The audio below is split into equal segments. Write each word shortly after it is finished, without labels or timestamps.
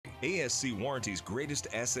ASC Warranty's greatest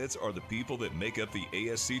assets are the people that make up the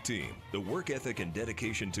ASC team. The work ethic and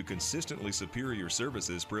dedication to consistently superior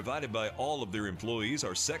services provided by all of their employees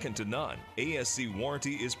are second to none. ASC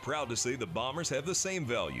Warranty is proud to say the Bombers have the same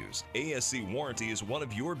values. ASC Warranty is one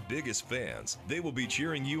of your biggest fans. They will be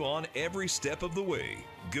cheering you on every step of the way.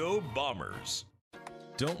 Go Bombers!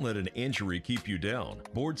 Don't let an injury keep you down.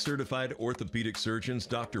 Board-certified orthopedic surgeons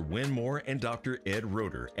Dr. Wynn Moore and Dr. Ed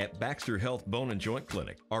Roeder at Baxter Health Bone and Joint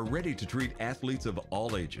Clinic are ready to treat athletes of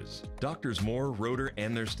all ages. Doctors Moore, Roeder,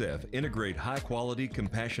 and their staff integrate high-quality,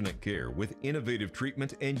 compassionate care with innovative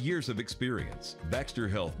treatment and years of experience. Baxter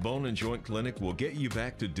Health Bone and Joint Clinic will get you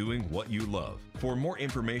back to doing what you love. For more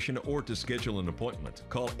information or to schedule an appointment,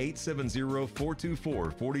 call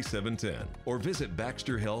 870-424-4710 or visit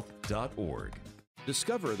baxterhealth.org.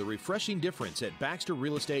 Discover the refreshing difference at Baxter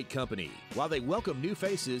Real Estate Company. While they welcome new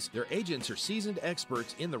faces, their agents are seasoned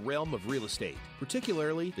experts in the realm of real estate,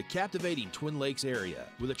 particularly the captivating Twin Lakes area.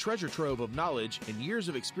 With a treasure trove of knowledge and years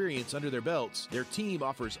of experience under their belts, their team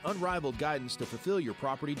offers unrivaled guidance to fulfill your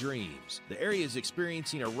property dreams. The area is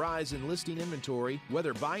experiencing a rise in listing inventory.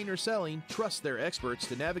 Whether buying or selling, trust their experts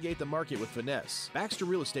to navigate the market with finesse. Baxter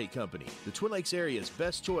Real Estate Company, the Twin Lakes area's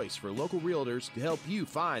best choice for local realtors to help you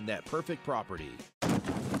find that perfect property.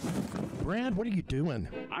 Brad, what are you doing?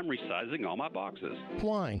 I'm resizing all my boxes.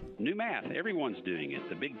 Why? New math. Everyone's doing it.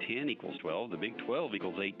 The Big 10 equals 12, the Big 12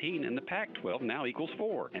 equals 18, and the Pac-12 now equals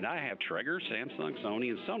 4. And I have Traeger, Samsung,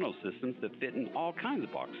 Sony, and Sonos systems that fit in all kinds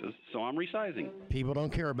of boxes, so I'm resizing. People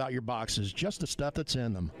don't care about your boxes, just the stuff that's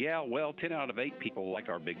in them. Yeah, well, 10 out of 8 people like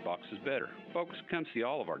our big boxes better. Folks, come see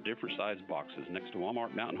all of our different sized boxes next to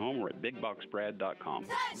Walmart Mountain Home or at BigBoxBrad.com.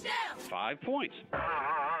 Touchdown! 5 points.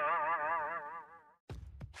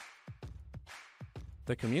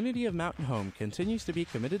 The community of Mountain Home continues to be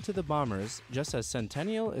committed to the Bombers, just as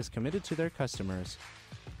Centennial is committed to their customers.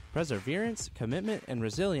 Perseverance, commitment, and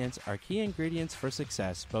resilience are key ingredients for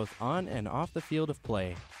success both on and off the field of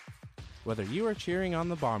play. Whether you are cheering on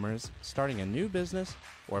the Bombers, starting a new business,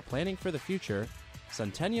 or planning for the future,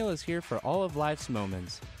 Centennial is here for all of life's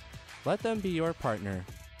moments. Let them be your partner.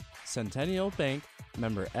 Centennial Bank,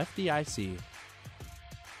 member FDIC.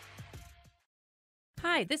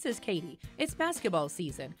 Hi, this is Katie. It's basketball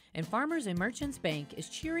season, and Farmers and Merchants Bank is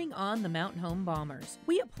cheering on the Mountain Home Bombers.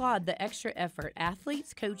 We applaud the extra effort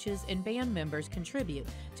athletes, coaches, and band members contribute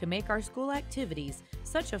to make our school activities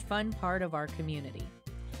such a fun part of our community.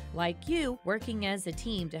 Like you, working as a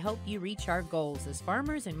team to help you reach our goals is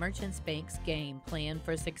Farmers and Merchants Bank's game plan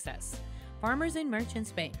for success. Farmers and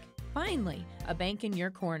Merchants Bank. Finally, a bank in your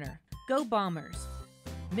corner. Go Bombers.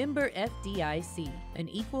 Member FDIC, an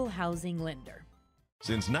equal housing lender.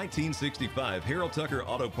 Since 1965, Harold Tucker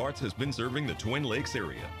Auto Parts has been serving the Twin Lakes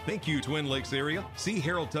area. Thank you, Twin Lakes area. See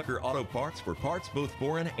Harold Tucker Auto Parts for parts both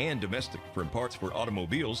foreign and domestic. From parts for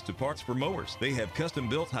automobiles to parts for mowers. They have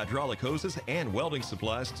custom-built hydraulic hoses and welding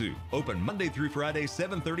supplies too. Open Monday through Friday,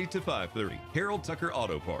 7:30 to 5:30. Harold Tucker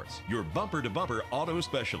Auto Parts, your bumper-to-bumper auto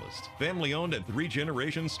specialist. Family-owned and 3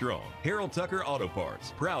 generations strong. Harold Tucker Auto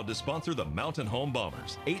Parts, proud to sponsor the Mountain Home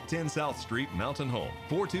Bombers. 810 South Street, Mountain Home,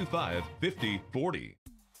 425-5040.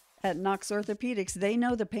 At Knox Orthopedics, they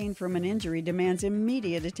know the pain from an injury demands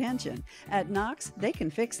immediate attention. At Knox, they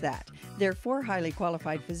can fix that. Their 4 highly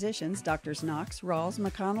qualified physicians, Drs. Knox, Rawls,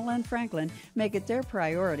 McConnell, and Franklin, make it their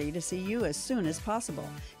priority to see you as soon as possible.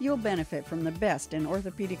 You'll benefit from the best in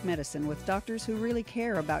orthopedic medicine with doctors who really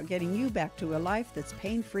care about getting you back to a life that's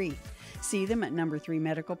pain-free. See them at No. 3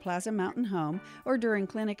 Medical Plaza Mountain Home or during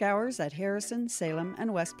clinic hours at Harrison, Salem,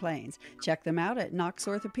 and West Plains. Check them out at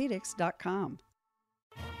knoxorthopedics.com.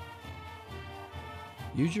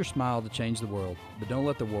 Use your smile to change the world, but don't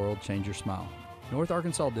let the world change your smile. North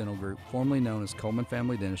Arkansas Dental Group, formerly known as Coleman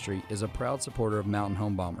Family Dentistry, is a proud supporter of Mountain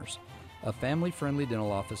Home Bombers. A family-friendly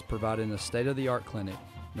dental office providing a state-of-the-art clinic,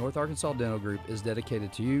 North Arkansas Dental Group is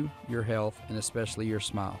dedicated to you, your health, and especially your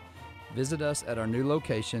smile. Visit us at our new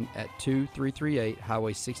location at 2338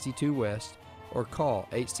 Highway 62 West or call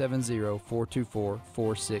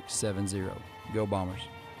 870-424-4670. Go Bombers.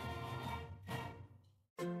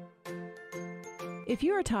 If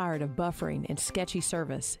you are tired of buffering and sketchy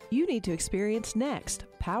service, you need to experience Next,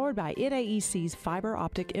 powered by NAEC's fiber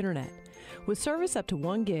optic internet. With service up to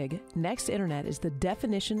 1 gig, Next Internet is the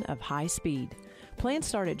definition of high speed. Plans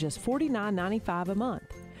start at just $49.95 a month.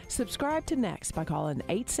 Subscribe to Next by calling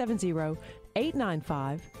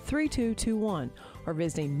 870-895-3221 or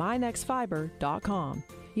visiting mynextfiber.com.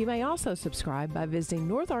 You may also subscribe by visiting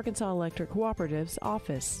North Arkansas Electric Cooperative's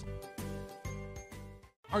office.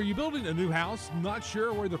 Are you building a new house, not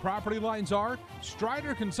sure where the property lines are?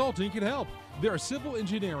 Strider Consulting can help. They're a civil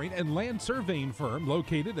engineering and land surveying firm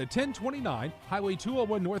located at 1029 Highway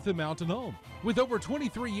 201 north of Mountain Home. With over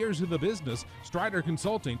 23 years in the business, Strider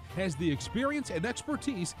Consulting has the experience and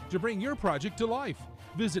expertise to bring your project to life.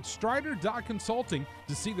 Visit strider.consulting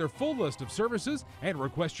to see their full list of services and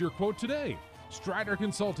request your quote today. Strider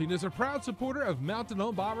Consulting is a proud supporter of Mountain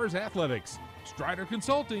Home Bombers athletics. Strider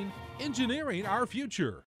Consulting, engineering our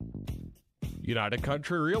future. United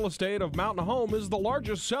Country Real Estate of Mountain Home is the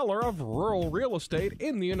largest seller of rural real estate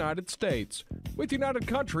in the United States. With United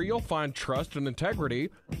Country, you'll find trust and integrity,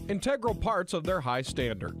 integral parts of their high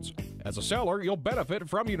standards. As a seller, you'll benefit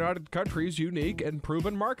from United Country's unique and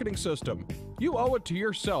proven marketing system. You owe it to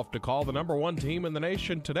yourself to call the #1 team in the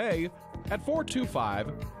nation today at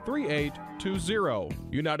 425-3820.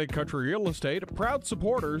 United Country Real Estate, proud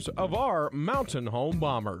supporters of our Mountain Home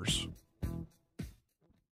Bombers.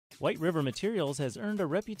 White River Materials has earned a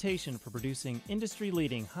reputation for producing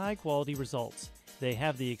industry-leading, high-quality results. They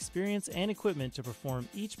have the experience and equipment to perform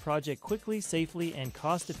each project quickly, safely, and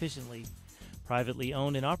cost-efficiently. Privately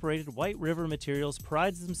owned and operated, White River Materials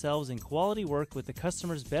prides themselves in quality work with the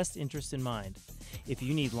customer's best interest in mind. If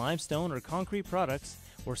you need limestone or concrete products,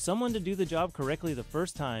 or someone to do the job correctly the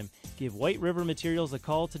first time, give White River Materials a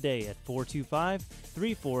call today at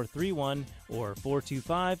 425-3431 or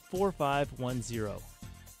 425-4510.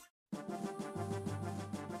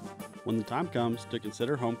 When the time comes to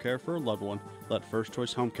consider home care for a loved one, let First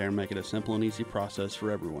Choice Home Care make it a simple and easy process for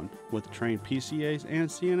everyone. With trained PCAs and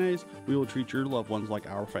CNAs, we will treat your loved ones like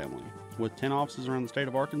our family. With 10 offices around the state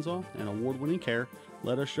of Arkansas and award-winning care,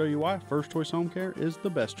 let us show you why First Choice Home Care is the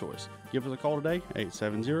best choice. Give us a call today,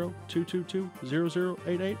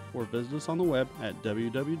 870-222-0088, or visit us on the web at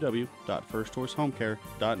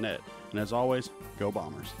www.firstchoicehomecare.net. And as always, go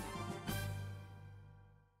Bombers.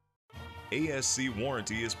 ASC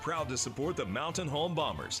Warranty is proud to support the Mountain Home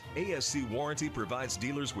Bombers. ASC Warranty provides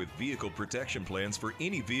dealers with vehicle protection plans for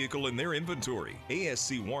any vehicle in their inventory.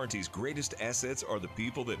 ASC Warranty's greatest assets are the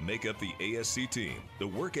people that make up the ASC team. The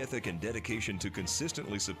work ethic and dedication to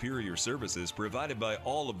consistently superior services provided by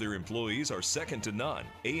all of their employees are second to none.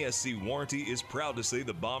 ASC Warranty is proud to say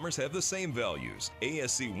the Bombers have the same values.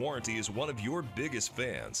 ASC Warranty is one of your biggest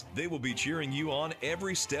fans. They will be cheering you on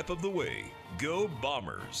every step of the way. Go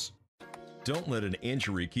Bombers! Don't let an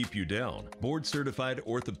injury keep you down. Board-certified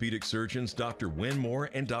orthopedic surgeons Dr. Win Moore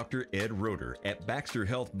and Dr. Ed Roeder at Baxter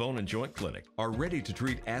Health Bone and Joint Clinic are ready to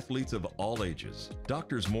treat athletes of all ages.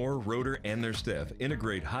 Doctors Moore, Roeder, and their staff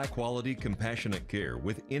integrate high-quality, compassionate care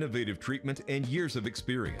with innovative treatment and years of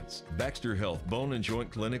experience. Baxter Health Bone and Joint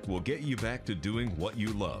Clinic will get you back to doing what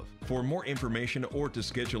you love. For more information or to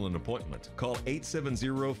schedule an appointment, call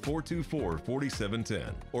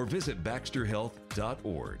 870-424-4710 or visit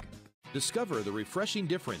baxterhealth.org. Discover the refreshing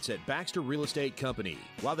difference at Baxter Real Estate Company.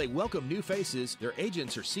 While they welcome new faces, their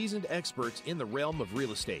agents are seasoned experts in the realm of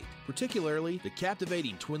real estate, particularly the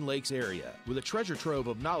captivating Twin Lakes area. With a treasure trove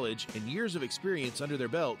of knowledge and years of experience under their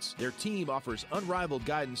belts, their team offers unrivaled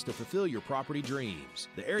guidance to fulfill your property dreams.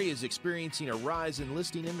 The area is experiencing a rise in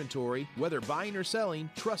listing inventory. Whether buying or selling,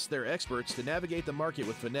 trust their experts to navigate the market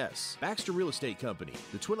with finesse. Baxter Real Estate Company,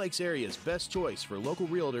 the Twin Lakes area's best choice for local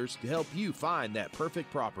realtors to help you find that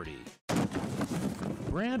perfect property.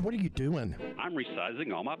 Brad, what are you doing? I'm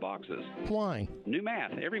resizing all my boxes. Why? New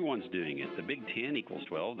math. Everyone's doing it. The Big 10 equals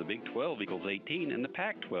 12, the Big 12 equals 18, and the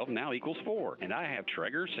Pac-12 now equals 4. And I have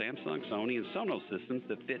Traeger, Samsung, Sony, and Sonos systems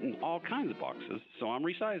that fit in all kinds of boxes, so I'm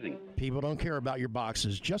resizing. People don't care about your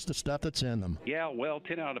boxes, just the stuff that's in them. Yeah, well,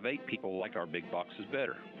 10 out of 8 people like our big boxes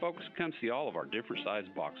better. Folks, come see all of our different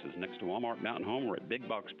sized boxes next to Walmart Mountain Home or at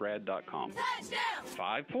BigBoxBrad.com. Touchdown!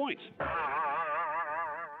 5 points.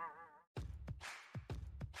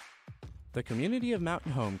 The community of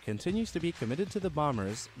Mountain Home continues to be committed to the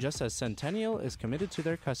Bombers, just as Centennial is committed to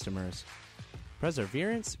their customers.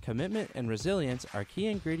 Perseverance, commitment, and resilience are key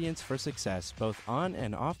ingredients for success both on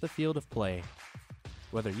and off the field of play.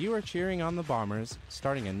 Whether you are cheering on the Bombers,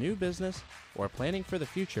 starting a new business, or planning for the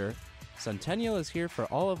future, Centennial is here for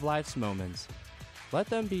all of life's moments. Let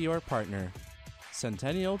them be your partner.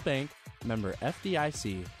 Centennial Bank, member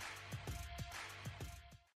FDIC.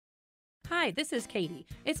 Hi, this is Katie.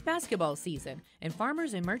 It's basketball season, and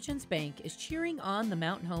Farmers and Merchants Bank is cheering on the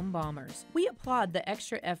Mountain Home Bombers. We applaud the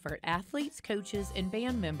extra effort athletes, coaches, and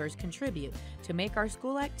band members contribute to make our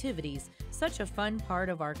school activities such a fun part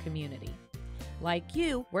of our community. Like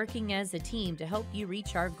you, working as a team to help you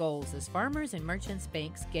reach our goals is Farmers and Merchants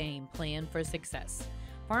Bank's game plan for success.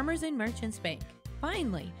 Farmers and Merchants Bank.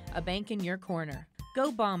 Finally, a bank in your corner. Go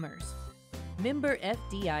Bombers! Member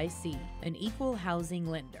FDIC, an equal housing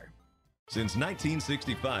lender. Since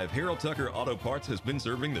 1965, Harold Tucker Auto Parts has been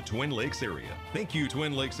serving the Twin Lakes area. Thank you,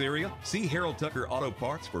 Twin Lakes area. See Harold Tucker Auto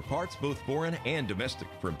Parts for parts both foreign and domestic.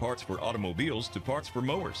 From parts for automobiles to parts for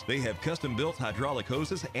mowers. They have custom-built hydraulic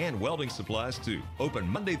hoses and welding supplies too. Open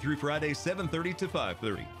Monday through Friday, 7:30 to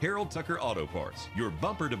 5:30. Harold Tucker Auto Parts, your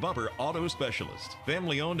bumper-to-bumper auto specialist.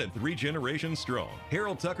 Family-owned and 3 generations strong.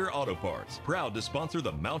 Harold Tucker Auto Parts, proud to sponsor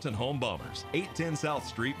the Mountain Home Bombers. 810 South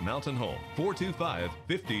Street, Mountain Home,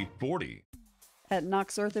 425-5040. At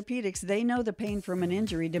Knox Orthopedics, they know the pain from an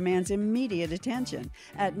injury demands immediate attention.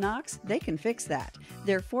 At Knox, they can fix that.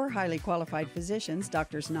 Their 4 highly qualified physicians,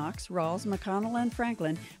 Drs. Knox, Rawls, McConnell, and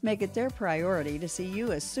Franklin, make it their priority to see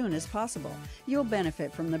you as soon as possible. You'll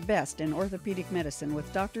benefit from the best in orthopedic medicine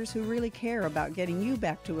with doctors who really care about getting you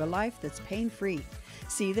back to a life that's pain-free.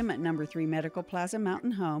 See them at No. 3 Medical Plaza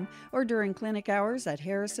Mountain Home or during clinic hours at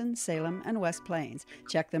Harrison, Salem, and West Plains.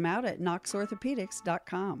 Check them out at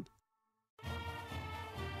knoxorthopedics.com.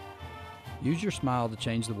 Use your smile to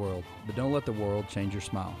change the world, but don't let the world change your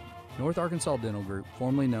smile. North Arkansas Dental Group,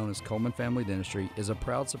 formerly known as Coleman Family Dentistry, is a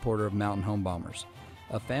proud supporter of Mountain Home Bombers,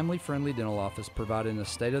 a family-friendly dental office providing a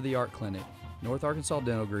state-of-the-art clinic. North Arkansas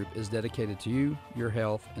Dental Group is dedicated to you, your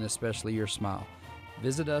health, and especially your smile.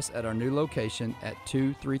 Visit us at our new location at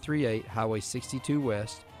 2338 Highway 62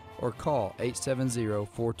 West or call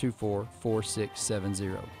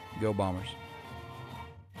 870-424-4670. Go Bombers!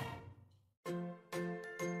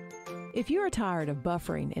 If you are tired of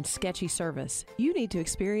buffering and sketchy service, you need to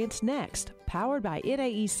experience Next, powered by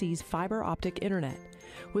IDAEC's fiber optic internet.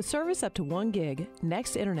 With service up to 1 gig,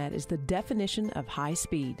 Next Internet is the definition of high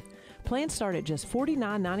speed. Plans start at just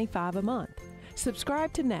 $49.95 a month.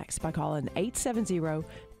 Subscribe to Next by calling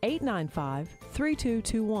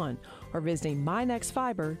 870-895-3221 or visiting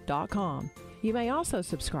mynextfiber.com. You may also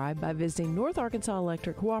subscribe by visiting North Arkansas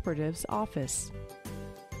Electric Cooperative's office.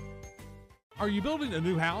 Are you building a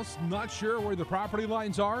new house, not sure where the property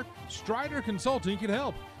lines are? Strider Consulting can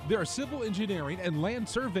help. They're a civil engineering and land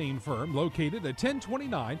surveying firm located at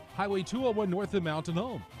 1029 Highway 201 north of Mountain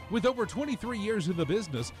Home. With over 23 years in the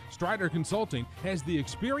business, Strider Consulting has the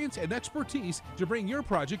experience and expertise to bring your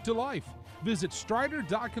project to life. Visit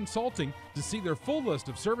strider.consulting to see their full list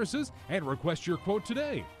of services and request your quote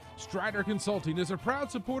today. Strider Consulting is a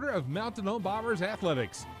proud supporter of Mountain Home Bombers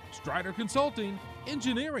athletics. Strider Consulting,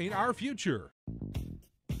 engineering our future.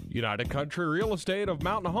 United Country Real Estate of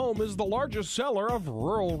Mountain Home is the largest seller of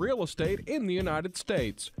rural real estate in the United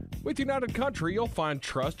States. With United Country, you'll find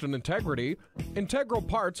trust and integrity, integral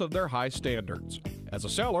parts of their high standards. As a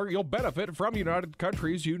seller, you'll benefit from United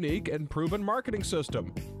Country's unique and proven marketing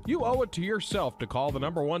system. You owe it to yourself to call the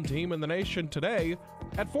 #1 team in the nation today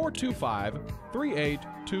at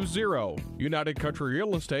 425-3820. United Country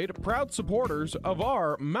Real Estate, proud supporters of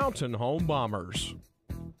our Mountain Home Bombers.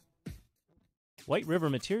 White River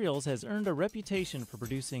Materials has earned a reputation for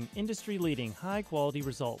producing industry-leading high-quality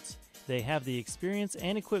results. They have the experience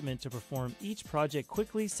and equipment to perform each project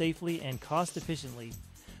quickly, safely, and cost-efficiently.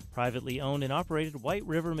 Privately owned and operated, White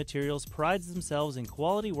River Materials prides themselves in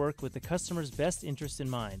quality work with the customer's best interest in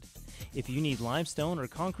mind. If you need limestone or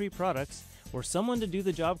concrete products, or someone to do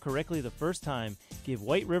the job correctly the first time, give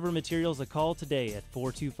White River Materials a call today at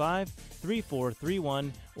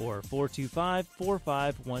 425-3431 or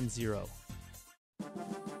 425-4510.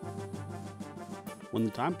 When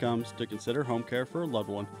the time comes to consider home care for a loved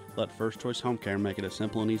one, let First Choice Home Care make it a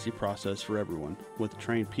simple and easy process for everyone. With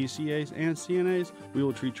trained PCAs and CNAs, we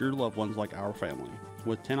will treat your loved ones like our family.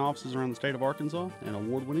 With 10 offices around the state of Arkansas and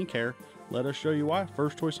award-winning care, let us show you why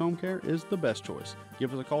First Choice Home Care is the best choice.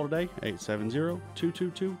 Give us a call today,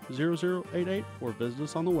 870-222-0088, or visit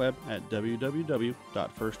us on the web at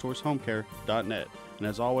www.firstchoicehomecare.net. And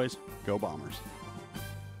as always, go Bombers!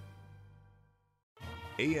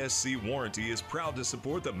 ASC Warranty is proud to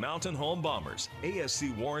support the Mountain Home Bombers.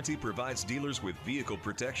 ASC Warranty provides dealers with vehicle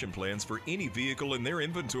protection plans for any vehicle in their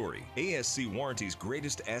inventory. ASC Warranty's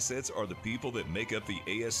greatest assets are the people that make up the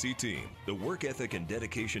ASC team. The work ethic and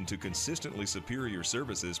dedication to consistently superior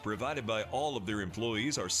services provided by all of their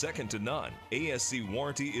employees are second to none. ASC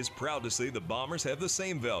Warranty is proud to say the Bombers have the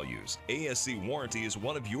same values. ASC Warranty is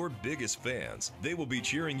one of your biggest fans. They will be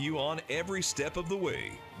cheering you on every step of the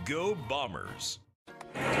way. Go Bombers!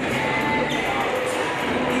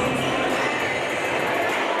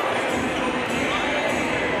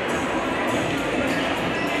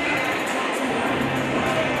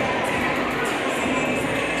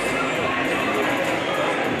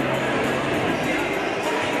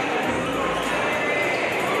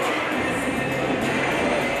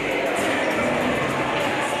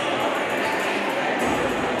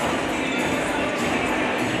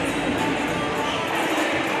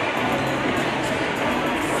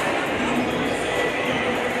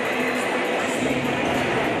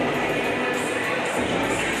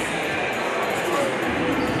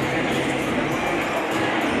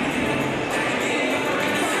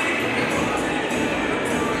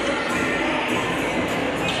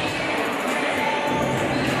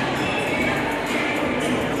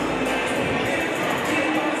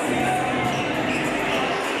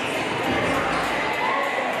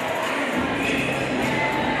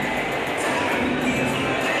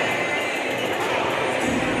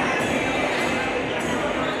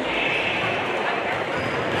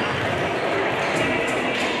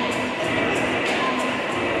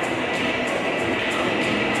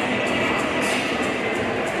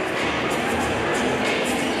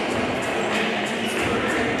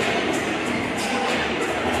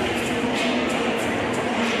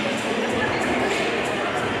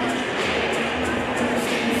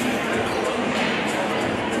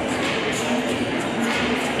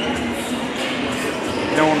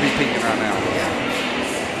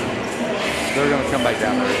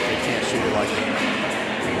 if they can't shoot it like that.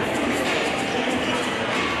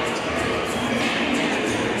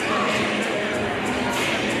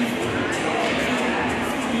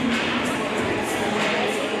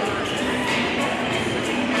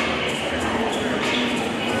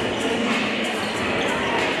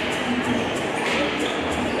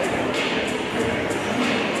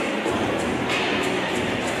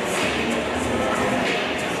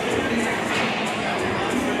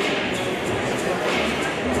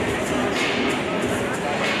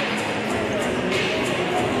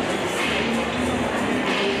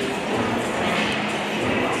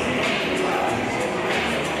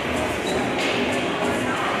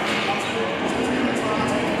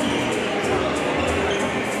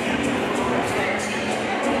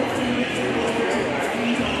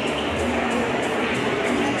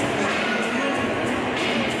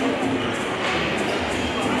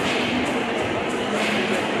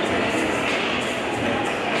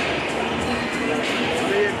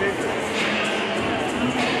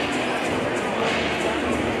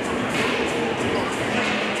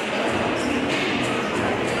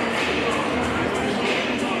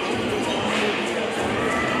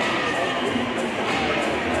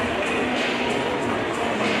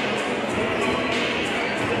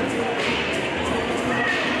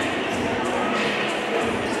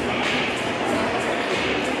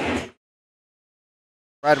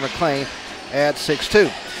 Ryder McLean at 6'2".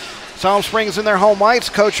 Siloam Springs in their home whites,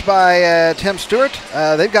 coached by Tim Stewart.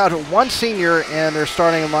 They've got one senior in their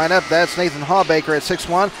starting lineup. That's Nathan Hawbaker at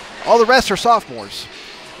 6'1". All the rest are sophomores.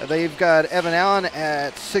 They've got Evan Allen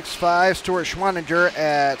at 6'5", Stuart Schwaninger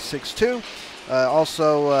at 6'2",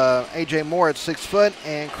 also A.J. Moore at 6 foot,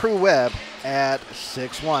 and Crew Webb at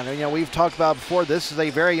 6'1". And, you know, we've talked about before, this is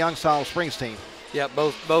a very young Siloam Springs team. Yeah,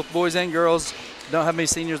 both boys and girls. Don't have many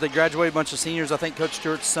seniors. They graduated a bunch of seniors. I think Coach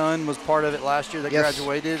Stewart's son was part of it last year that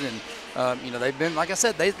graduated. And, you know, they've been, like I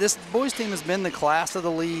said, this boys team has been the class of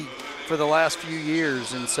the league for the last few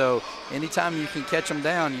years. And so anytime you can catch them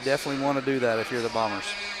down, you definitely want to do that if you're the Bombers.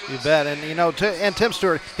 You bet. And, you know, and Tim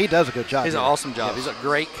Stewart, he does a good job. He's an awesome job. Yes. He's a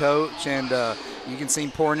great coach. And you can see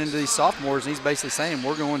him pouring into these sophomores. And he's basically saying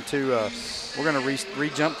we're going to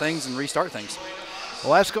re-jump things and restart things.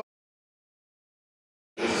 Well, let's go.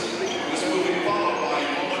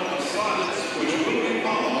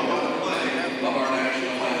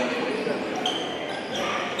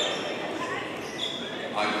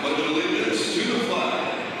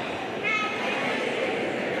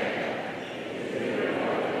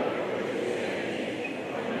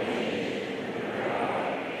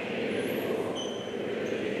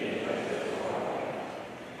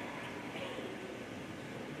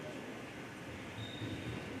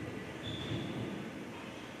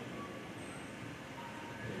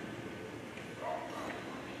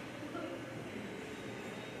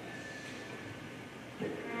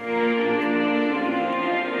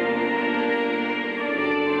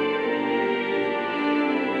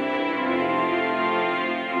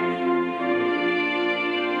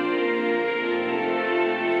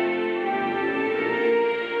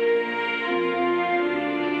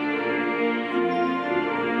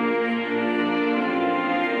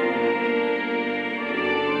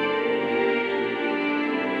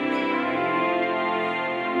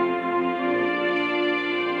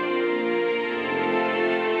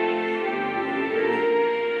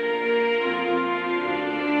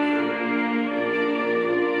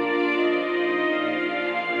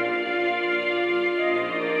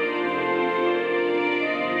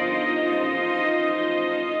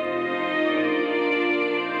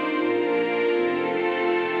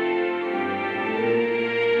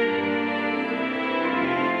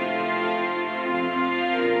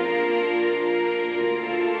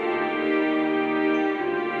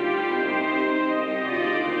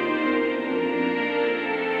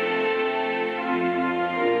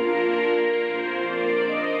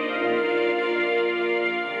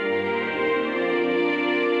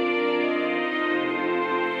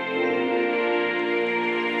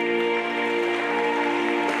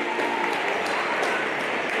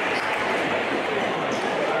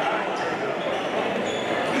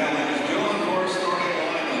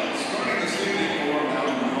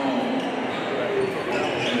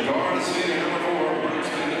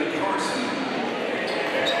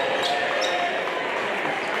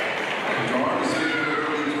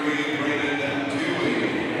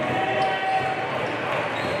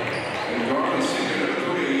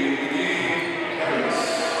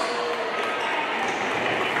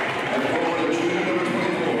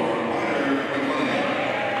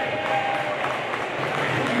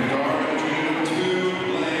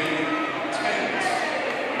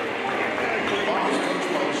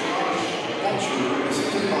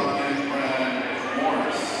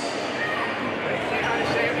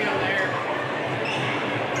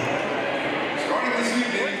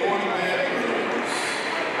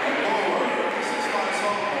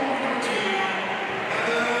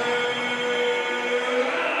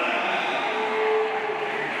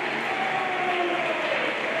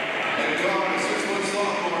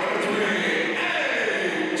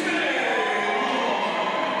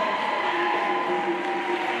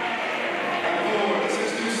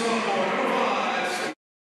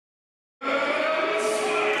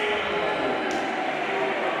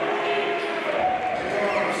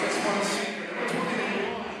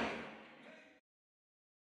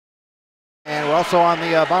 And we're also on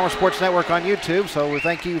the Bomber Sports Network on YouTube, so we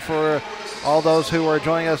thank you for all those who are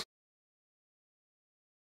joining us.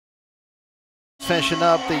 Finishing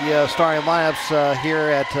up the starting lineups here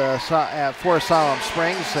at Forest Siloam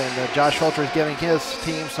Springs, and Josh Fulcher is giving his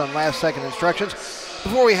team some last-second instructions.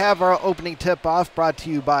 Before we have our opening tip-off, brought to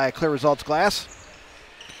you by Clear Results Glass.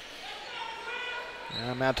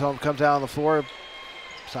 Mount Home comes out on the floor.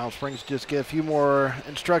 Siloam Springs just get a few more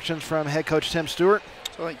instructions from head coach Tim Stewart.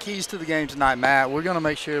 So I think keys to the game tonight, Matt, we're going to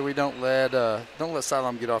make sure we don't let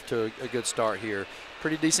Siloam get off to a good start here.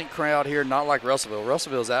 Pretty decent crowd here, not like Russellville.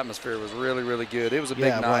 Russellville's atmosphere was really, really good. It was a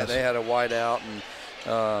big night. They had a whiteout,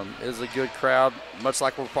 and it was a good crowd, much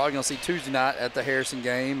like we're probably going to see Tuesday night at the Harrison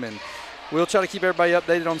game. And we'll try to keep everybody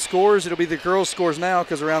updated on scores. It'll be the girls' scores now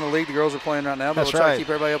because around the league the girls are playing right now. But we'll try to keep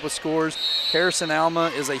everybody up with scores.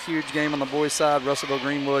 Harrison-Alma is a huge game on the boys' side.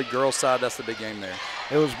 Russellville-Greenwood, girls' side, that's the big game there.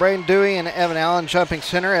 It was Braden Dewey and Evan Allen jumping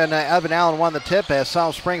center, and Evan Allen won the tip as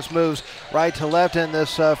Siloam Springs moves right to left in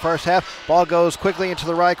this first half. Ball goes quickly into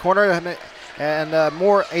the right corner, and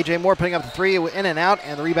A.J. Moore putting up the three in and out,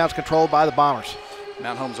 and the rebound's controlled by the Bombers.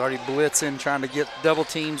 Mount Home's already blitzing, trying to get double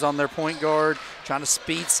teams on their point guard, trying to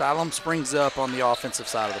speed Siloam Springs up on the offensive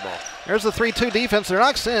side of the ball. There's the 3-2 defense. They're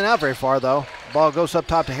not sending out very far, though. Ball goes up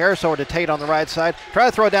top to Harris, over to Tate on the right side. Try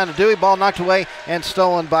to throw it down to Dewey. Ball knocked away and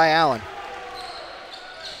stolen by Allen.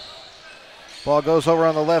 Ball goes over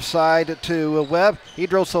on the left side to Webb. He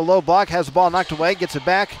drills to the low block, has the ball knocked away, gets it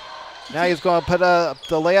back. Now he's going to put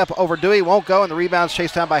the layup over Dewey. Won't go, and the rebound's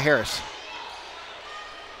chased down by Harris.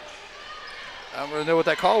 I don't really know what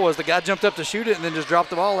that call was. The guy jumped up to shoot it and then just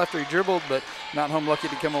dropped the ball after he dribbled, but Mount Home lucky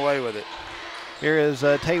to come away with it. Here is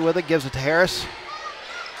Tate with it, gives it to Harris.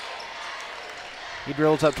 He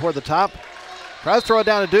drills up toward the top. Tries to throw it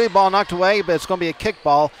down to Dewey. Ball knocked away, but it's going to be a kick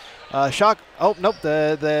ball. The shot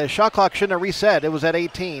clock shouldn't have reset. It was at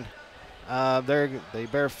 18. They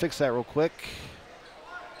better fix that real quick.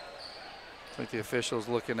 I think the official's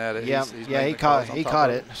looking at it. Yeah, he caught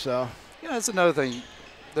it. So that's another thing.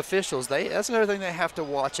 The officials, that's another thing they have to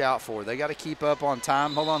watch out for. They got to keep up on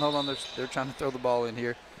time. Hold on. They're trying to throw the ball in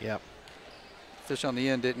here. Yep. Fish on the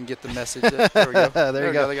end didn't get the message. There we go. There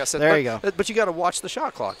you go. They got set. There you go. But you got to watch the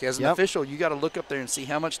shot clock. As an official, you got to look up there and see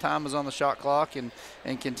how much time is on the shot clock and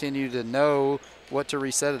continue to know what to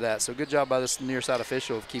reset it at. So good job by this near side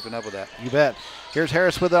official of keeping up with that. You bet. Here's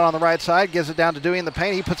Harris with it on the right side. Gives it down to Dewey in the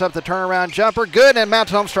paint. He puts up the turnaround jumper. Good, and Mount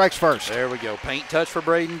Home strikes first. There we go. Paint touch for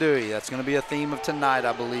Braden Dewey. That's going to be a theme of tonight,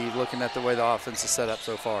 I believe, looking at the way the offense is set up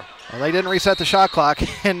so far. Well, they didn't reset the shot clock,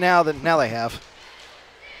 and now they have.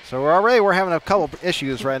 So we're having a couple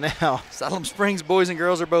issues right now. Siloam Springs boys and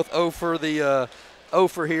girls are both 0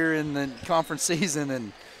 for here in the conference season,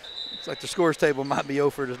 and looks like the scores table might be 0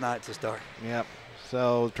 for tonight to start. Yep.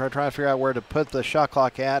 So try to figure out where to put the shot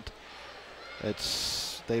clock at.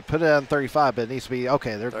 They put it on 35, but it needs to be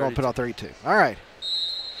okay. They're going to put it on 32. All right.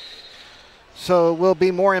 So we'll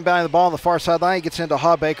be more inbounding the ball on the far sideline. He gets into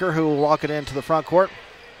Hawbaker, who will walk it into the front court.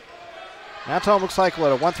 Mount Home looks like,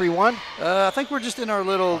 what, a 1-3-1? I think we're just in our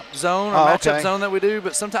little zone, our matchup zone that we do,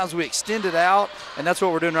 but sometimes we extend it out, and that's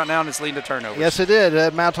what we're doing right now, and it's leading to turnovers. Yes, it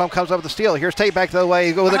did. Mount Home comes up with the steal. Here's Tate back the other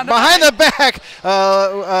way. Behind the back.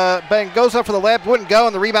 Ben goes up for the layup, wouldn't go,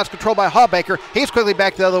 and the rebound's controlled by Hawbaker. He's quickly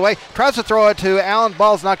back the other way. Tries to throw it to Allen.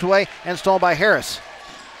 Ball's knocked away and stolen by Harris.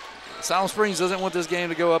 Siloam Springs doesn't want this game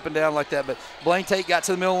to go up and down like that, but Blaine Tate got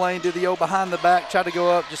to the middle lane, did the behind the back, tried to go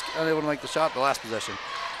up, just unable to make the shot the last possession.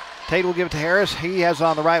 Tate will give it to Harris. He has it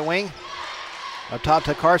on the right wing. Up top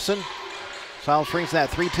to Carson. Siloam Springs in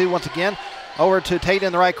that 3-2 once again. Over to Tate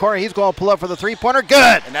in the right corner. He's going to pull up for the three-pointer.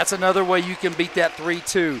 Good! And that's another way you can beat that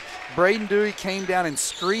 3-2. Braden Dewey came down and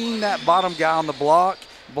screened that bottom guy on the block.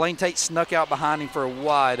 Blaine Tate snuck out behind him for a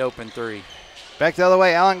wide-open three. Back the other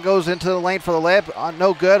way. Allen goes into the lane for the layup.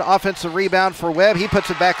 No good. Offensive rebound for Webb. He puts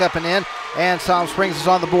it back up and in. And Siloam Springs is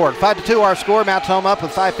on the board. 5-2 our score. Mount Home up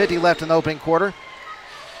with 5:50 left in the opening quarter.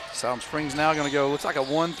 Siloam Springs now going to go, looks like a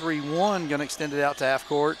 1-3-1, going to extend it out to half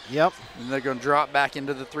court. Yep. And they're going to drop back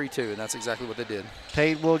into the 3-2, and that's exactly what they did.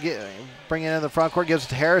 Tate will bring it in the front court, gives it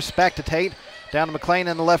to Harris, back to Tate, down to McLean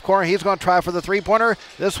in the left corner. He's going to try for the three-pointer.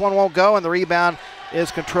 This one won't go, and the rebound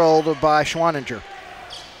is controlled by Schwaninger.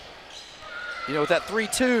 You know, with that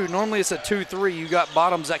 3-2, normally it's a 2-3. You got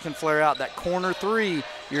bottoms that can flare out. That corner three,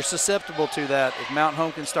 you're susceptible to that. If Mount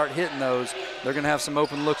Home can start hitting those, they're going to have some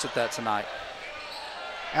open looks at that tonight.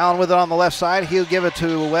 Allen with it on the left side. He'll give it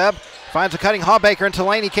to Webb. Finds a cutting Hawbaker into the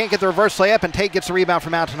lane. He can't get the reverse layup, and Tate gets the rebound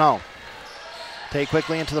from Mountain Home. Tate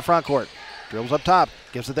quickly into the front court. Dribbles up top.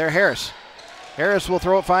 Gives it there, Harris. Harris will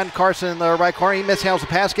throw it, find Carson in the right corner. He mishandles the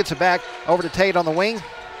pass, gets it back over to Tate on the wing.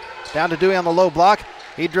 Down to Dewey on the low block.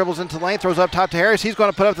 He dribbles into the lane, throws up top to Harris. He's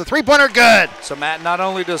going to put up the three-pointer. Good. So, Matt, not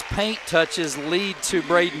only does paint touches lead to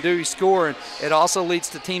Braden Dewey scoring, it also leads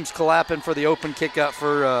to teams collapsing for the open kick-up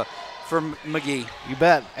for McGee. You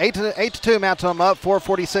bet. 8-2, Mountain Home up.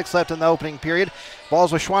 4:46 left in the opening period.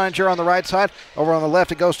 Ball's with Schwaninger on the right side. Over on the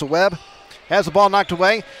left, it goes to Webb. Has the ball knocked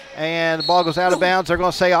away, and the ball goes out of bounds. They're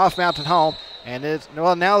going to say off Mountain Home. And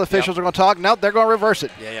now the officials are going to talk. Nope, they're going to reverse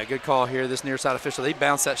it. Yeah, good call here. This near side official, he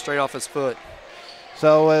bounced that straight off his foot.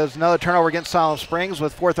 So it's another turnover against Siloam Springs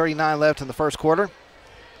with 4:39 left in the first quarter.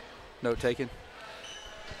 Note taken.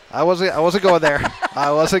 I wasn't going there.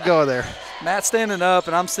 I wasn't going there. Matt's standing up,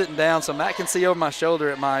 and I'm sitting down, so Matt can see over my shoulder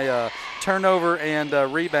at my turnover and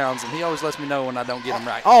rebounds, and he always lets me know when I don't get them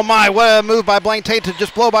right. Oh, my, what a move by Blaine Tate to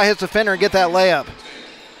just blow by his defender and get that layup.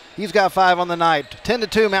 He's got 5 on the night.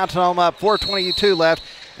 10-2, Mountain Home up, 4:22 left,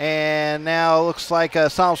 and now it looks like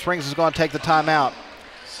Siloam Springs is going to take the timeout.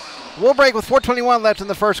 We'll break with 4:21 left in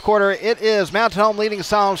the first quarter. It is Mountain Home leading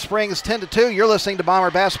Siloam Springs 10-2. You're listening to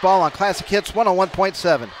Bomber Basketball on Classic Hits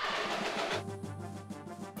 101.7.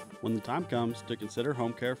 When the time comes to consider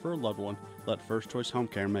home care for a loved one, let First Choice Home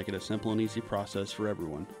Care make it a simple and easy process for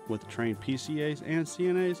everyone. With trained PCAs and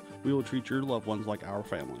CNAs, we will treat your loved ones like our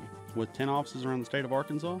family. With 10 offices around the state of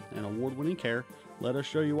Arkansas and award-winning care, let us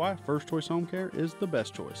show you why First Choice Home Care is the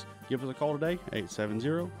best choice. Give us a call today,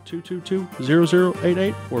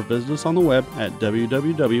 870-222-0088, or visit us on the web at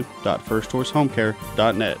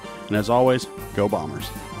www.firstchoicehomecare.net. And as always, go Bombers.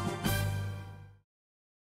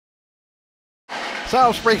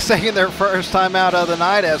 Siloam Springs taking their first timeout of the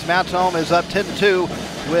night as Mountain Home is up 10-2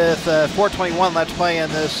 with 4:21 left to play in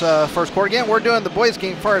this first quarter. Again, we're doing the boys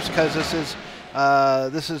game first because this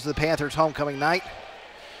is the Panthers' homecoming night.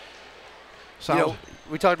 So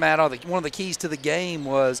we talked, Matt, one of the keys to the game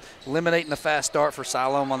was eliminating the fast start for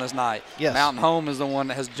Siloam on this night. Yes. Mountain Home is the one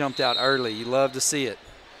that has jumped out early. You love to see it.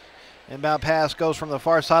 Inbound pass goes from the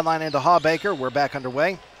far sideline into Hawbaker. We're back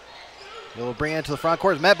underway. He'll bring it into the front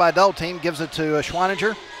court. It's met by a double team. Gives it to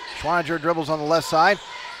Schwaninger. Schwaninger dribbles on the left side.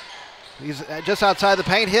 He's just outside the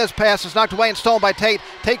paint. His pass is knocked away and stolen by Tate.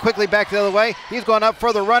 Tate quickly back the other way. He's going up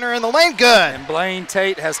for the runner in the lane. Good. And Blaine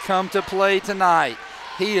Tate has come to play tonight.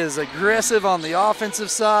 He is aggressive on the offensive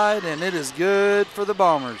side, and it is good for the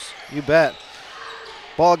Bombers. You bet.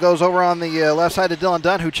 Ball goes over on the left side to Dylan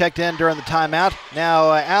Dunn, who checked in during the timeout.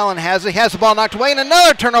 Now Allen has it. He has the ball knocked away, and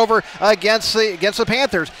another turnover against the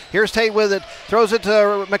Panthers. Here's Tate with it. Throws it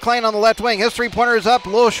to McLean on the left wing. His three-pointer is up, a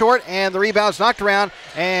little short, and the rebound's knocked around.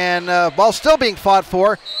 And ball's still being fought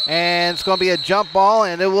for, and it's going to be a jump ball,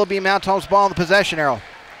 and it will be Mountain Home's ball in the possession arrow.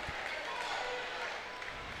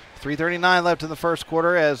 3:39 left in the first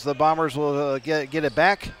quarter as the Bombers will get it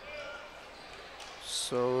back.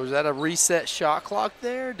 So is that a reset shot clock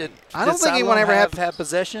there? I don't think anyone ever have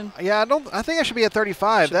possession. Yeah, I think I should be at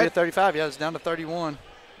 35. Should be at 35. Yeah, it's down to 31.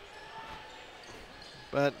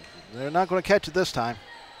 But they're not going to catch it this time.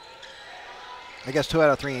 I guess 2 out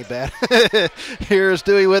of 3 ain't bad. Here's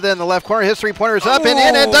Dewey with it in the left corner. His three-pointer is up and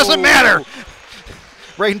in. It doesn't matter.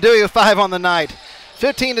 Braden Dewey with 5 on the night.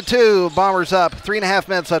 15-2. Bombers up. 3.5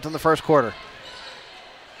 minutes left in the first quarter.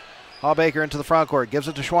 Hawbaker into the front court. Gives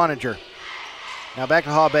it to Schwaninger. Now back to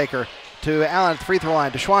Hawbaker, to Allen at the free throw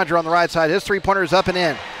line, to Schwaninger on the right side. His three-pointer is up and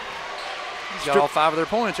in. He's got all 5 of their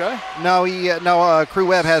points, right? No, Crew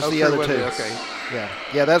Webb has the other 2. Okay.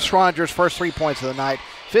 Yeah, that's Schwaninger's first 3 points of the night.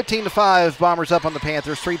 15-5, Bombers up on the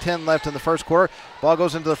Panthers. 3:10 left in the first quarter. Ball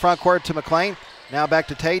goes into the front court to McLean. Now back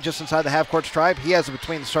to Tate, just inside the half-court stripe. He has it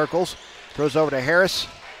between the circles. Throws over to Harris.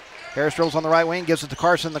 Harris drills on the right wing, gives it to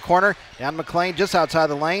Carson in the corner. Down to McLean, just outside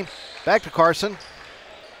the lane. Back to Carson.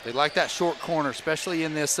 They like that short corner, especially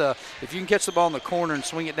in this. If you can catch the ball in the corner and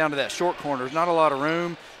swing it down to that short corner, there's not a lot of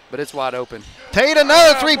room, but it's wide open. Tate,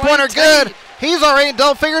 another three-pointer, good. He's already in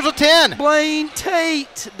double figures with 10. Blaine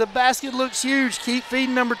Tate, the basket looks huge. Keep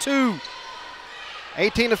feeding number 2.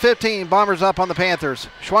 18-15, Bombers up on the Panthers.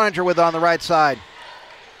 Schwaninger with it on the right side.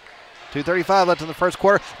 2:35 left in the first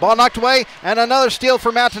quarter. Ball knocked away, and another steal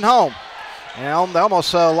for Mountain Home. And they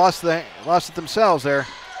almost lost it themselves there.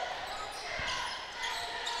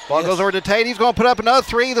 Ball goes over to Tate. He's going to put up another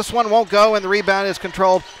 3. This one won't go, and the rebound is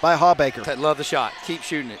controlled by Hawbaker. I love the shot. Keep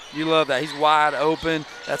shooting it. You love that. He's wide open.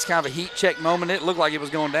 That's kind of a heat check moment. It looked like it was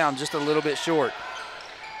going down just a little bit short.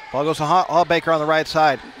 Ball goes to Hawbaker on the right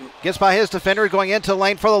side. Gets by his defender, going into the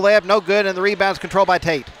lane for the layup. No good, and the rebound's controlled by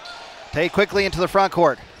Tate. Tate quickly into the front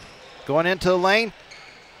court. Going into the lane.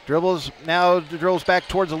 Dribbles back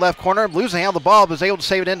towards the left corner. Losing the handle of the ball, but is able to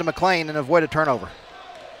save it into McLean and avoid a turnover.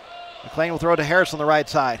 McLean will throw it to Harris on the right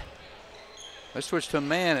side. They switched to a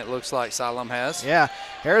man, it looks like Siloam has. Yeah.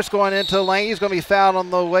 Harris going into the lane. He's going to be fouled on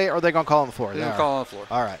the way, or are they going to call on the floor? They're going to call on the floor.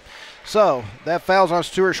 All right. So that foul's on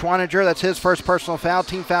Stuart Schwaninger. That's his first personal foul,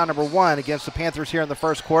 team foul number 1 against the Panthers here in the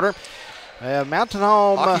first quarter. Mountain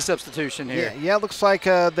Home. Hockey substitution here. Yeah, it looks like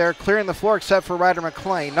they're clearing the floor except for Ryder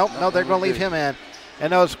McClain. Nope, they're going to leave him in. And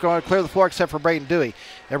no, it's going to clear the floor except for Braden Dewey.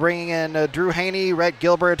 They're bringing in Drew Haney, Rhett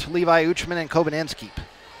Gilbert, Levi Uchman, and Coben Inskeep.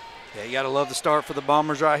 Yeah, you got to love the start for the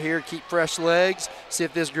Bombers right here. Keep fresh legs. See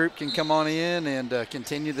if this group can come on in and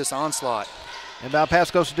continue this onslaught. Inbound pass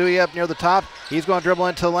goes to Dewey up near the top. He's going to dribble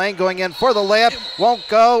into the lane, going in for the layup. Won't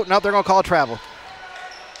go. No, they're going to call travel.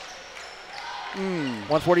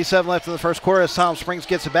 1:47 left in the first quarter as Siloam Springs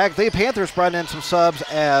gets it back. The Panthers brought in some subs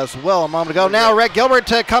as well a moment ago. Now Rhett Gilbert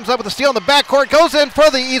comes up with a steal in the backcourt, goes in for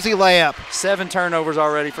the easy layup. 7 turnovers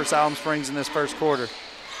already for Siloam Springs in this first quarter.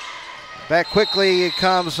 Back quickly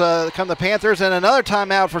come the Panthers, and another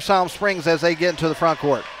timeout for Siloam Springs as they get into the front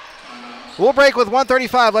court. We'll break with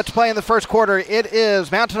 1:35 left to play in the first quarter. It is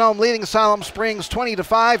Mountain Home leading Siloam Springs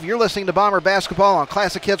 20-5. You're listening to Bomber Basketball on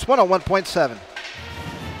Classic Hits 101.7.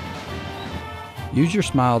 Use your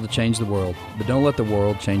smile to change the world, but don't let the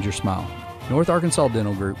world change your smile. North Arkansas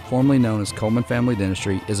Dental Group, formerly known as Coleman Family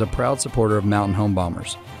Dentistry, is a proud supporter of Mountain Home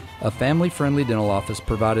Bombers. A family-friendly dental office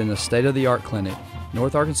providing a state-of-the-art clinic,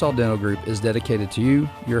 North Arkansas Dental Group is dedicated to you,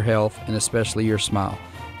 your health, and especially your smile.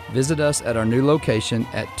 Visit us at our new location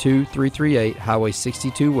at 2338 Highway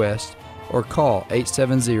 62 West or call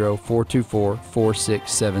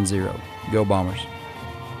 870-424-4670. Go Bombers.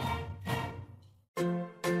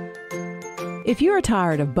 If you are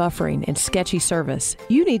tired of buffering and sketchy service,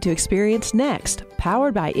 you need to experience Next,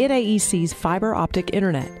 powered by ITAEC's fiber optic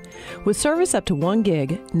internet. With service up to 1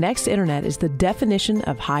 gig, Next Internet is the definition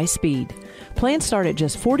of high speed. Plans start at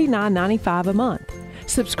just $49.95 a month.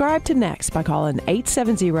 Subscribe to Next by calling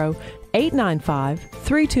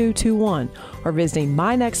 870-895-3221 or visiting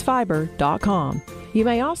mynextfiber.com. You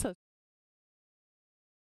may also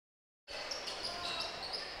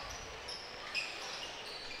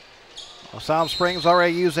Siloam Springs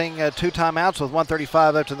already using 2 timeouts with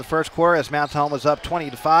 1:35 left in the first quarter as Mountain Home is up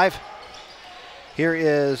 20-5. Here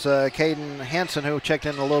is Caden Hansen, who checked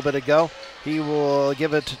in a little bit ago. He will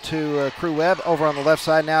give it to Crew Webb over on the left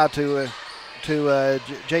side now to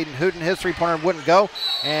Jaden Hooten. His three-pointer wouldn't go.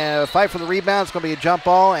 And a fight for the rebound. It's going to be a jump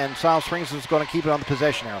ball, and Siloam Springs is going to keep it on the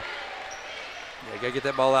possession arrow. Yeah, got to get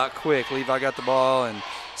that ball out quick. Levi got the ball, and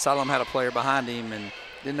Siloam had a player behind him and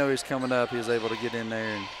didn't know he was coming up. He was able to get in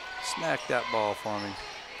there and snack that ball for me.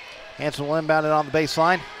 Hansen will inbound it on the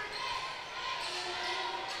baseline.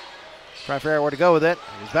 Trying to figure out where to go with it.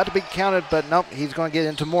 He's about to be counted, but nope, he's going to get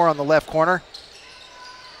into Moore on the left corner.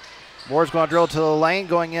 Moore's going to drill to the lane,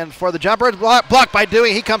 going in for the jumper. Blocked by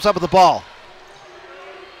Dewey. He comes up with the ball.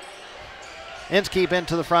 Inskeep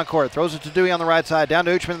into the front court. Throws it to Dewey on the right side. Down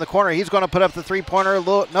to Uchman in the corner. He's going to put up the three-pointer.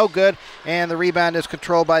 No good. And the rebound is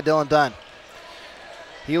controlled by Dylan Dunn.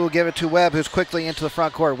 He will give it to Webb, who's quickly into the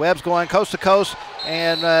front court. Webb's going coast to coast,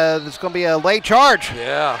 and it's going to be a late charge.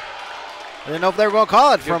 Yeah. I didn't know if they were going to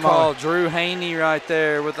call it. Good call. Drew Haney right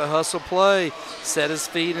there with a hustle play. Set his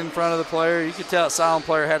feet in front of the player. You could tell the Siloam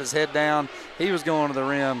player had his head down. He was going to the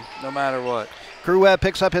rim no matter what. Crew Webb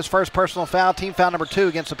picks up his first personal foul, team foul number 2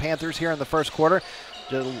 against the Panthers here in the first quarter.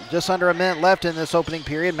 Just under a minute left in this opening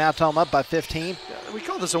period. Mountain Home up by 15. We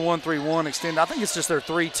call this a 1-3-1 extend. I think it's just their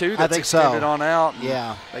 3-2 that's extended on out.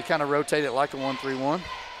 Yeah. They kind of rotate it like a 1-3-1.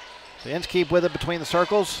 So Inskeep with it between the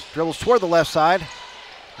circles. Dribbles toward the left side.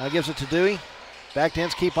 Now gives it to Dewey. Back to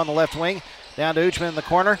Inskeep on the left wing. Down to Uchman in the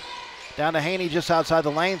corner. Down to Haney just outside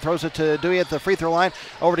the lane. Throws it to Dewey at the free throw line.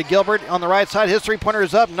 Over to Gilbert on the right side. His three-pointer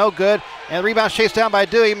is up. No good. And the rebound chased down by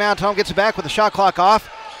Dewey. Mountain Home gets it back with the shot clock off.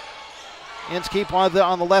 Inskeep on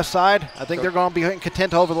the left side. I think they're going to be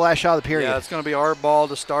content over the last shot of the period. Yeah, it's going to be our ball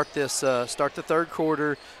to start this. Start the third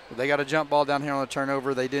quarter. They got a jump ball down here on the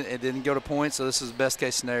turnover. It didn't go to points, so this is the best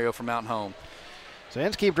case scenario for Mountain Home. So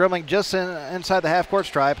Inskeep dribbling just inside the half-court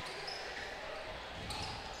stripe.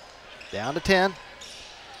 Down to 10.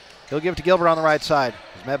 He'll give it to Gilbert on the right side.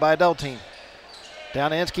 He's met by a double team.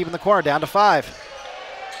 Down to Inskeep in the corner. Down to 5.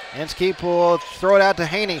 Inskeep will throw it out to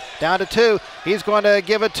Haney. Down to 2. He's going to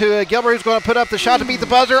give it to Gilbert, who's going to put up the shot to beat the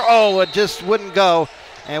buzzer. Oh, it just wouldn't go.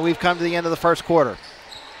 And we've come to the end of the first quarter.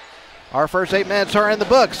 Our first 8 minutes are in the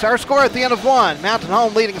books. Our score at the end of 1. Mountain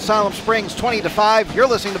Home leading Siloam Springs 20-5. You're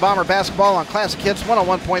listening to Bomber Basketball on Classic Hits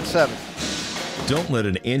 101.7. Don't let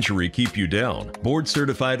an injury keep you down.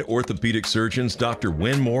 Board-certified orthopedic surgeons Dr.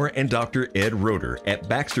 Wynn Moore and Dr. Ed Roeder at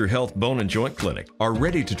Baxter Health Bone and Joint Clinic are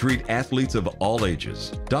ready to treat athletes of all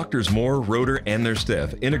ages. Doctors Moore, Roeder, and their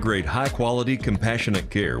staff integrate high-quality, compassionate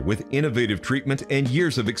care with innovative treatment and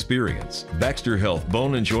years of experience. Baxter Health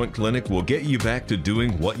Bone and Joint Clinic will get you back to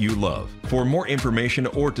doing what you love. For more information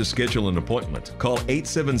or to schedule an appointment, call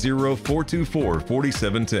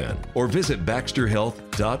 870-424-4710 or visit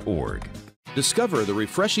baxterhealth.org. Discover the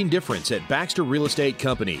refreshing difference at Baxter Real Estate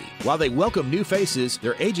Company. While they welcome new faces,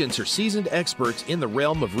 their agents are seasoned experts in the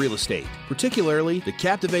realm of real estate, particularly the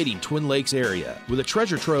captivating Twin Lakes area. With a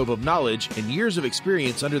treasure trove of knowledge and years of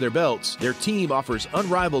experience under their belts, their team offers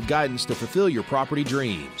unrivaled guidance to fulfill your property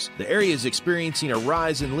dreams. The area is experiencing a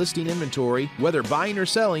rise in listing inventory. Whether buying or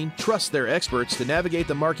selling, trust their experts to navigate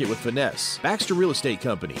the market with finesse. Baxter Real Estate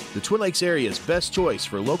Company, the Twin Lakes area's best choice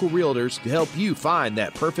for local realtors to help you find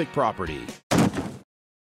that perfect property.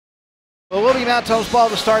 Well, we'll be Mountain Home's ball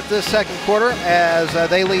to start this second quarter as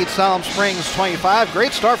they lead Siloam Springs 25.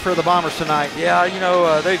 Great start for the Bombers tonight.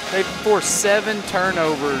 Yeah, they forced 7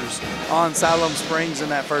 turnovers on Siloam Springs in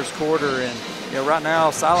that first quarter, and right now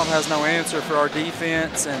Siloam has no answer for our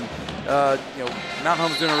defense, and Mountain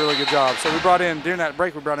Home's doing a really good job. So during that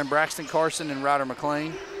break, we brought in Braxton Carson and Ryder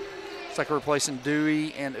McLean. It's like we're replacing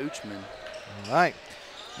Dewey and Uchman. All right.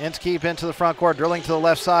 Inskeep into the front court, drilling to the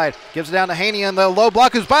left side. Gives it down to Haney in the low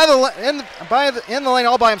block, who's in the lane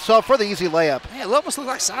all by himself for the easy layup. Yeah, it almost looked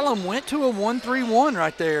like Siloam went to a 1-3-1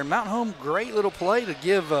 right there. Mountain Home, great little play to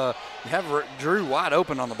have Drew wide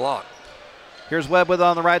open on the block. Here's Webb with it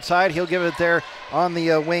on the right side. He'll give it there on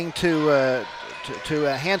the wing to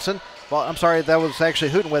Hanson. Well, I'm sorry, that was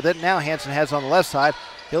actually Hooten with it. Now Hanson has it on the left side.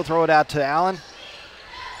 He'll throw it out to Allen.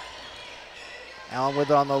 Allen with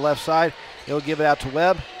it on the left side. He'll give it out to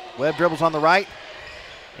Webb. Webb dribbles on the right.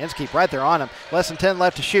 Inskeep right there on him. Less than 10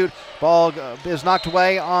 left to shoot. Ball is knocked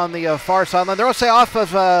away on the far sideline. They're going to say off of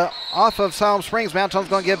Siloam Springs. Mountain Home's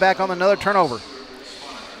going to get back on another turnover.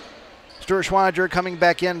 Stuart Schwaninger coming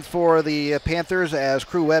back in for the Panthers as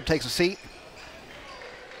Crew Webb takes a seat.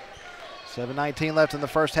 7:19 left in the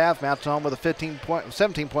first half. Mountain Home with a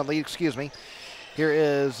 17-point lead. Here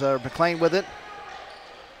is McLean with it.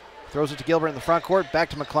 Throws it to Gilbert in the front court. Back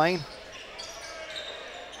to McLean.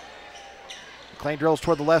 McLean drills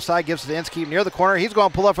toward the left side, gives it to Inskeep near the corner. He's going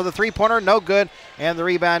to pull up for the three-pointer. No good, and the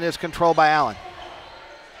rebound is controlled by Allen.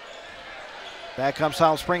 Back comes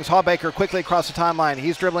Siloam Springs. Hawbaker quickly across the timeline.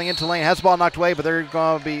 He's dribbling into lane. Has the ball knocked away, but they're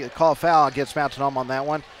going to be call a foul against Mountain Home on that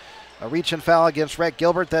one. A reach and foul against Rhett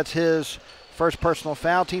Gilbert. That's his first personal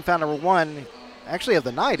foul. Team foul number 1, actually of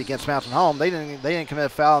the night against Mountain Home. They didn't commit a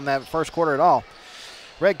foul in that first quarter at all.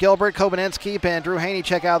 Rhett Gilbert, Coben Inskeep, and Drew Haney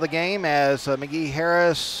check out of the game as McGee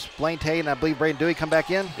Harris, Blaine Tate, and I believe Braden Dewey come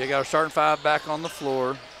back in. You got our starting 5 back on the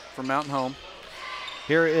floor for Mountain Home.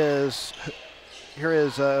 Here is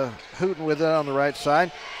Hooten with it on the right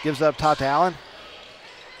side. Gives it up top to Allen.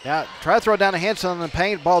 Now try to throw it down to Hanson in the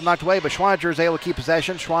paint. Ball knocked away, but Schwaninger is able to keep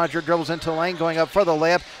possession. Schwaninger dribbles into the lane, going up for the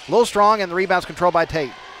layup. A little strong, and the rebound's controlled by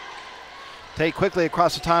Tate. Tate quickly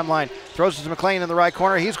across the timeline. Throws it to McLean in the right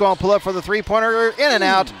corner. He's going to pull up for the three-pointer. In and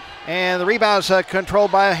out. And the rebound is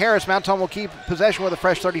controlled by Harris. Mountain Home will keep possession with a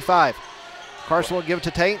fresh 35. Carson will give it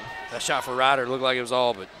to Tate. That shot for Ryder looked like it was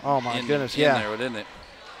all but goodness, in there, didn't it?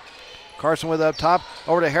 Carson with it up top.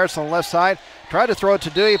 Over to Harris on the left side. Tried to throw it to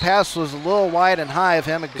Dewey. Pass was a little wide and high of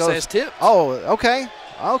him. It goes. It's tipped. Oh, okay.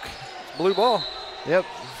 Blue ball. Yep.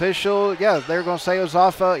 Official. Yeah, they're going to say it was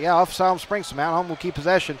off Siloam Springs. So Mountain Home will keep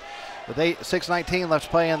possession. With 6:19 left to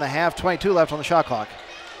play in the half, 22 left on the shot clock.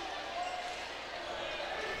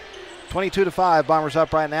 22-5, Bombers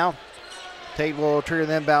up right now. Tate will trigger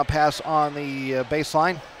the inbound pass on the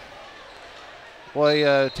baseline.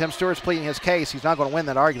 Boy, Tim Stewart's pleading his case. He's not going to win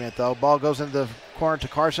that argument, though. Ball goes into the corner to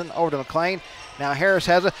Carson, over to McLean. Now Harris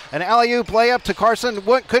has it. An alley-oop layup to Carson.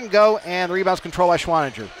 Couldn't go, and the rebound's controlled by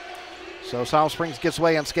Schwaninger. So Siloam Springs gets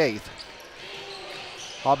away unscathed.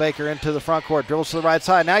 Hawbaker into the front court, dribbles to the right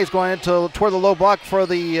side. Now he's going toward the low block for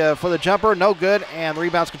the jumper. No good, and the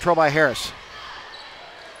rebound's controlled by Harris.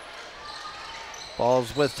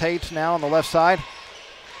 Ball's with Tate now on the left side.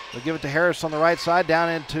 They'll give it to Harris on the right side, down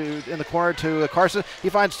in the corner to Carson. He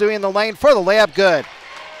finds Dewey in the lane for the layup. Good.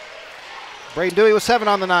 Braden Dewey with 7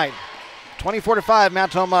 on the night. 24-5,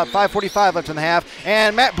 Mountain Home up. 5:45 left in the half,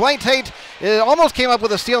 and Blaine Tate almost came up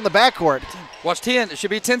with a steal in the backcourt. Watch 10. It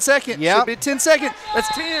should be 10 seconds. Yep. Should be 10 seconds. That's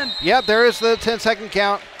 10. Yep, there is the 10-second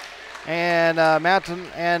count. And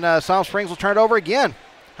Siloam Springs will turn it over again.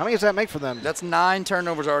 How many does that make for them? That's 9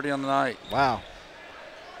 turnovers already on the night. Wow.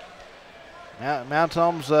 Mount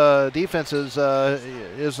Home's defense is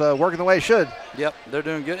working the way it should. Yep, they're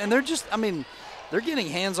doing good. And they're just, I mean, they're getting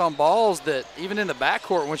hands on balls that even in the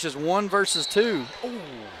backcourt, which is 1 versus 2. Ooh.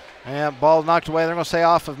 And ball knocked away. They're going to say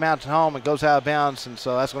off of Mountain Home. It goes out of bounds, and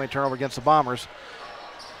so that's going to be a turnover against the Bombers.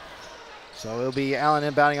 So it'll be Allen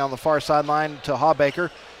inbounding on the far sideline to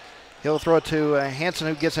Hawbaker. He'll throw it to Hanson,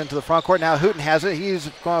 who gets into the front court. Now Hooten has it. He's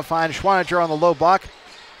going to find Schwaninger on the low block.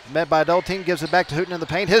 Met by a double team, gives it back to Hooten in the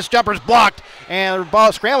paint. His jumper's blocked, and the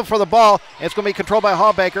ball scrambled for the ball. It's going to be controlled by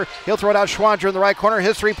Hawbaker. He'll throw it out Schwaninger in the right corner.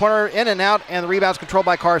 His three-pointer in and out, and the rebound's controlled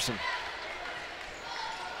by Carson.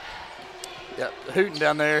 Yeah, Hooten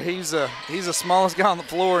down there, he's the smallest guy on the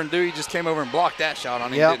floor, and Dewey just came over and blocked that shot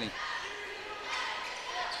on him, didn't he?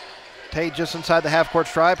 Tate just inside the half-court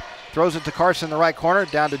stripe. Throws it to Carson in the right corner,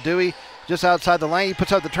 down to Dewey just outside the lane. He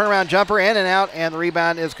puts up the turnaround jumper, in and out, and the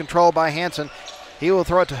rebound is controlled by Hanson. He will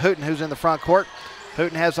throw it to Hooten, who's in the front court.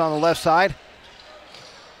 Hooten has it on the left side.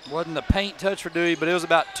 Wasn't a paint touch for Dewey, but it was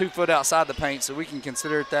about 2 foot outside the paint, so we can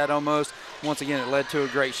consider it that almost. Once again, it led to a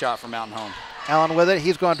great shot from Mountain Home. Allen with it.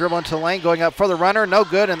 He's going to dribble into the lane, going up for the runner. No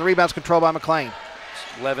good, and the rebound's controlled by McLean.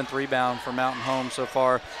 11th rebound for Mountain Home so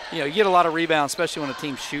far. You know, you get a lot of rebounds, especially when a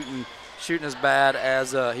team's shooting as bad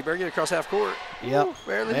as he better get across half court. Yep. Ooh,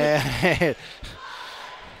 barely did.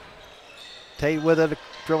 Tate with it,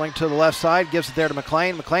 dribbling to the left side, gives it there to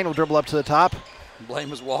McLean. McLean will dribble up to the top.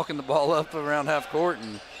 Blaine was walking the ball up around half court.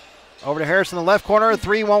 And over to Harris in the left corner.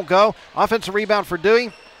 3 won't go. Offensive rebound for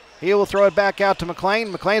Dewey. He will throw it back out to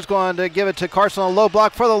McLean. McLean's going to give it to Carson on a low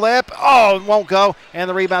block for the layup. Oh, it won't go. And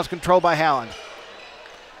the rebound's controlled by Howland.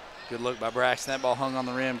 Good look by Braxton. That ball hung on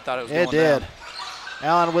the rim. Thought it was going down. It did.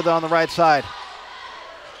 Allen with it on the right side.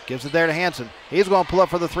 Gives it there to Hanson. He's going to pull up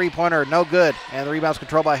for the three-pointer. No good. And the rebound's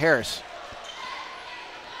controlled by Harris.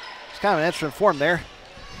 It's kind of an interesting form there.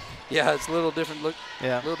 Yeah, it's a little different look.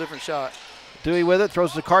 Yeah. A little different shot. Dewey with it.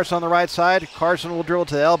 Throws it to Carson on the right side. Carson will dribble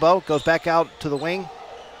to the elbow. Goes back out to the wing.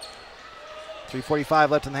 3:45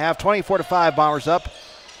 left in the half. 24-5, Bombers up.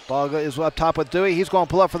 Ball is up top with Dewey. He's going to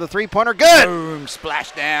pull up for the three-pointer. Good! Boom,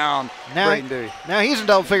 splash down. Now he's in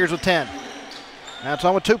double figures with 10. Mountain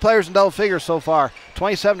Home with 2 players in double figures so far.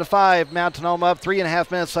 27-5, Mountain Home up.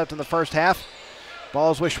 3.5 minutes left in the first half.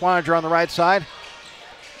 Ball's with Schwaninger on the right side.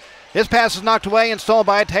 His pass is knocked away and stolen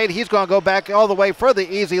by Tate. He's going to go back all the way for the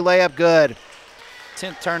easy layup. Good.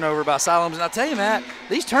 10th turnover by Siloam. And I'll tell you, Matt,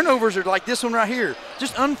 these turnovers are like this one right here.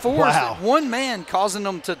 Just unforced. Wow. One man causing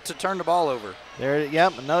them to turn the ball over. There,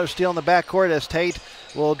 yep, another steal in the backcourt as Tate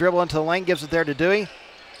will dribble into the lane, gives it there to Dewey.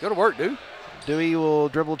 Go to work, dude. Dewey will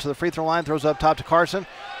dribble to the free throw line, throws up top to Carson.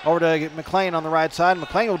 Over to McLean on the right side.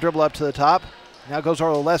 McLean will dribble up to the top. Now goes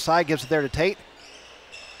over to the left side, gives it there to Tate.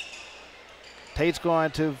 Tate's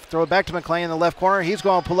going to throw it back to McLean in the left corner. He's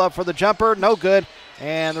going to pull up for the jumper. No good.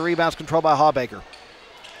 And the rebound's controlled by Hawbaker.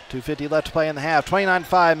 2:50 left to play in the half.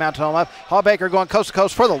 29-5, Mountain Home up. Hawbaker going coast to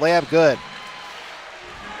coast for the layup. Good.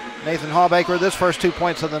 Nathan Hawbaker with his first 2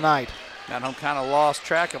 points of the night. Mountain Home kind of lost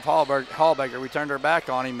track of Hawbaker. We turned our back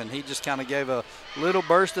on him, and he just kind of gave a little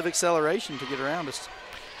burst of acceleration to get around us.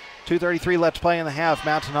 2:33 left to play in the half.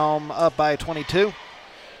 Mountain Home up by 22.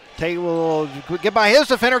 Tate will get by his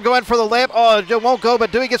defender, go in for the layup. Oh, it won't go,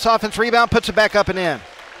 but Dewey gets offense rebound, puts it back up and in.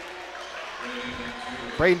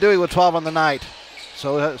 Braden Dewey with 12 on the night.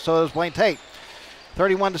 So does Blaine Tate.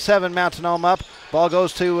 31-7, Mountain Home up. Ball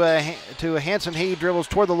goes to Hanson. He dribbles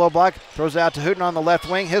toward the low block, throws it out to Hooten on the left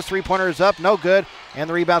wing. His three-pointer is up, no good, and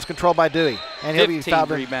the rebound's controlled by Dewey. And he'll be fouled.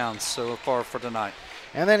 15 rebounds so far for tonight.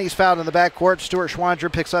 And then he's fouled in the backcourt. Stuart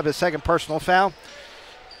Schwanger picks up his second personal foul.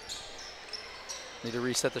 Need to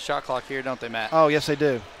reset the shot clock here, don't they, Matt? Oh, yes, they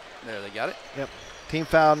do. There, they got it. Yep. Team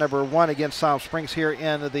foul number 1 against Siloam Springs here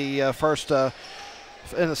in the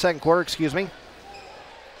in the second quarter. Excuse me.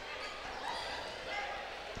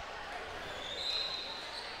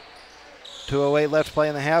 .208 left to play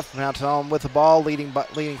in the half. Mountain Home with the ball, leading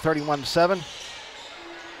 31-7.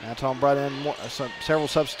 Mountain Home brought in several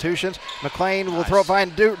substitutions. McLean will throw it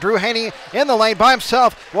behind Drew Haney in the lane by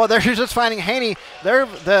himself. Well, they're just finding Haney.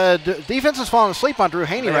 The defense is falling asleep on Drew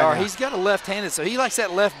Haney right now. He's got a left-handed, so he likes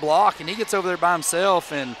that left block, and he gets over there by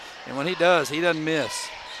himself, and when he does, he doesn't miss.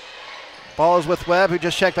 Ball is with Webb, who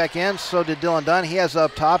just checked back in. So did Dylan Dunn. He has it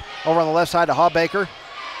up top. Over on the left side to Hawbaker.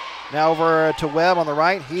 Now over to Webb on the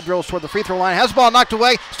right. He drills toward the free throw line. Has the ball knocked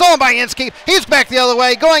away. Stolen by Inskeep. He's back the other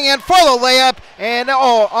way. Going in for the layup. And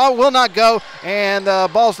will not go. And the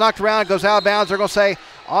ball's knocked around. It goes out of bounds. They're going to say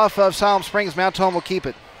off of Siloam Springs. Mountain Home will keep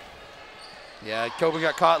it. Yeah, Coben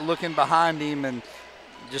got caught looking behind him and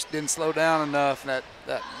just didn't slow down enough. That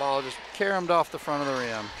ball just caromed off the front of the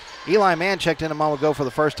rim. Eli Mann checked in a moment ago for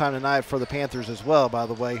the first time tonight for the Panthers as well, by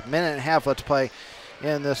the way. Minute and a half left to play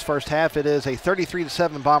in this first half. It is a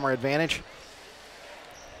 33-7 Bomber advantage.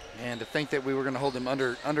 And to think that we were going to hold them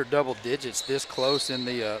under double digits this close in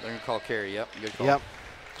the they're going to call carry. Yep, good call. Yep.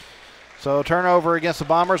 So turnover against the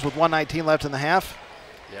Bombers with 1:19 left in the half.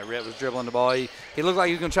 Yeah, Rhett was dribbling the ball. He looked like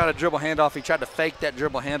he was going to try to dribble handoff. He tried to fake that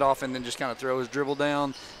dribble handoff and then just kind of throw his dribble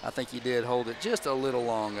down. I think he did hold it just a little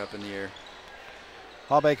long up in the air.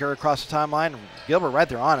 Hawbaker across the timeline. Gilbert right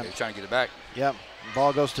there on him. He's trying to get it back. Yep.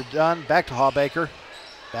 Ball goes to Dunn. Back to Hawbaker.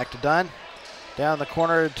 Back to Dunn. Down the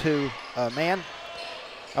corner to Mann.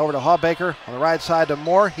 Over to Hawbaker on the right side to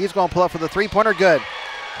Moore. He's going to pull up for the three-pointer. Good.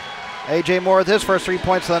 A.J. Moore with his first 3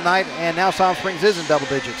 points of the night, and now Siloam Springs is in double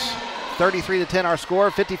digits. 33-10 our score.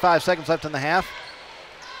 55 seconds left in the half.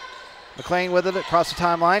 McLean with it across the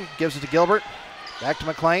timeline. Gives it to Gilbert. Back to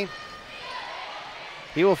McLean.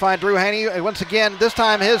 He will find Drew Haney. Once again, this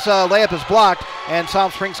time his layup is blocked, and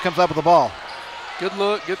Siloam Springs comes up with the ball. Good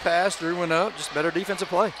look, good pass. Drew went up. Just better defensive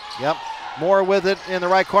play. Yep. Moore with it in the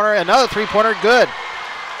right corner. Another three-pointer. Good.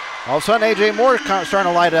 All of a sudden, A.J. Moore is starting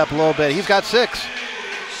to light it up a little bit. He's got 6.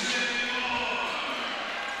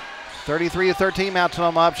 33-13, Mount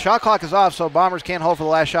Sonoma up. Shot clock is off, so Bombers can't hold for the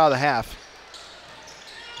last shot of the half.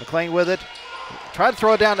 McLean with it. Tried to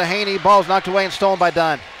throw it down to Haney. Ball's knocked away and stolen by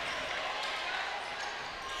Dunn.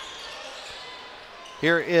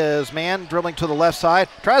 Here is Mann dribbling to the left side.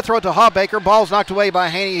 Tried to throw it to Hawbaker. Ball's knocked away by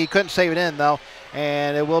Haney. He couldn't save it in, though.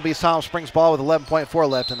 And it will be Siloam Springs ball with 11.4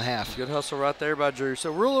 left in the half. Good hustle right there by Drew.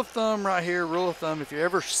 So rule of thumb right here, rule of thumb, if you're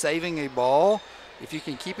ever saving a ball, if you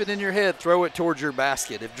can keep it in your head, throw it towards your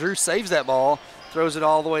basket. If Drew saves that ball, throws it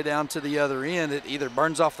all the way down to the other end, it either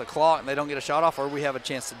burns off the clock and they don't get a shot off, or we have a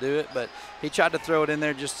chance to do it. But he tried to throw it in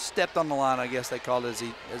there, just stepped on the line, I guess they called it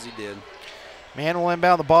as he did. Mann will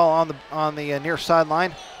inbound the ball on the near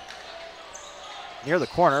sideline. Near the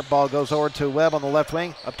corner. Ball goes over to Webb on the left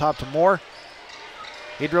wing. Up top to Moore.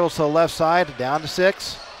 He dribbles to the left side, down to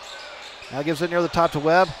 6. Now gives it near the top to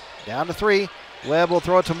Webb, down to 3. Webb will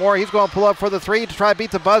throw it to Moore. He's going to pull up for the 3 to try to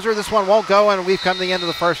beat the buzzer. This one won't go, and we've come to the end of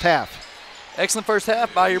the first half. Excellent first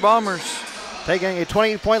half by your Bombers. Taking a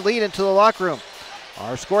 20-point lead into the locker room.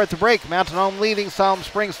 Our score at the break, Mountain Home leading Siloam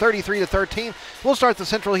Springs 33-13. We'll start the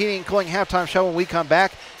Central Heating and Cooling halftime show when we come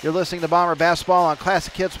back. You're listening to Bomber Basketball on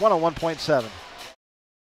Classic Hits 101.7.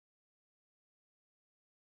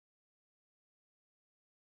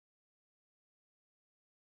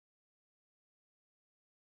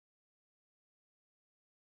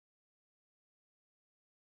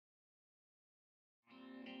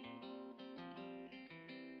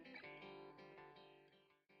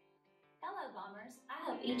 Hello, Bombers. I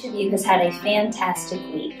hope each of you has had a fantastic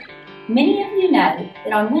week. Many of you know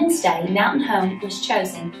that on Wednesday, Mountain Home was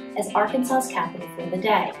chosen as Arkansas's capital for the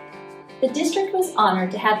day. The district was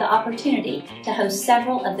honored to have the opportunity to host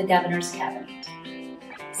several of the governor's cabinet.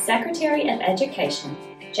 Secretary of Education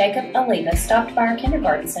Jacob Oliva stopped by our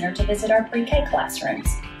kindergarten center to visit our pre-K classrooms.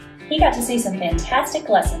 He got to see some fantastic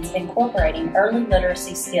lessons incorporating early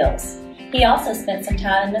literacy skills. He also spent some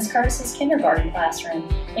time in Miss Curtis's kindergarten classroom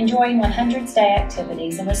enjoying 100th Day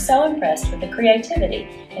activities and was so impressed with the creativity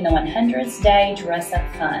in the 100th Day dress-up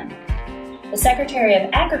fun. The Secretary of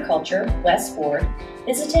Agriculture, Wes Ford,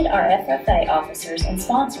 visited our FFA officers and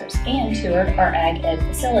sponsors and toured our Ag Ed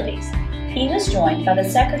facilities. He was joined by the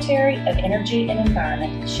Secretary of Energy and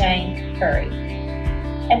Environment, Shane Curry.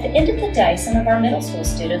 At the end of the day, some of our middle school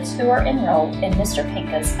students who are enrolled in Mr.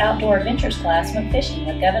 Pinka's Outdoor Adventures class went fishing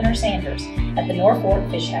with Governor Sanders at the North Fork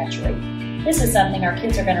Fish Hatchery. This is something our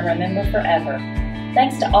kids are going to remember forever.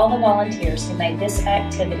 Thanks to all the volunteers who made this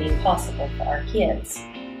activity possible for our kids.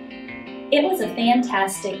 It was a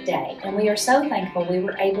fantastic day, and we are so thankful we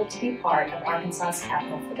were able to be part of Arkansas's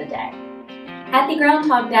capital for the day. Happy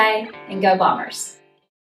Groundhog Day, and go Bombers!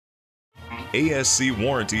 ASC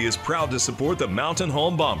Warranty is proud to support the Mountain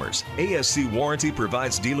Home Bombers. ASC Warranty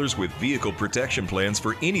provides dealers with vehicle protection plans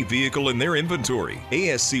for any vehicle in their inventory.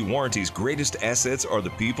 ASC Warranty's greatest assets are the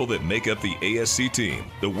people that make up the ASC team.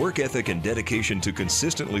 The work ethic and dedication to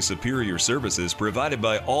consistently superior services provided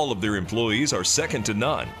by all of their employees are second to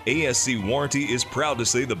none. ASC Warranty is proud to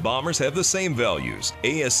say the Bombers have the same values.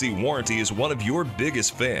 ASC Warranty is one of your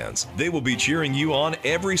biggest fans. They will be cheering you on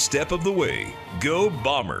every step of the way. Go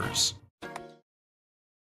Bombers!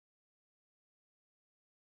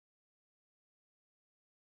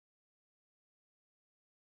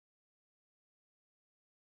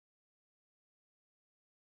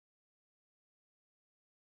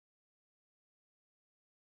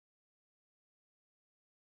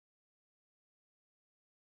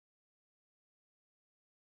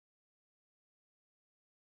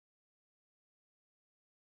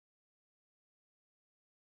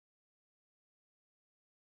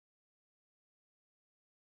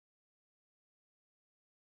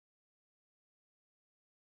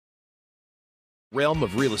 realm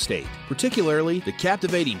of real estate, particularly the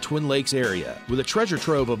captivating Twin Lakes area. With a treasure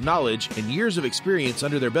trove of knowledge and years of experience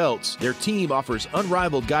under their belts, their team offers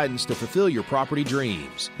unrivaled guidance to fulfill your property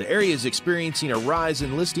dreams. The area is experiencing a rise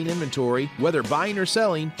in listing inventory. Whether buying or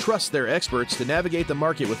selling, trust their experts to navigate the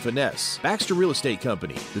market with finesse. Baxter Real Estate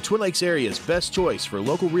Company, the Twin Lakes area's best choice for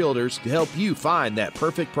local realtors to help you find that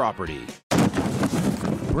perfect property.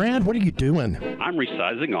 Brad, what are you doing? I'm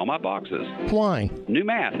resizing all my boxes. Why? New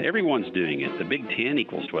math. Everyone's doing it. The Big 10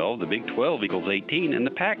 equals 12, the Big 12 equals 18, and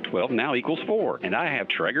the Pac-12 now equals 4. And I have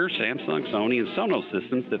Traeger, Samsung, Sony, and Sonos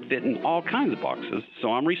systems that fit in all kinds of boxes,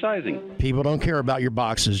 so I'm resizing. People don't care about your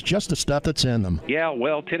boxes, just the stuff that's in them. Yeah,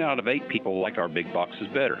 well, 10 out of 8 people like our big boxes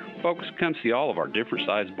better. Folks, come see all of our different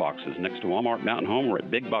sized boxes next to Walmart Mountain Home or at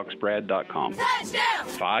BigBoxBrad.com. Touchdown!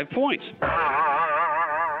 5 points.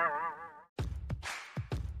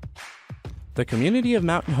 The community of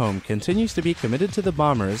Mountain Home continues to be committed to the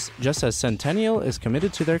Bombers, just as Centennial is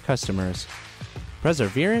committed to their customers.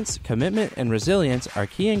 Perseverance, commitment, and resilience are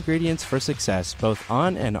key ingredients for success both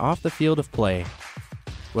on and off the field of play.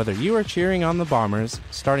 Whether you are cheering on the Bombers,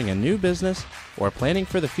 starting a new business, or planning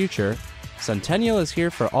for the future, Centennial is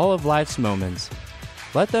here for all of life's moments.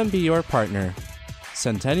 Let them be your partner.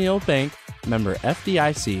 Centennial Bank, member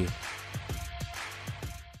FDIC.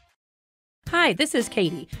 Hi, this is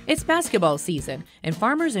Katie. It's basketball season, and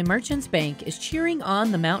Farmers and Merchants Bank is cheering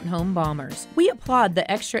on the Mountain Home Bombers. We applaud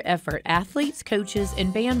the extra effort athletes, coaches,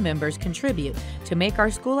 and band members contribute to make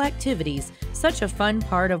our school activities such a fun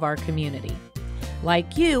part of our community.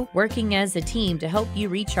 Like you, working as a team to help you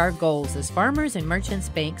reach our goals is Farmers and Merchants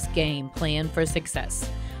Bank's game plan for success.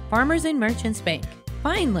 Farmers and Merchants Bank.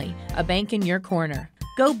 Finally, a bank in your corner.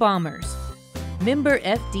 Go Bombers. Member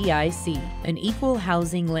FDIC, an equal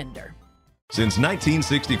housing lender. Since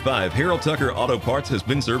 1965, Harold Tucker Auto Parts has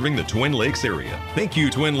been serving the Twin Lakes area. Thank you,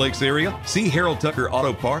 Twin Lakes area. See Harold Tucker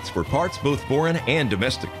Auto Parts for parts both foreign and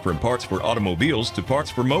domestic. From parts for automobiles to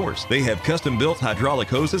parts for mowers. They have custom-built hydraulic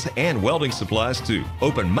hoses and welding supplies too.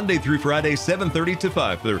 Open Monday through Friday, 7:30 to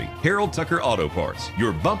 5:30. Harold Tucker Auto Parts,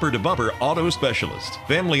 your bumper-to-bumper auto specialist.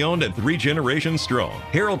 Family-owned and 3 generations strong.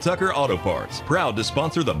 Harold Tucker Auto Parts, proud to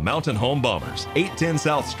sponsor the Mountain Home Bombers. 810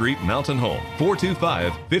 South Street, Mountain Home,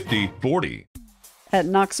 425-5040. At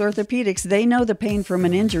Knox Orthopedics, they know the pain from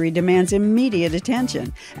an injury demands immediate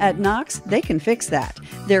attention. At Knox, they can fix that.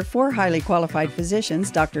 Their 4 highly qualified physicians,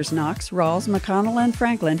 Drs. Knox, Rawls, McConnell, and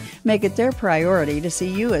Franklin, make it their priority to see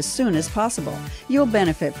you as soon as possible. You'll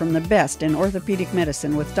benefit from the best in orthopedic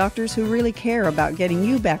medicine with doctors who really care about getting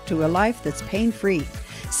you back to a life that's pain-free.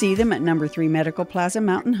 See them at No. 3 Medical Plaza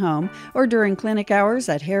Mountain Home or during clinic hours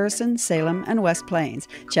at Harrison, Salem, and West Plains.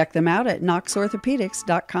 Check them out at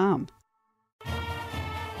knoxorthopedics.com.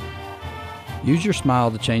 Use your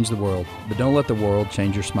smile to change the world, but don't let the world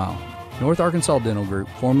change your smile. North Arkansas Dental Group,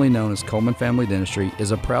 formerly known as Coleman Family Dentistry,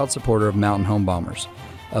 is a proud supporter of Mountain Home Bombers.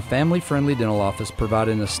 A family-friendly dental office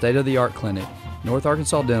providing a state-of-the-art clinic, North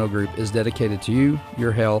Arkansas Dental Group is dedicated to you,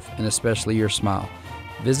 your health, and especially your smile.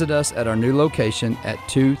 Visit us at our new location at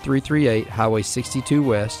 2338 Highway 62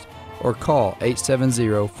 West or call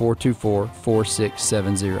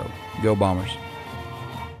 870-424-4670. Go Bombers.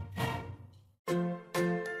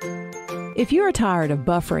 If you are tired of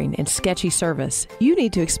buffering and sketchy service, you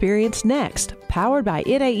need to experience Next, powered by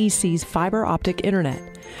ITAEC's fiber optic internet.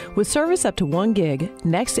 With service up to 1 gig,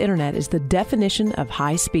 Next Internet is the definition of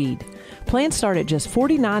high speed. Plans start at just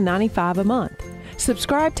 $49.95 a month.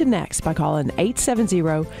 Subscribe to Next by calling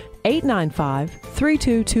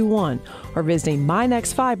 870-895-3221 or visiting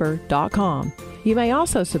mynextfiber.com. You may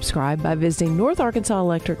also subscribe by visiting North Arkansas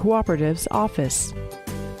Electric Cooperative's office.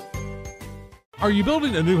 Are you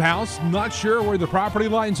building a new house, not sure where the property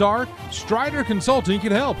lines are? Strider Consulting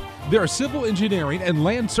can help. They're a civil engineering and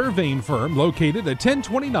land surveying firm located at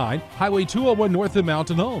 1029 Highway 201 north of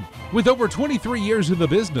Mountain Home. With over 23 years in the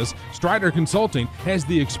business, Strider Consulting has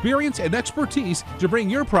the experience and expertise to bring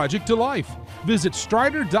your project to life. Visit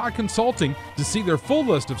strider.consulting to see their full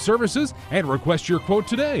list of services and request your quote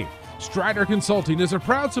today. Strider Consulting is a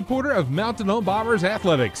proud supporter of Mountain Home Bombers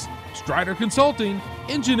athletics. Strider Consulting,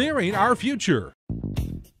 engineering our future.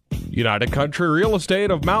 United Country Real Estate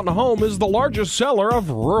of Mountain Home is the largest seller of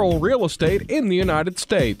rural real estate in the United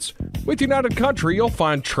States. With United Country, you'll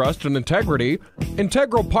find trust and integrity,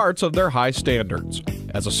 integral parts of their high standards.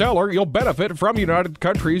 As a seller, you'll benefit from United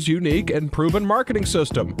Country's unique and proven marketing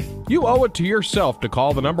system. You owe it to yourself to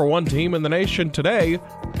call the #1 team in the nation today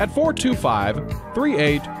at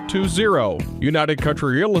 425-3820. United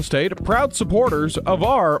Country Real Estate, proud supporters of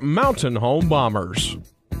our Mountain Home Bombers.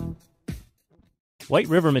 White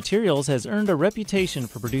River Materials has earned a reputation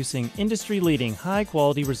for producing industry-leading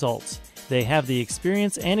high-quality results. They have the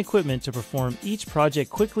experience and equipment to perform each project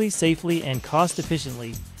quickly, safely, and cost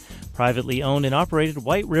efficiently. Privately owned and operated,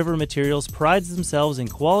 White River Materials prides themselves in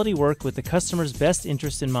quality work with the customer's best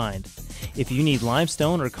interest in mind. If you need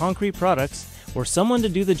limestone or concrete products, or someone to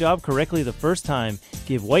do the job correctly the first time,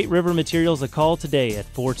 give White River Materials a call today at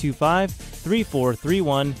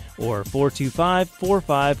 425-3431 or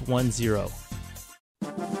 425-4510.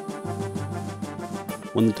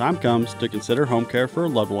 When the time comes to consider home care for a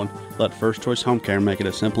loved one, let First Choice Home Care make it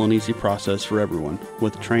a simple and easy process for everyone.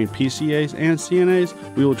 With trained PCAs and CNAs,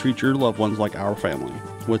 we will treat your loved ones like our family.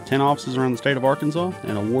 With 10 offices around the state of Arkansas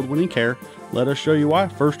and award-winning care, let us show you why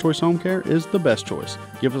First Choice Home Care is the best choice.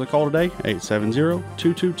 Give us a call today,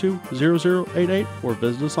 870-222-0088, or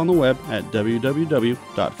visit us on the web at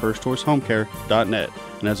www.firstchoicehomecare.net.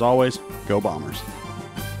 And as always, go Bombers.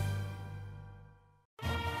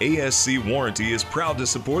 ASC Warranty is proud to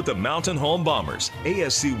support the Mountain Home Bombers.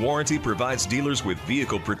 ASC Warranty provides dealers with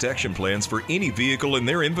vehicle protection plans for any vehicle in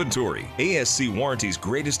their inventory. ASC Warranty's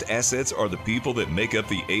greatest assets are the people that make up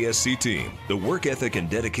the ASC team. The work ethic and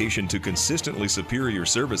dedication to consistently superior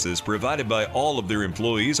services provided by all of their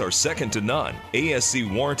employees are second to none.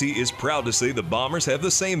 ASC Warranty is proud to say the Bombers have the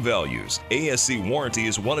same values. ASC Warranty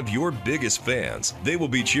is one of your biggest fans. They will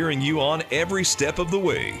be cheering you on every step of the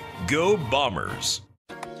way. Go Bombers!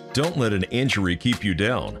 Don't let an injury keep you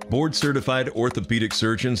down. Board-certified orthopedic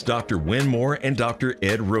surgeons Dr. Wynn Moore and Dr.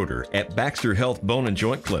 Ed Roeder at Baxter Health Bone and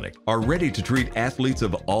Joint Clinic are ready to treat athletes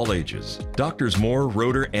of all ages. Doctors Moore,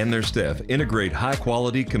 Roeder, and their staff integrate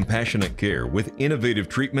high-quality, compassionate care with innovative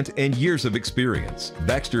treatment and years of experience.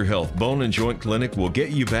 Baxter Health Bone and Joint Clinic will get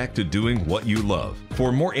you back to doing what you love.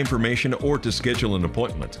 For more information or to schedule an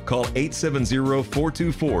appointment, call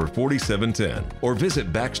 870-424-4710 or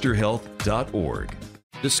visit baxterhealth.org.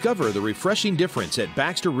 Discover the refreshing difference at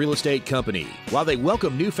Baxter Real Estate Company. While they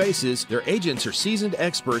welcome new faces, their agents are seasoned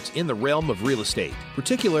experts in the realm of real estate,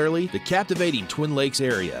 particularly the captivating Twin Lakes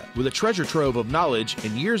area. With a treasure trove of knowledge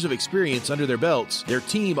and years of experience under their belts, their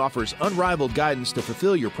team offers unrivaled guidance to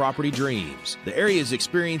fulfill your property dreams. The area is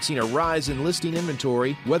experiencing a rise in listing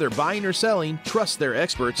inventory. Whether buying or selling, trust their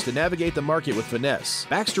experts to navigate the market with finesse.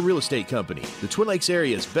 Baxter Real Estate Company, the Twin Lakes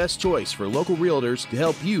area's best choice for local realtors to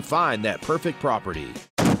help you find that perfect property.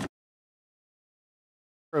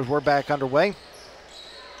 We're back underway.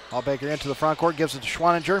 Hallbaker into the front court, gives it to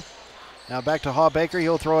Schwaninger. Now back to Hallbaker.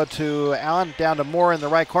 He'll throw it to Allen, down to Moore in the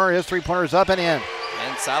right corner. His three-pointer is up and in.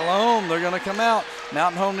 And Siloam, they're going to come out.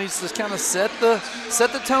 Mountain Home needs to kind of set the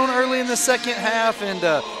tone early in the second half. And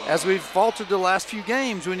as we've faltered the last few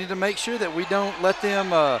games, we need to make sure that we don't let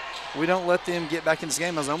them get back in this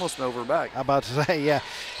game. I was almost over back. I'm about to say, yeah.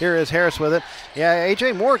 Here is Harris with it. Yeah,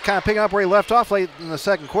 A.J. Moore kind of picking up where he left off late in the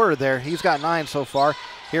second quarter there. He's got 9 so far.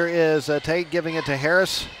 Here is Tate giving it to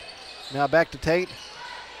Harris. Now back to Tate.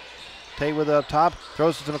 Tate with it up top.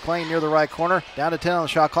 Throws it to McLean near the right corner. Down to 10 on the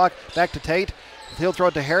shot clock. Back to Tate. He'll throw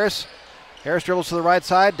it to Harris. Harris dribbles to the right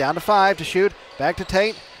side. Down to 5 to shoot. Back to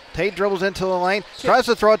Tate. Tate dribbles into the lane. Tries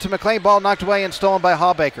to throw it to McLean. Ball knocked away and stolen by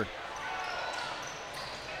Hallbaker.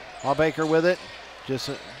 Hallbaker with it. Just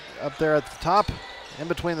up there at the top. In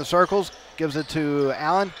between the circles. Gives it to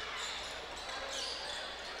Allen.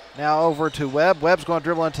 Now over to Webb. Webb's going to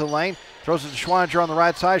dribble into the lane. Throws it to Schwaninger on the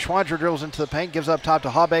right side. Schwaninger dribbles into the paint. Gives up top to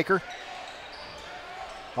Hallbaker.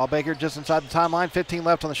 Hallbaker just inside the timeline. 15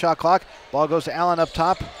 left on the shot clock. Ball goes to Allen up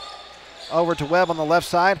top. Over to Webb on the left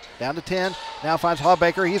side. Down to 10. Now finds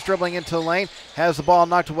Hallbaker. He's dribbling into the lane. Has the ball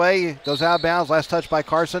knocked away. Goes out of bounds. Last touch by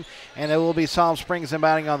Carson. And it will be Siloam Springs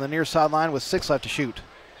inbounding on the near sideline with 6 left to shoot.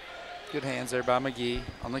 Good hands there by McGee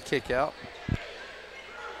on the kick out.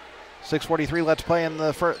 6:43 left to play in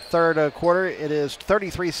the third quarter. It is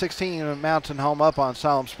 33-16 Mountain Home up on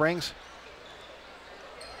Siloam Springs.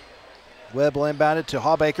 Webb will inbound it to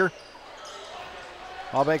Hallbaker.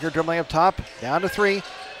 Hallbaker dribbling up top, down to 3.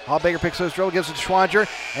 Hallbaker picks up his dribble, gives it to Schwaninger,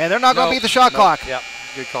 and they're not going to beat the shot clock. Yep,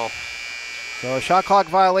 good call. So a shot clock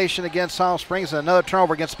violation against Siloam Springs and another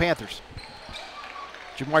turnover against the Panthers.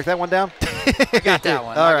 Did you mark that one down? I got that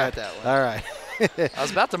one. All right. got that one. All right. I was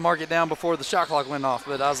about to mark it down before the shot clock went off,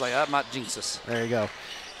 but I was like, that might jinx us. There you go.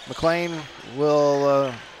 McLean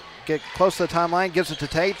will get close to the timeline, gives it to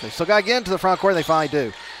Tate. They still got to get into the front court, and they finally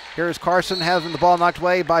do. Here's Carson, having the ball knocked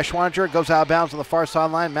away by Schwaninger. Goes out of bounds on the far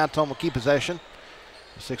sideline. Mountain Home will keep possession.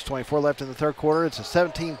 6:24 left in the third quarter. It's a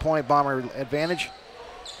 17-point Bomber advantage.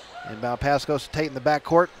 Inbound pass goes to Tate in the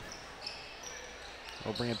backcourt.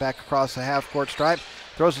 We'll bring it back across the half-court stripe.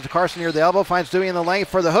 Throws it to Carson near the elbow. Finds Dewey in the lane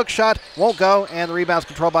for the hook shot. Won't go, and the rebound's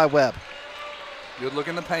controlled by Webb. Good look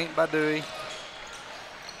in the paint by Dewey.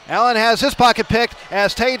 Allen has his pocket picked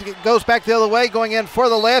as Tate goes back the other way, going in for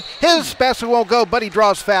the layup. His basket won't go, but he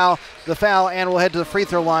draws the foul, and will head to the free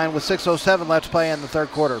throw line with 6:07 left to play in the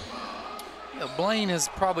third quarter. Blaine has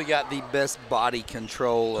probably got the best body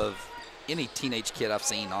control of any teenage kid I've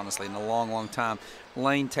seen, honestly, in a long, long time.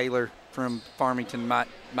 Lane Taylor from Farmington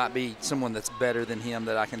might be someone that's better than him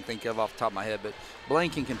that I can think of off the top of my head, but Blaine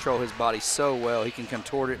can control his body so well. He can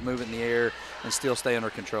contort it, move it in the air, and still stay under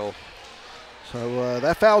control. So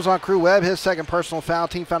that foul's on Crew Webb, his second personal foul,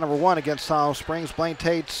 team foul number 1 against Siloam Springs. Blaine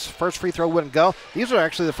Tate's first free throw wouldn't go. These are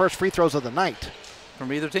actually the first free throws of the night.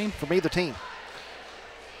 From either team? From either team.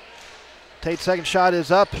 Tate's second shot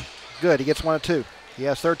is up. Good, he gets 1 of 2. He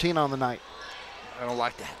has 13 on the night. I don't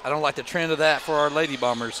like that. I don't like the trend of that for our Lady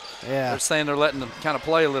Bombers. Yeah. They're saying they're letting them kind of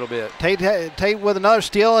play a little bit. Tate with another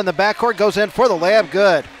steal in the backcourt, goes in for the layup.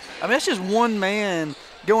 Good. I mean, it's just one man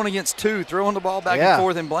going against 2, throwing the ball back and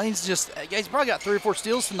forth, and Blaine's he's probably got 3 or 4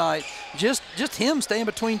 steals tonight. Just him staying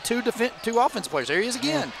between two offense players. There he is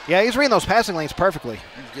again. Yeah, he's reading those passing lanes perfectly.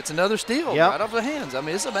 Gets another steal right off the hands. I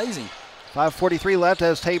mean, it's amazing. 5:43 left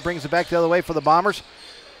as Tate brings it back the other way for the Bombers.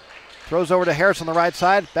 Throws over to Harris on the right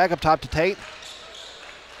side. Back up top to Tate.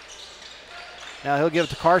 Now he'll give it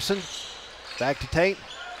to Carson. Back to Tate.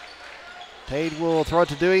 Tate will throw it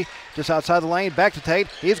to Dewey just outside the lane. Back to Tate.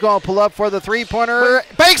 He's going to pull up for the three-pointer.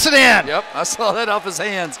 Banks it in! Yep, I saw that off his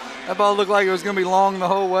hands. That ball looked like it was going to be long the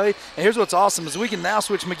whole way. And here's what's awesome is we can now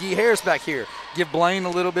switch McGee Harris back here. Give Blaine a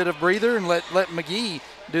little bit of breather and let McGee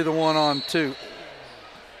do the 1-on-2.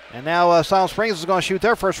 And now Siloam Springs is going to shoot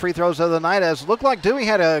their first free throws of the night, as it looked like Dewey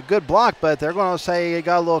had a good block, but they're going to say he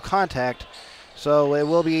got a little contact. So it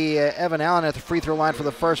will be Evan Allen at the free throw line for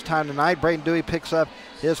the first time tonight. Braden Dewey picks up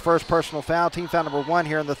his first personal foul, team foul number 1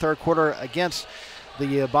 here in the third quarter against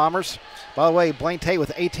the Bombers. By the way, Blaine Tate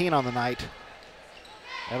with 18 on the night.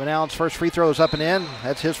 Evan Allen's first free throw is up and in.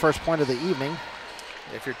 That's his first point of the evening.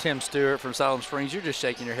 If you're Tim Stewart from Siloam Springs, you're just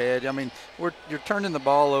shaking your head. I mean, you're turning the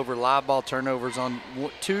ball over, live ball turnovers on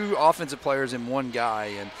 2 offensive players and 1 guy,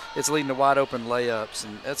 and it's leading to wide open layups,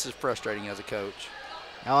 and that's just frustrating as a coach.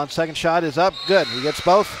 Allen's second shot is up. Good. He gets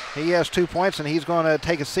both. He has 2 points, and he's going to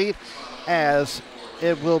take a seat, as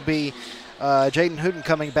it will be Jaden Hooten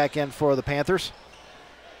coming back in for the Panthers.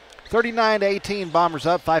 39-18, Bombers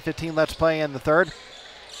up. 5:15 left to play in the third.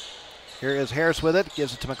 Here is Harris with it.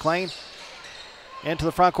 Gives it to McLean. Into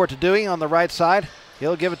the front court to Dewey on the right side.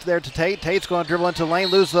 He'll give it there to Tate. Tate's going to dribble into the lane,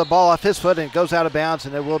 loses the ball off his foot, and it goes out of bounds,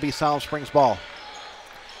 and it will be Siloam Springs ball.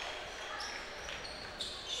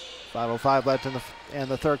 5:05 left in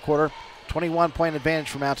the third quarter. 21-point advantage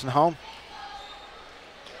for Mountain Home.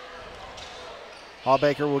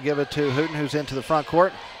 Hallbaker will give it to Hooten, who's into the front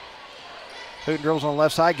court. Hooten dribbles on the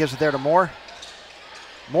left side, gives it there to Moore.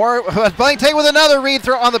 Moore, Blaine Tate with another read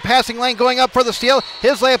throw on the passing lane, going up for the steal.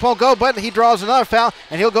 His layup won't go, but he draws another foul,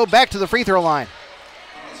 and he'll go back to the free throw line.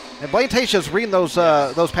 And Blaine Tate's just reading those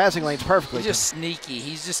passing lanes perfectly. He's just sneaky.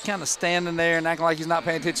 He's just kind of standing there and acting like he's not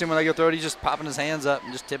paying attention when they go through it. He's just popping his hands up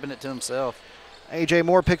and just tipping it to himself. A.J.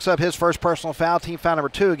 Moore picks up his first personal foul, team foul number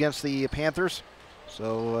 2 against the Panthers.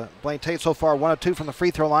 So Blaine Tate so far 1 of 2 from the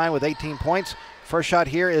free throw line with 18 points. First shot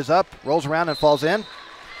here is up, rolls around and falls in.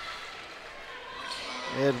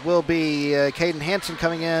 It will be Caden Hansen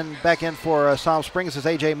coming in, back in for Siloam Springs as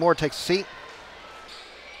A.J. Moore takes a seat.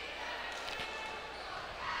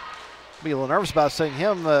 Be a little nervous about seeing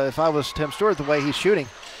him if I was Tim Stewart, the way he's shooting.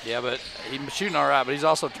 Yeah, but he's shooting all right, but he's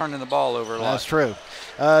also turning the ball over a lot. That's true.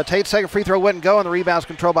 Tate's second free throw wouldn't go, and the rebound's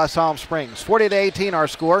controlled by Siloam Springs. 40-18 our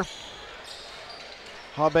score.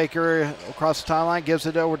 Hallbaker across the timeline, gives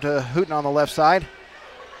it over to Hooten on the left side.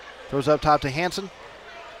 Throws up top to Hansen.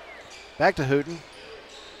 Back to Hooten.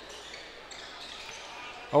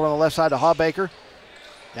 Over on the left side to Hallbaker.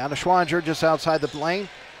 Down to Schwanger just outside the lane.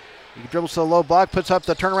 He dribbles to the low block, puts up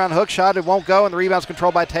the turnaround hook shot. It won't go, and the rebound's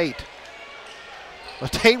controlled by Tate.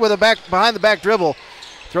 But Tate with a behind the back dribble.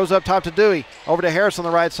 Throws up top to Dewey. Over to Harris on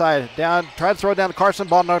the right side. Down, tried to throw it down to Carson.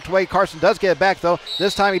 Ball knocked away. Carson does get it back, though.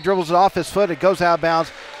 This time he dribbles it off his foot. It goes out of bounds,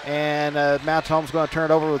 and Mountain Home's going to turn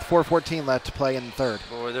it over with 4:14 left to play in the third.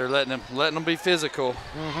 Boy, they're letting them be physical.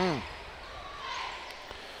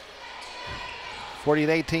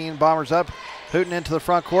 40-18, Bombers up. Hooten into the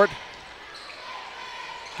front court.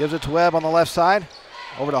 Gives it to Webb on the left side.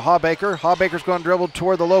 Over to Hallbaker. Hallbaker's going to dribble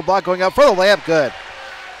toward the low block, going up for the layup. Good.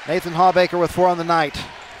 Nathan Hallbaker with 4 on the night.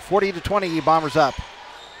 40-20, Bombers up.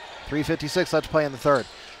 3:56 left to play in the third.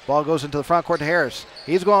 Ball goes into the front court to Harris.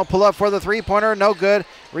 He's going to pull up for the three-pointer. No good.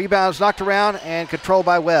 Rebound's knocked around and controlled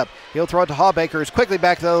by Webb. He'll throw it to Hallbaker, who's quickly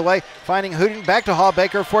back the other way, finding Hooten. Back to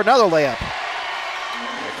Hallbaker for another layup.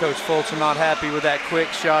 Coach Fulcher not happy with that quick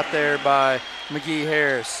shot there by McGee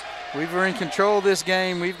Harris. We're in control of this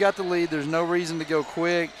game. We've got the lead. There's no reason to go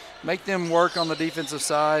quick. Make them work on the defensive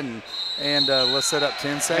side, and let's set up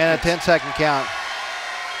 10 seconds. And a 10-second count.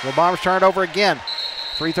 The Bombers turn it over again.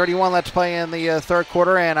 3:31 left to play in the third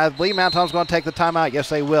quarter, and I believe Mount Tom's going to take the timeout. Yes,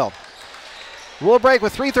 they will. We'll break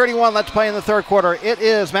with 3:31 left to play in the third quarter. It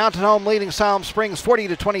is Mountain Home leading Siloam Springs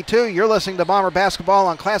 40-22. You're listening to Bomber Basketball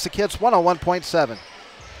on Classic Hits 101.7.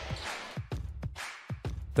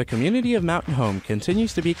 The community of Mountain Home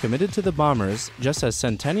continues to be committed to the Bombers, just as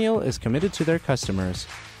Centennial is committed to their customers.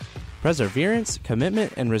 Perseverance,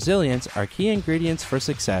 commitment, and resilience are key ingredients for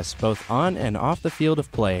success both on and off the field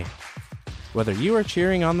of play. Whether you are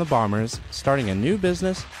cheering on the Bombers, starting a new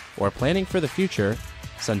business, or planning for the future,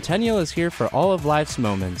 Centennial is here for all of life's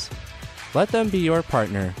moments. Let them be your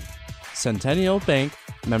partner. Centennial Bank,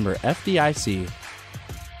 member FDIC.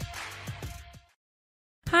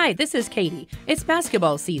 Hi, this is Katie. It's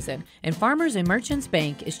basketball season, and Farmers and Merchants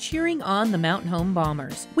Bank is cheering on the Mountain Home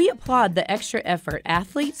Bombers. We applaud the extra effort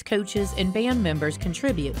athletes, coaches, and band members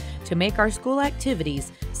contribute to make our school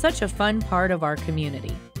activities such a fun part of our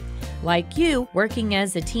community. Like you, working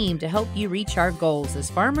as a team to help you reach our goals is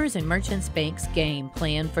Farmers and Merchants Bank's game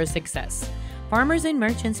plan for success. Farmers and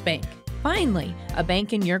Merchants Bank. Finally, a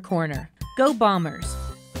bank in your corner. Go Bombers.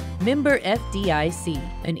 Member FDIC,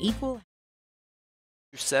 an equal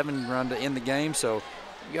 7 run to end the game, so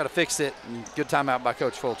you got to fix it. And good timeout by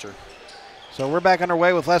Coach Fulcher. So we're back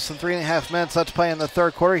underway with less than 3.5 minutes left to play in the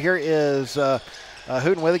third quarter. Here is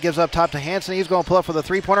Hooten with it, gives up top to Hanson. He's going to pull up for the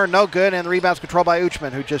three-pointer, no good, and the rebound's controlled by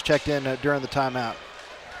Uchman, who just checked in during the timeout.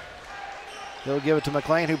 He'll give it to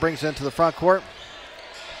McLean, who brings it into the front court.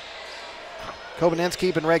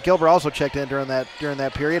 Kobaninsky and Red Gilbert also checked in during that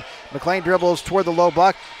period. McLean dribbles toward the low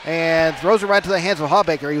block and throws it right to the hands of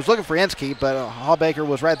Hawbaker. He was looking for Inskeep, but Hawbaker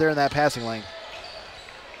was right there in that passing lane.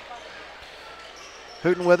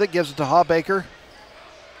 Hooten with it, gives it to Hawbaker.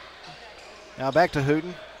 Now back to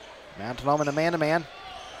Hooten. Mountain Home in a man-to-man.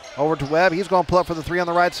 Over to Webb. He's going to pull up for the three on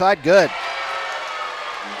the right side. Good.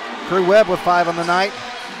 Crew Webb with 5 on the night.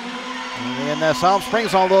 And Siloam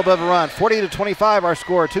Springs on a little bit of a run. 40-25 our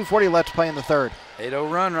score. 2:40 left to play in the third.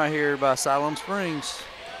 8-0 run right here by Siloam Springs.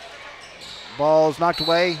 Ball's knocked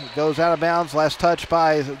away. It goes out of bounds. Last touch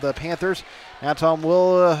by the Panthers. Mountain Home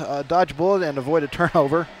will dodge a bullet and avoid a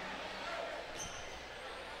turnover.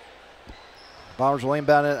 Bombers will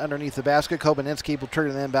inbound it underneath the basket. Kobaninsky will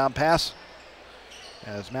trigger the inbound pass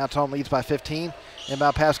as Mountain Home leads by 15.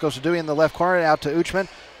 Inbound pass goes to Dewey in the left corner, out to Uchman.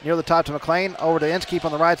 Near the top to McLean, over to Inskeep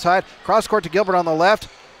on the right side. Cross court to Gilbert on the left.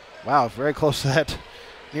 Wow, very close to that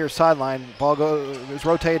near sideline. Ball is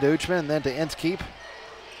rotated to Uchman and then to Inskeep.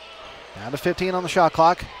 Down to 15 on the shot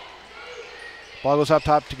clock. Ball goes up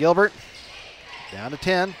top to Gilbert. Down to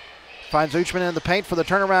 10. Finds Uchman in the paint for the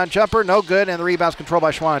turnaround jumper. No good, and the rebound's controlled by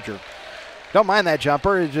Schwaninger. Don't mind that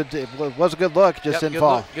jumper. It was a good look. Just didn't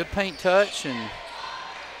fall. Good paint touch. And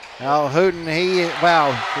now Hooten,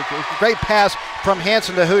 great pass from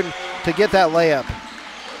Hanson to Hooten to get that layup.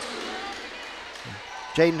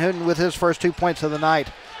 Jaden Hooten with his first 2 points of the night.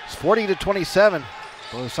 It's 40-27.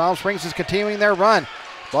 Well, Siloam Springs is continuing their run.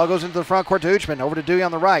 Ball goes into the front court to Uchman. Over to Dewey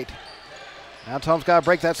on the right. Now Tom's got to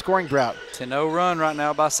break that scoring drought. 10-0 run right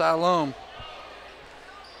now by Siloam.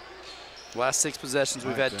 Last 6 possessions,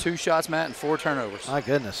 we've had 2 shots, Matt, and 4 turnovers. My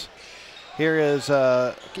goodness. Here is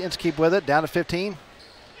Inskeep with it, down to 15.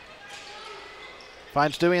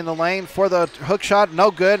 Finds Dewey in the lane for the hook shot,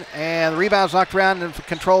 no good, and the rebound's knocked around and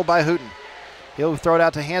controlled by Hooten. He'll throw it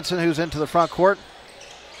out to Hanson, who's into the front court.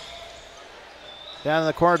 Down in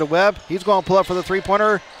the corner to Webb. He's going to pull up for the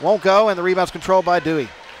three-pointer, won't go, and the rebound's controlled by Dewey.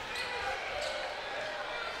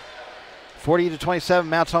 40-27,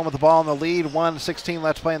 Mounts home with the ball in the lead. 1:16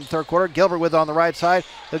 left to play in the third quarter. Gilbert with it on the right side.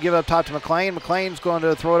 He'll give it up top to McLean. McLean's going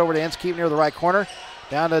to throw it over to Inskeep near the right corner.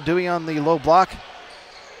 Down to Dewey on the low block.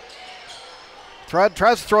 Tries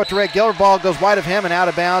to throw it to Red Gilbert. Ball goes wide of him and out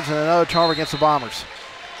of bounds, and another turnover against the Bombers.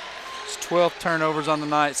 It's 12 turnovers on the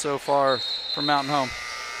night so far for Mountain Home.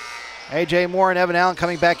 A.J. Moore and Evan Allen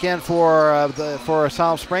coming back in for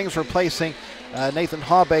Siloam Springs, replacing Nathan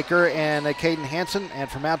Hawbaker and Caden Hanson.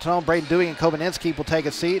 And for Mountain Home, Braden Dewey and Kobaninsky will take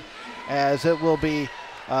a seat, as it will be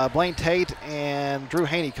Blaine Tate and Drew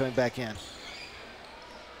Haney coming back in.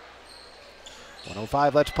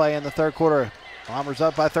 1:05 left to play in the third quarter. Bombers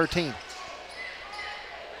up by 13.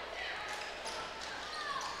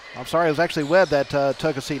 I'm sorry, it was actually Webb that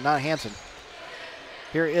took a seat, not Hanson.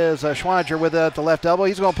 Here is Schwaninger with it at the left elbow.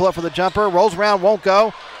 He's going to pull up for the jumper. Rolls around, won't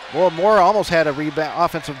go. Well, Moore almost had a rebound,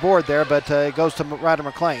 offensive board there, but it goes to Ryder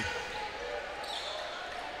McLean.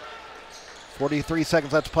 43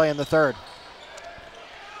 seconds left to play in the third.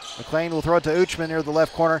 McLean will throw it to Uchman near the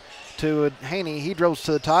left corner to Haney. He dribbles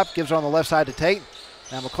to the top, gives it on the left side to Tate.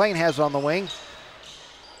 Now McLean has it on the wing.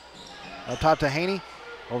 Up top to Haney.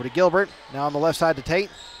 Over to Gilbert. Now on the left side to Tate.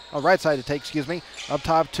 Oh, right side to Tate, excuse me. Up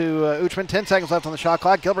top to Uchman. 10 seconds left on the shot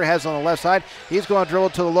clock. Gilbert has it on the left side. He's going to dribble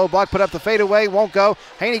to the low block, put up the fadeaway. Won't go.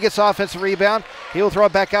 Haney gets the offensive rebound. He will throw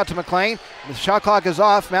it back out to McLean. The shot clock is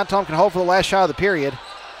off. Mount Tom can hold for the last shot of the period.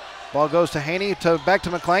 Ball goes to Haney, back to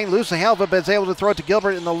McLean. Loses the handle, but is able to throw it to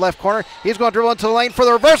Gilbert in the left corner. He's going to dribble into the lane for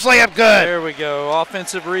the reverse layup. Good. There we go.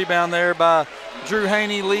 Offensive rebound there by Drew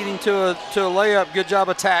Haney, leading to a layup. Good job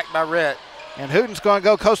attack by Rhett. And Hooten's going to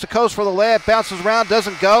go coast to coast for the layup. Bounces around,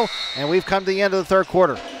 doesn't go. And we've come to the end of the third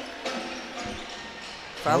quarter.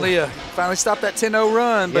 Finally stopped that 10-0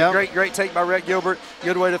 run, but great take by Rhett Gilbert.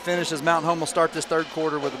 Good way to finish as Mountain Home will start this third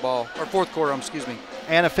quarter with the ball, or fourth quarter, excuse me.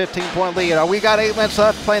 And a 15-point lead. We got 8 minutes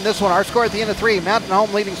left playing this one. Our score at the end of 3, Mountain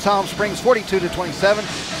Home leading Siloam Springs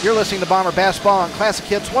 42-27. You're listening to Bomber Basketball on Classic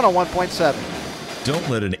Hits 101.7.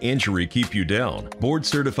 Don't let an injury keep you down.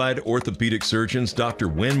 Board-certified orthopedic surgeons Dr.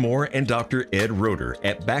 Win Moore and Dr. Ed Roeder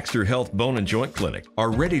at Baxter Health Bone and Joint Clinic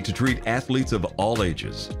are ready to treat athletes of all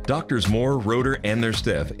ages. Doctors Moore, Roeder, and their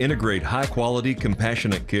staff integrate high-quality,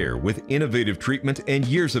 compassionate care with innovative treatment and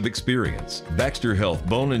years of experience. Baxter Health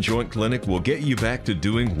Bone and Joint Clinic will get you back to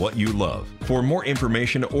doing what you love. For more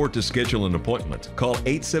information or to schedule an appointment, call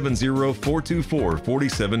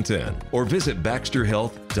 870-424-4710 or visit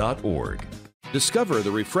baxterhealth.org. Discover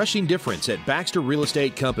the refreshing difference at Baxter Real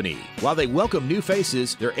Estate Company. While they welcome new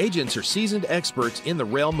faces, their agents are seasoned experts in the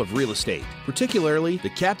realm of real estate, particularly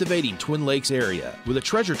the captivating Twin Lakes area. With a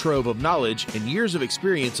treasure trove of knowledge and years of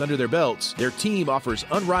experience under their belts, their team offers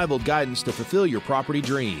unrivaled guidance to fulfill your property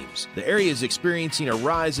dreams. The area is experiencing a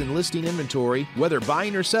rise in listing inventory. Whether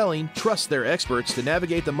buying or selling, trust their experts to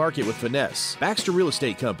navigate the market with finesse. Baxter Real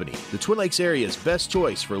Estate Company, the Twin Lakes area's best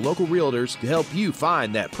choice for local realtors to help you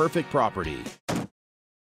find that perfect property.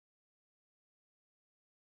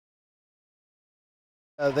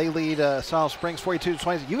 They lead Siloam Springs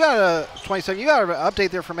 42-20. You got a 27. You got an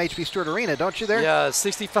update there from HB Stewart Arena, don't you? There. Yeah,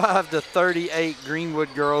 65-38.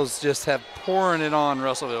 Greenwood girls just have pouring it on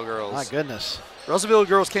Russellville girls. My goodness. Russellville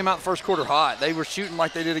girls came out the first quarter hot. They were shooting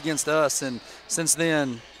like they did against us, and since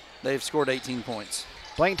then they've scored 18 points.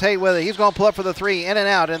 Blaine Tate with it. He's going to pull up for the 3, in and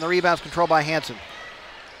out, and the rebound's controlled by Hanson.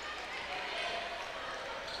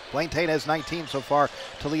 Blaine Tate has 19 so far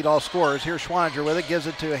to lead all scorers. Here's Schwaninger with it, gives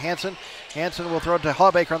it to Hanson. Hanson will throw it to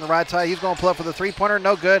Hallbaker on the right side. He's going to pull up for the three-pointer,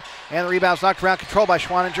 no good. And the rebound's knocked around, controlled by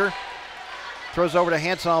Schwaninger. Throws over to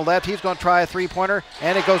Hanson on the left. He's going to try a three-pointer,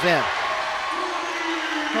 and it goes in.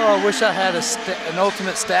 Oh, I wish I had an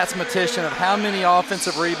ultimate statsmatician of how many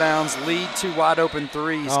offensive rebounds lead to wide-open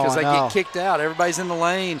threes, because they get kicked out. Everybody's in the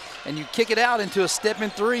lane, and you kick it out into a step-in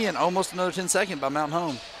three in almost another 10-second by Mountain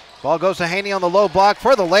Home. Ball goes to Haney on the low block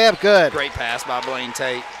for the layup. Good. Great pass by Blaine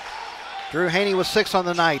Tate. Drew Haney was 6 on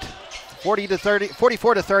the night.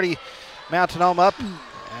 44-30, Mountain Home up. And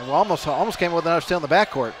we almost came with another steal in the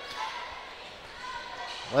backcourt.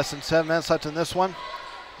 Less than 7 minutes left in this one.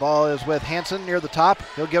 Ball is with Hanson near the top.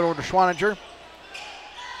 He'll give it over to Schwaninger.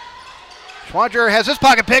 Schwaninger has his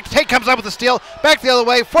pocket picked. Tate comes up with the steal. Back the other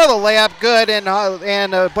way for the layup. Good. And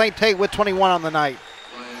Blaine Tate with 21 on the night.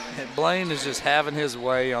 And Blaine is just having his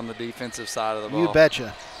way on the defensive side of the ball. You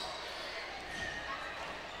betcha.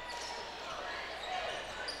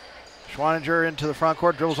 Schwaninger into the front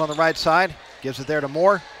court, dribbles on the right side, gives it there to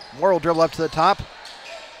Moore. Moore will dribble up to the top.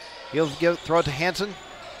 He'll throw it to Hanson.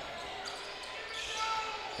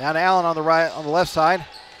 Down to Allen on the left side.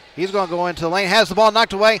 He's going to go into the lane, has the ball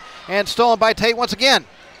knocked away, and stolen by Tate once again.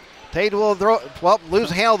 Tate will lose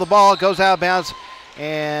the handle of the ball, goes out of bounds,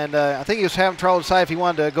 and I think he was having trouble to decide if he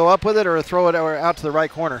wanted to go up with it or throw it out to the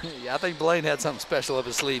right corner. Yeah, I think Blaine had something special up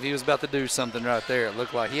his sleeve. He was about to do something right there, it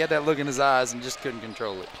looked like. He had that look in his eyes and just couldn't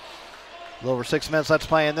control it. A little over 6 minutes left to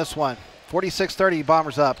play in this one. 46-30,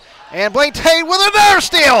 Bombers up. And Blaine Tate with another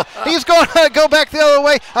steal. He's going to go back the other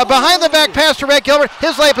way. Behind the back pass to Rhett Gilbert.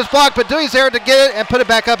 His layup is blocked, but Dewey's there to get it and put it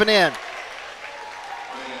back up and in.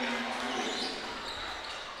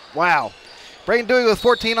 Wow. Braden Dewey with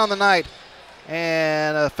 14 on the night.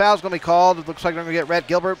 And a foul's going to be called. It looks like they're going to get Rhett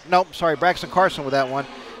Gilbert. Nope, sorry, Braxton Carson with that one.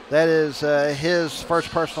 That is his first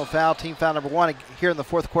personal foul, team foul number 1 here in the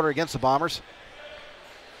fourth quarter against the Bombers.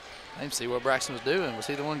 I didn't see what Braxton was doing. Was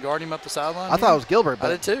he the one guarding him up the sideline? I thought it was Gilbert. I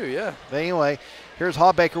did too, yeah. But anyway, here's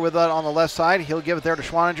Hallbaker with that on the left side. He'll give it there to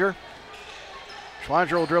Schwaninger.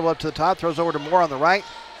 Schwaninger will dribble up to the top, throws over to Moore on the right.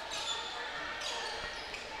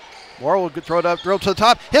 Moore will throw it up, dribble to the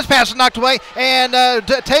top. His pass is knocked away, and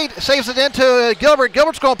Tate saves it into Gilbert.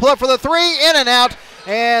 Gilbert's going to pull up for the 3, in and out.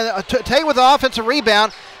 And Tate with the offensive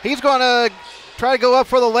rebound. He's going to try to go up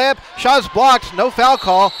for the layup. Shot's blocked. No foul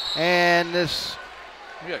call. And this.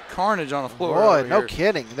 We got carnage on the floor. Boy, no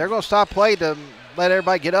kidding. They're going to stop play to let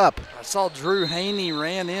everybody get up. I saw Drew Haney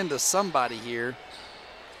ran into somebody here.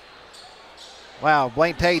 Wow,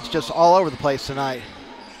 Blaine Tate's just all over the place tonight.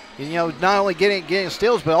 And, you know, not only getting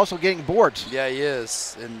steals, but also getting boards. Yeah, he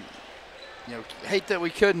is. And, you know, hate that we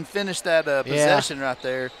couldn't finish that possession right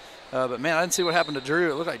there. But, man, I didn't see what happened to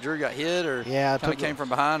Drew. It looked like Drew got hit or kind of came from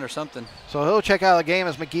behind or something. So he'll check out of the game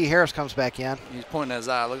as McGee Harris comes back in. He's pointing at his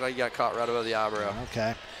eye. It looked like he got caught right above the eyebrow.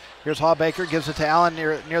 Okay. Here's Hawbaker, gives it to Allen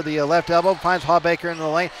near the left elbow, finds Hawbaker in the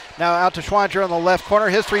lane. Now out to Schwaninger in the left corner.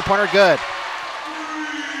 His three-pointer good.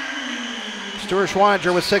 Stuart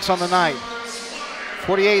Schwaninger with 6 on the night.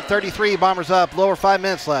 48-33, Bombers up. Lower 5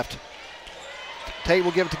 minutes left. Tate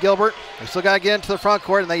will give it to Gilbert. They still got to get into the front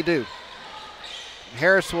court, and they do.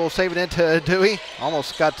 Harris will save it into Dewey.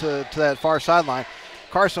 Almost got to that far sideline.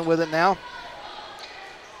 Carson with it now.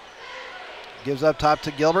 Gives up top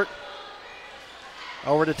to Gilbert.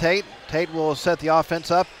 Over to Tate. Tate will set the offense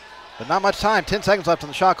up, but not much time. 10 seconds left on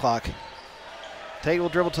the shot clock. Tate will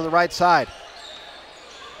dribble to the right side.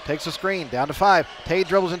 Takes a screen, down to 5. Tate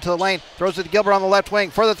dribbles into the lane, throws it to Gilbert on the left wing.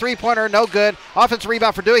 For the three-pointer, no good. Offensive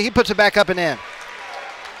rebound for Dewey. He puts it back up and in.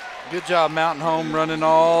 Good job, Mountain Home, running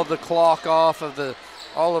all the clock off of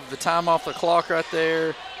all of the time off the clock right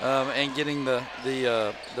there, and getting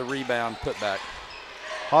the rebound put back.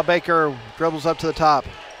 Hawbaker dribbles up to the top,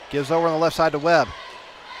 gives over on the left side to Webb.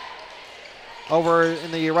 Over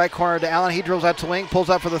in the right corner to Allen. He dribbles out to wing, pulls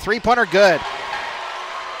up for the three-pointer, good.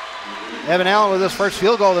 Evan Allen with his first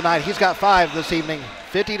field goal of the night. He's got 5 this evening,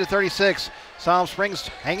 50-36. Siloam Springs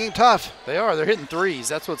hanging tough. They are. They're hitting threes.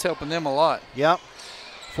 That's what's helping them a lot. Yep.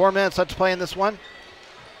 4 minutes left to play in this one.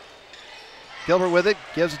 Gilbert with it,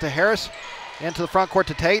 gives it to Harris. Into the front court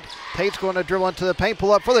to Tate. Tate's going to dribble into the paint,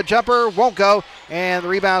 pull up for the jumper, won't go, and the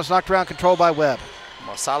rebound is knocked around, controlled by Webb.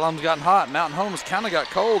 Well, Siloam's gotten hot. Mountain Home's kind of got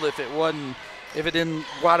cold if it didn't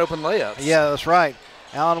wide open layups. Yeah, that's right.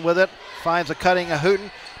 Allen with it, finds a cutting, a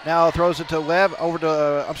Hooten. Now throws it to Webb, over to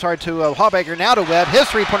Hawbaker, now to Webb. His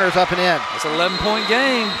three-pointer is up and in. It's an 11-point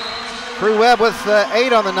game. Crew Webb with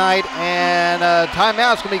 8 on the night, and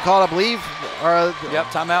timeout's going to be called, I believe. Yep,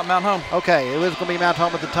 timeout, Mountain Home. Okay, it was going to be Mountain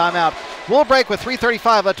Home with the timeout. We'll break with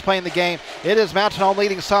 3:35 left to play in the game. It is Mountain Home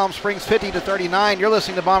leading Siloam Springs 50-39. You're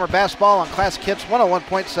listening to Bomber Basketball on Classic Hits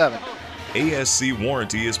 101.7. ASC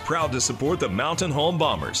Warranty is proud to support the Mountain Home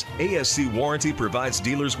Bombers. ASC Warranty provides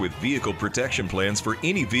dealers with vehicle protection plans for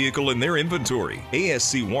any vehicle in their inventory.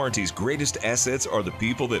 ASC Warranty's greatest assets are the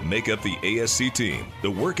people that make up the ASC team. The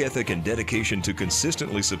work ethic and dedication to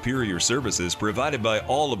consistently superior services provided by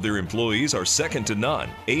all of their employees are second to none.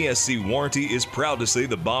 ASC Warranty is proud to say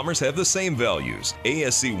the Bombers have the same values.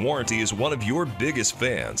 ASC Warranty is one of your biggest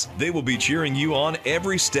fans. They will be cheering you on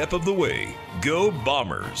every step of the way. Go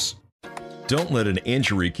Bombers! Don't let an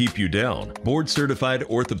injury keep you down. Board-certified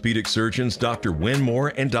orthopedic surgeons Dr. Wynn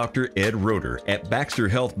Moore and Dr. Ed Roeder at Baxter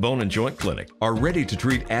Health Bone and Joint Clinic are ready to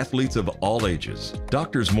treat athletes of all ages.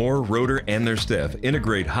 Doctors Moore, Roeder, and their staff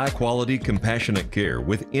integrate high-quality, compassionate care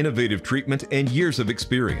with innovative treatment and years of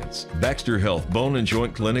experience. Baxter Health Bone and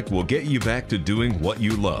Joint Clinic will get you back to doing what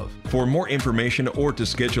you love. For more information or to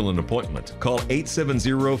schedule an appointment, call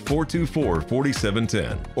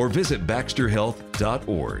 870-424-4710 or visit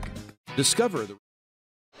baxterhealth.org. Discover the.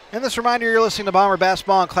 And this reminder, you're listening to Bomber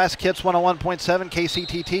Basketball on Classic Hits 101.7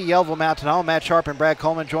 KCTT, Yellville Mountain Home. Matt Sharp and Brad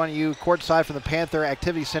Coleman joining you courtside from the Panther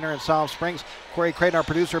Activity Center in Siloam Springs. Corey Creighton, our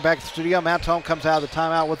producer, back at the studio. Mountain Home comes out of the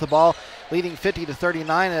timeout with the ball, leading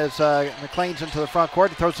 50-39 as McLean's into the front court.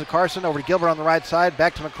 He throws to Carson, over to Gilbert on the right side,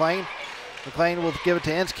 back to McLean. McLean will give it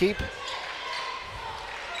to Inskeep.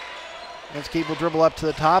 Inskeep will dribble up to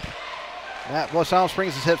the top. Siloam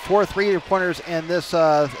Springs has hit 4 3-pointers in this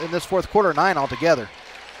fourth quarter, 9 altogether.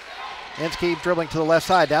 Inskeep dribbling to the left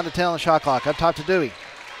side, down to 10 on the shot clock, up top to Dewey.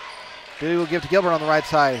 Dewey will give to Gilbert on the right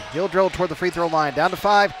side. He'll dribble toward the free throw line, down to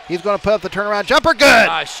 5. He's going to put up the turnaround jumper, good!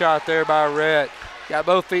 Nice shot there by Rhett. Got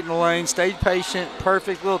both feet in the lane, stayed patient,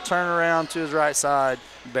 perfect little turnaround to his right side,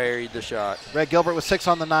 buried the shot. Red Gilbert with 6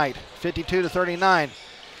 on the night, 52-39.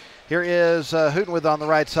 Here is Hootenwood on the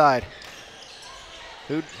right side.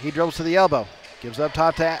 He dribbles to the elbow, gives up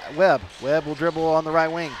top to Webb. Webb will dribble on the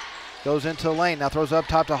right wing, goes into the lane, now throws up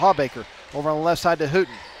top to Hawbaker. Over on the left side to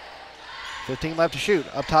Hooten. 15 left to shoot,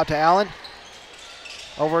 up top to Allen.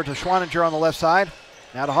 Over to Schwaninger on the left side.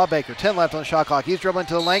 Now to Hawbaker, 10 left on the shot clock. He's dribbling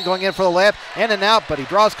to the lane, going in for the layup, in and out, but he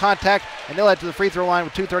draws contact, and they'll head to the free throw line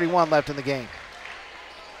with 2:31 left in the game.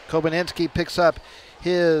 Kobaninski picks up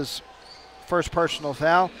his first personal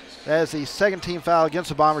foul. That is the second team foul against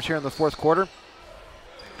the Bombers here in the fourth quarter.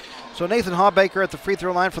 So Nathan Hawbaker at the free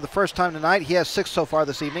throw line for the first time tonight. He has 6 so far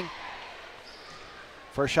this evening.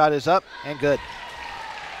 First shot is up and good.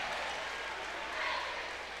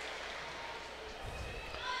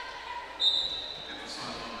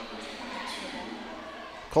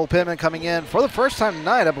 Cole Pittman coming in for the first time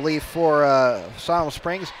tonight, I believe, for Siloam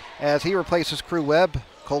Springs as he replaces Crew Webb.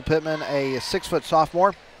 Cole Pittman, a 6-foot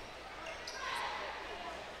sophomore.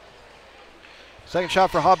 Second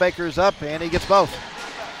shot for Hawbaker is up, and he gets both.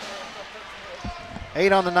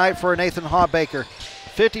 8 on the night for Nathan Hawbaker.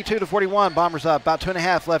 52-41, Bombers up. About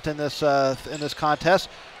 2.5 left in this contest.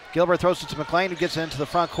 Gilbert throws it to McLean, who gets into the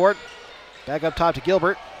front court. Back up top to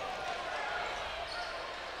Gilbert.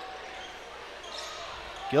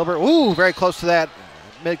 Gilbert, ooh, very close to that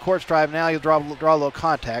mid-court stripe. Now you'll draw a little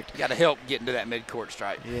contact. You got to help getting to that mid-court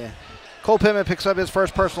stripe. Yeah. Cole Pittman picks up his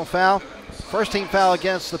first personal foul. First team foul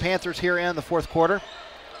against the Panthers here in the fourth quarter.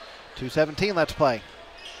 2:17 left to play.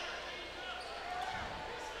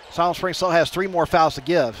 Siloam Springs still has 3 more fouls to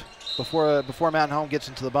give before Mountain Home gets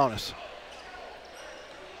into the bonus.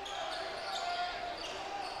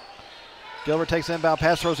 Gilbert takes the inbound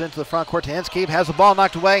pass, throws into the front court to Inskeep, has the ball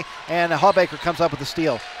knocked away, and Hawbaker comes up with the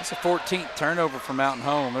steal. That's a 14th turnover for Mountain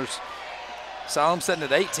Home. There's Siloam sitting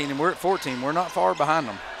at 18, and we're at 14. We're not far behind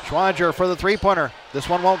them. Schwanger for the three-pointer. This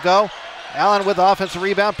one won't go. Allen with the offensive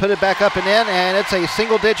rebound, put it back up and in, and it's a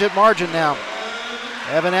single-digit margin now.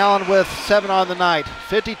 Evan Allen with 7 on the night.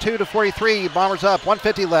 52-43, Bombers up,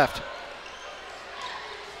 1:50 left.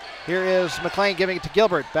 Here is McLean giving it to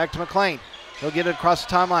Gilbert. Back to McLean. He'll get it across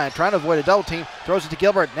the timeline, trying to avoid a double team. Throws it to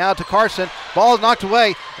Gilbert, now to Carson. Ball is knocked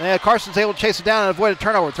away, and Carson's able to chase it down and avoid a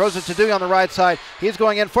turnover. Throws it to Dewey on the right side. He's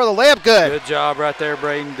going in for the layup, good. Good job right there,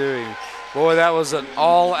 Braden Dewey. Boy, that was an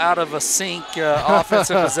all out of a sync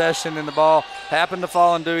offensive possession, and the ball happened to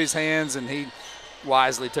fall in Dewey's hands, and he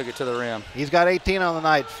wisely took it to the rim. He's got 18 on the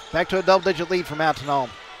night. Back to a double-digit lead for Mountain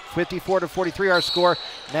Home. 54-43 our score.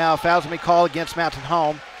 Now fouls will be called against Mountain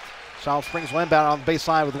Home. Siloam Springs will inbound on the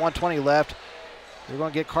baseline with 1:20 left. They're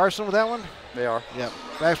going to get Carson with that one? They are. Yep.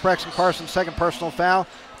 Braxton Carson, second personal foul.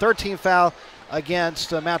 13 foul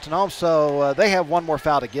against Mountain Home, so they have 1 more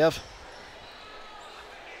foul to give.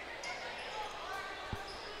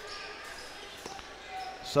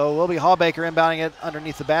 So will be Hawbaker inbounding it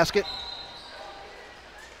underneath the basket.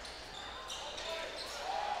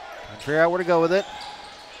 Trying to figure out where to go with it.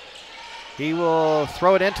 He will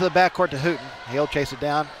throw it into the backcourt to Hooten. He'll chase it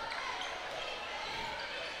down.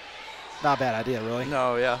 Not a bad idea, really.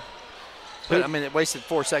 No, yeah. But, I mean, it wasted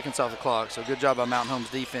 4 seconds off the clock, so good job by Mountain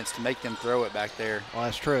Home's defense to make them throw it back there. Well,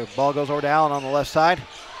 that's true. Ball goes over to Allen on the left side.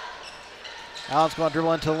 Allen's going to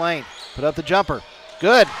dribble into the lane. Put up the jumper.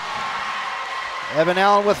 Good. Evan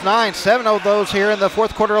Allen with 9. 7 of those here in the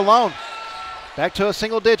fourth quarter alone. Back to a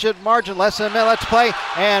single-digit margin. Less than a minute left to play.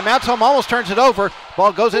 And Mountain Home almost turns it over.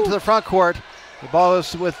 Ball goes into the front court. The ball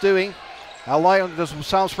is with Dewey. How long does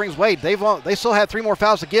Siloam Springs wait? They still have 3 more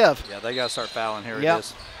fouls to give. Yeah, they got to start fouling. Here it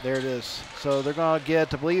is. There it is. So they're going to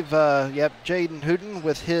get, I believe, Jaden Hooten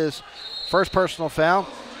with his first personal foul.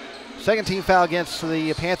 Second team foul against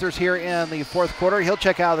the Panthers here in the fourth quarter. He'll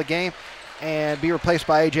check out of the game and be replaced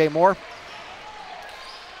by A.J. Moore.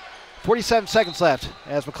 47 seconds left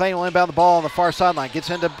as McLean will inbound the ball on the far sideline. Gets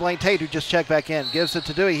into Blaine Tate, who just checked back in. Gives it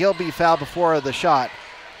to Dewey. He'll be fouled before the shot.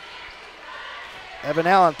 Evan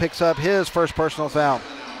Allen picks up his first personal foul.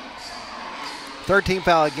 Third team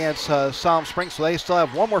foul against Siloam Springs, so they still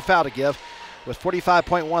have 1 more foul to give with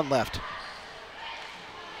 45.1 left.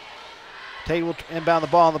 Tate will inbound the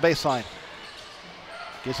ball on the baseline.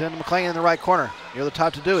 Gets into McLean in the right corner, near the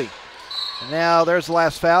top to Dewey. And now there's the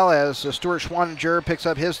last foul as Stuart Schwaninger picks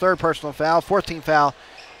up his third personal foul. 4th team foul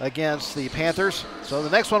against the Panthers. So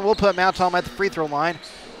the next one will put Mountain Home at the free throw line.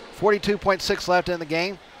 42.6 left in the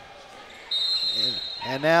game.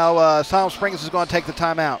 And now Siloam Springs is going to take the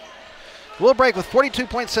timeout. We'll break with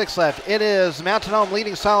 42.6 left. It is Mountain Home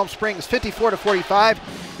leading Siloam Springs 54-45.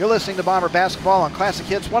 You're listening to Bomber Basketball on Classic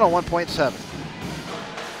Hits 101.7.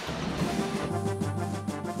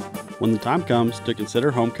 When the time comes to consider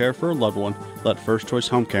home care for a loved one, let First Choice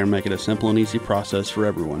Home Care make it a simple and easy process for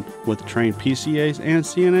everyone. With trained PCAs and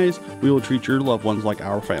CNAs, we will treat your loved ones like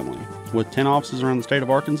our family. With 10 offices around the state of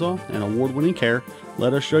Arkansas and award-winning care,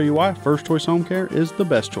 let us show you why First Choice Home Care is the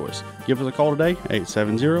best choice. Give us a call today,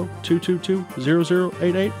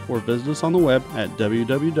 870-222-0088, or visit us on the web at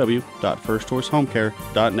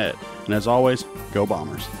www.firstchoicehomecare.net. And as always, go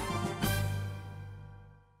Bombers.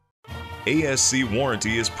 ASC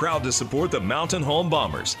Warranty is proud to support the Mountain Home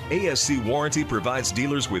Bombers. ASC Warranty provides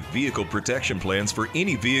dealers with vehicle protection plans for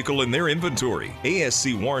any vehicle in their inventory.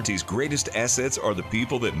 ASC Warranty's greatest assets are the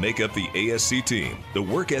people that make up the ASC team. The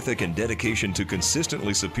work ethic and dedication to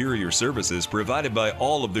consistently superior services provided by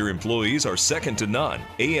all of their employees are second to none.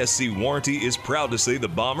 ASC Warranty is proud to say the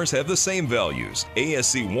Bombers have the same values.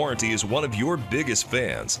 ASC Warranty is one of your biggest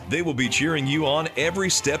fans. They will be cheering you on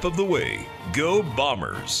every step of the way. Go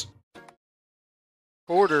Bombers!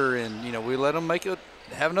 Quarter, and we let them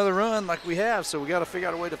have another run like we have, so we got to figure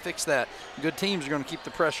out a way to fix that. Good teams are going to keep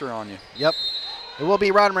the pressure on you. Yep. It will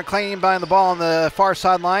be Ryder McLean buying the ball on the far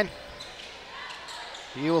sideline.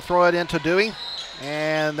 He will throw it into Dewey,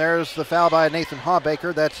 and there's the foul by Nathan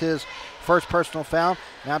Hawbaker. That's his first personal foul.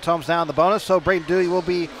 Mount Home's down the bonus, so Braden Dewey will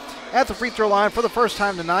be at the free throw line for the first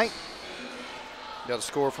time tonight. Got a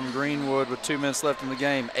score from Greenwood with 2 minutes left in the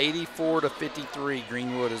game. 84-53.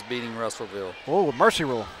 Greenwood is beating Russellville. Oh, mercy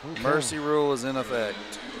rule. Okay. Mercy rule is in effect.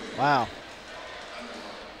 Wow.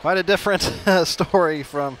 Quite a different story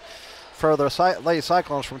for the Lady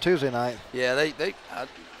Cyclones from Tuesday night. Yeah, this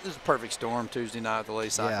is a perfect storm Tuesday night at the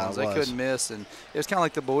Lady Cyclones. Yeah, they couldn't miss, and it was kind of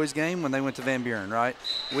like the boys' game when they went to Van Buren, right?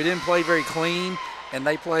 We didn't play very clean, and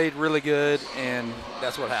they played really good, and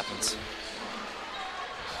that's what happens.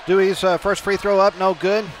 Dewey's first free throw up, no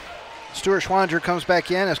good. Stuart Schwaninger comes back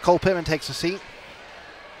in as Cole Pittman takes a seat.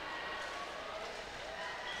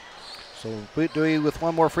 So Dewey with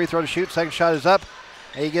one more free throw to shoot. Second shot is up.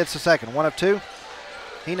 And he gets the second. 1 of 2.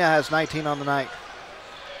 He now has 19 on the night.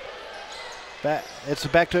 It's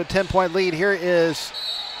back to a 10-point lead. Here is,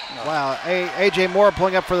 wow, A.J. Moore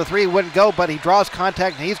pulling up for the three. Wouldn't go, but he draws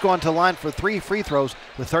contact, and he's going to the line for 3 free throws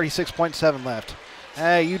with 36.7 left.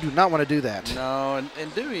 You do not want to do that. No,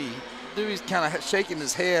 and Dewey's kind of shaking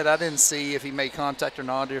his head. I didn't see if he made contact or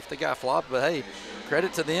not, or if the guy flopped. But, hey,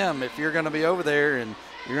 credit to them. If you're going to be over there and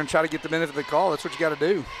you're going to try to get the benefit of the call, that's what you got to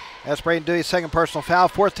do. That's Braden Dewey's second personal foul.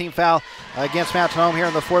 4th team foul against Mountain Home here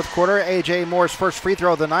in the fourth quarter. A.J. Moore's first free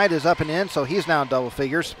throw of the night is up and in, so he's now in double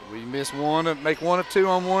figures. We miss one, make 1 of 2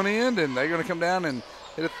 on one end, and they're going to come down and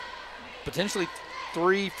hit potentially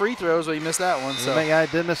 3 free throws. Well, you missed that one. So. Yeah, I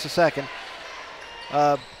did miss the second.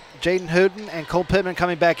 Jaden Hooten and Cole Pittman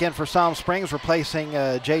coming back in for Siloam Springs, replacing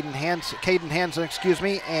Caden Hansen,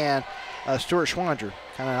 and Stuart Schwaninger.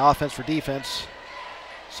 Kind of an offense for defense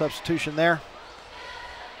substitution there.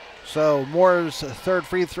 So Moore's third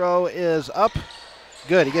free throw is up.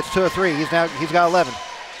 Good. He gets 2 of 3. He's got 11.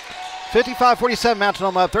 55-47. Mountain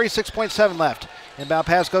Home up. 36.7 left. Inbound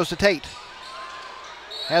pass goes to Tate.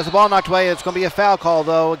 Has the ball knocked away. It's going to be a foul call,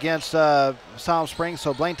 though, against Siloam Springs.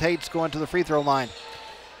 So Blaine Tate's going to the free throw line.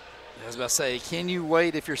 I was about to say, can you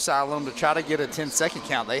wait if you're Siloam to try to get a 10-second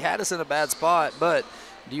count? They had us in a bad spot, but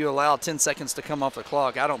do you allow 10 seconds to come off the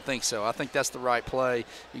clock? I don't think so. I think that's the right play.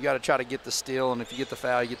 You got to try to get the steal, and if you get the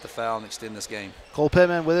foul, you get the foul and extend this game. Cole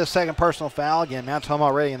Pittman with his second personal foul. Again, Mount Home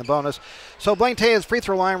already in the bonus. So Blaine Tate is free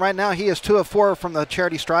throw line right now. He is 2 of 4 from the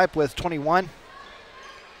charity stripe with 21.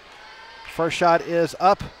 First shot is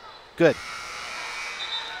up. Good.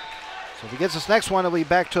 So if he gets this next one, it'll be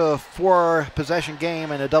back to a 4-possession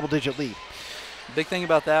game and a double-digit lead. Big thing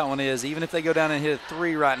about that one is even if they go down and hit a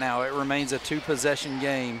 3 right now, it remains a 2-possession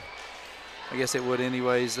game. I guess it would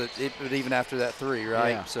anyways. It would even after that 3,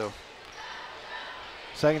 right? Yeah. So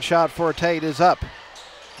second shot for Tate is up.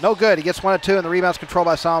 No good. He gets 1 of 2, and the rebound's controlled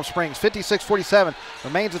by Siloam Springs. 56-47.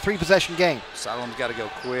 Remains a 3-possession game. Siloam's got to go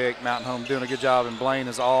quick. Mountain Home doing a good job, and Blaine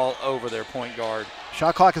is all over their point guard.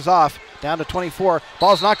 Shot clock is off. Down to 24.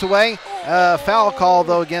 Ball's knocked away. Foul call,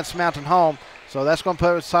 though, against Mountain Home. So that's going to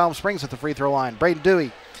put Siloam Springs at the free throw line. Braden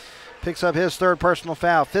Dewey picks up his third personal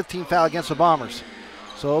foul. 15th foul against the Bombers.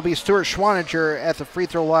 So it'll be Stuart Schwaninger at the free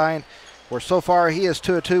throw line, where so far he is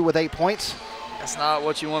 2 of 2 with 8 points. That's not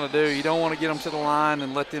what you want to do. You don't want to get them to the line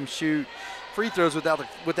and let them shoot free throws without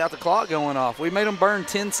the clock going off. We made them burn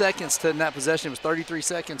 10 seconds in that possession. It was 33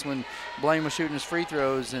 seconds when Blaine was shooting his free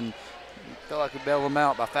throws, and felt like we bailed them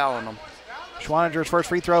out by fouling them. Schwaninger's first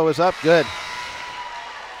free throw is up. Good.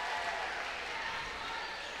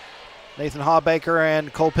 Nathan Hawbaker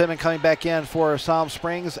and Cole Pittman coming back in for Siloam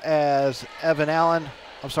Springs as Caden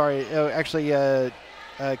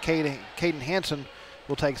Hansen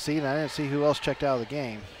will take a seat, and I didn't see who else checked out of the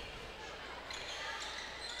game.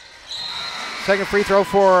 Second free throw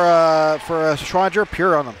for Schwaninger,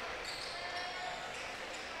 pure on them.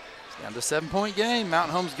 It's down to a 7-point game.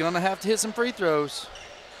 Mountain Home's going to have to hit some free throws.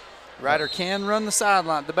 Ryder can run the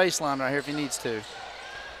sideline, the baseline right here if he needs to.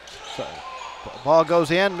 So, ball goes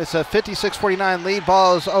in. It's a 56-49 lead.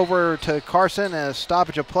 Ball is over to Carson and a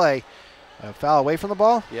stoppage of play. A foul away from the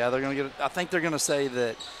ball? Yeah, they're going to get. I think they're going to say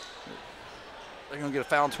that They're going to get a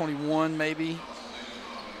foul on 21 maybe.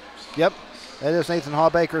 Yep, that is Nathan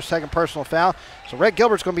Hawbaker's second personal foul. So Red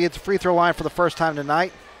Gilbert's going to be at the free throw line for the first time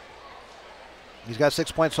tonight. He's got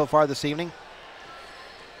 6 points so far this evening.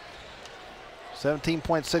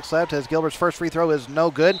 17.6 left as Gilbert's first free throw is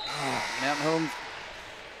no good. Mountain Home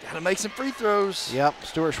got to make some free throws. Yep,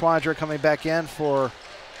 Stuart Schwanger coming back in for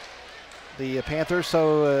the Panthers.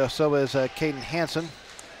 So is Caden Hansen.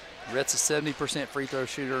 Rhett's a 70% free throw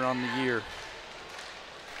shooter on the year.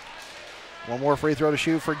 One more free throw to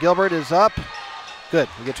shoot for Gilbert is up. Good,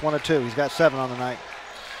 he gets 1 of 2. He's got 7 on the night.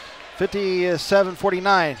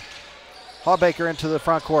 57-49. Hawbaker into the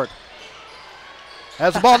front court.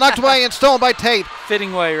 Has the ball knocked away and stolen by Tate.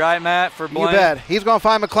 Fitting way, right, Matt, for Blaine? You bet. He's going to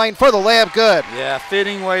find McLean for the layup. Good. Yeah,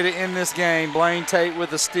 fitting way to end this game. Blaine Tate with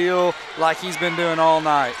the steal like he's been doing all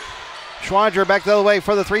night. Schwanger back the other way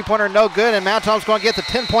for the three-pointer. No good, and Mount Tom's going to get the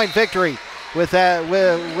 10-point victory with that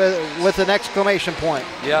with an exclamation point.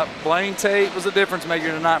 Yep, Blaine Tate was a difference maker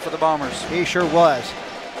tonight for the Bombers. He sure was.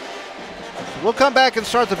 We'll come back and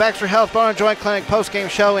start the Baxter Health Bone and Joint Clinic post-game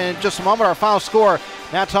show in just a moment. Our final score,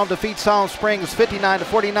 Mount Tom defeats Siloam Springs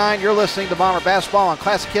 59-49. You're listening to Bomber Basketball on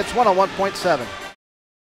Classic Hits 101.7.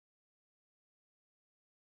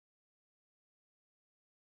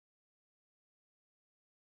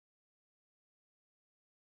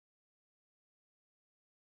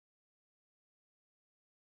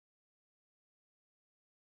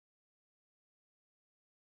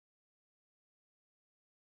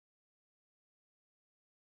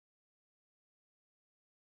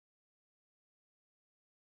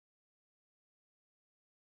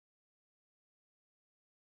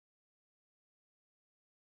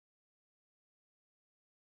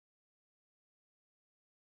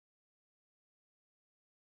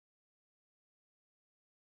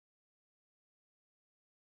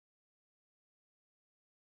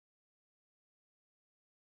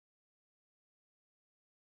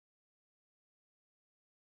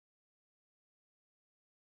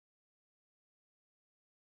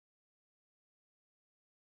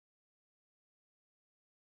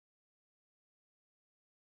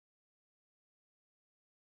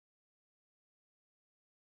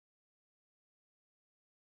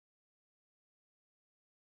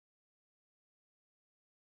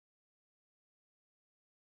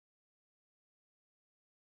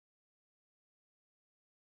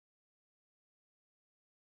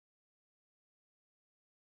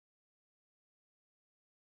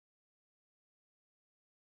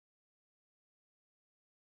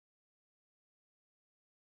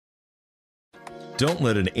 Don't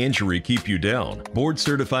let an injury keep you down.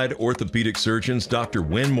 Board-certified orthopedic surgeons Dr.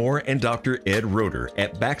 Wynn Moore and Dr. Ed Roeder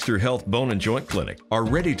at Baxter Health Bone and Joint Clinic are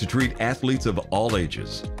ready to treat athletes of all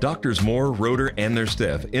ages. Doctors Moore, Roeder, and their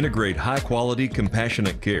staff integrate high-quality,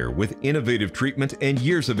 compassionate care with innovative treatment and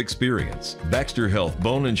years of experience. Baxter Health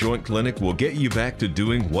Bone and Joint Clinic will get you back to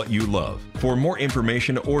doing what you love. For more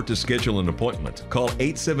information or to schedule an appointment, call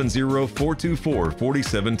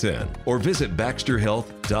 870-424-4710 or visit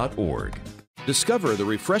baxterhealth.org. Discover the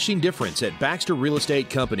refreshing difference at Baxter Real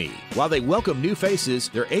Estate Company. While they welcome new faces,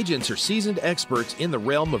 their agents are seasoned experts in the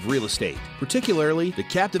realm of real estate, particularly the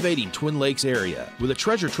captivating Twin Lakes area. With a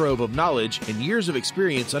treasure trove of knowledge and years of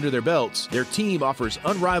experience under their belts, their team offers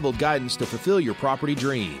unrivaled guidance to fulfill your property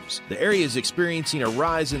dreams. The area is experiencing a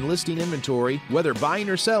rise in listing inventory. Whether buying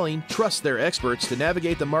or selling, trust their experts to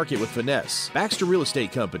navigate the market with finesse. Baxter Real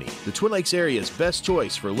Estate Company, the Twin Lakes area's best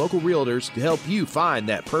choice for local realtors to help you find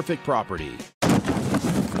that perfect property.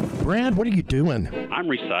 Brad, what are you doing? I'm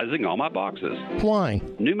resizing all my boxes. Why?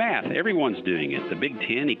 New math. Everyone's doing it. The Big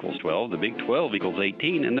 10 equals 12, the Big 12 equals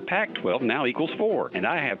 18, and the Pac-12 now equals 4. And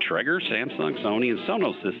I have Traeger, Samsung, Sony, and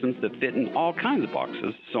Sonos systems that fit in all kinds of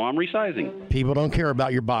boxes, so I'm resizing. People don't care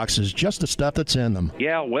about your boxes, just the stuff that's in them.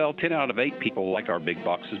 Yeah, well, 10 out of 8 people like our big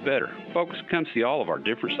boxes better. Folks, come see all of our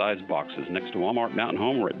different sized boxes next to Walmart Mountain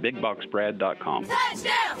Home or at BigBoxBrad.com.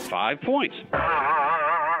 Touchdown! 5 points.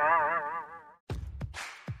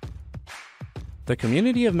 The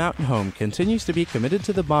community of Mountain Home continues to be committed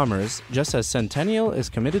to the Bombers, just as Centennial is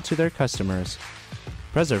committed to their customers.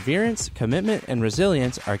 Perseverance, commitment, and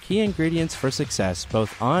resilience are key ingredients for success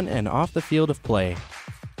both on and off the field of play.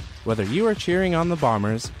 Whether you are cheering on the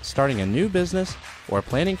Bombers, starting a new business, or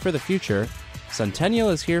planning for the future, Centennial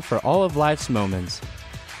is here for all of life's moments.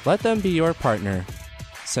 Let them be your partner.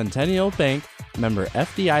 Centennial Bank, member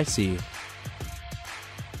FDIC.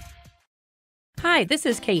 Hi, this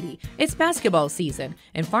is Katie. It's basketball season,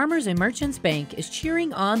 and Farmers and Merchants Bank is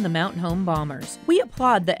cheering on the Mountain Home Bombers. We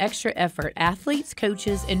applaud the extra effort athletes,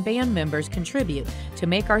 coaches, and band members contribute to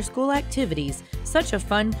make our school activities such a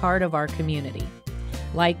fun part of our community.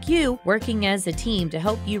 Like you, working as a team to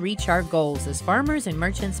help you reach our goals as Farmers and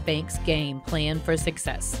Merchants Bank's game plan for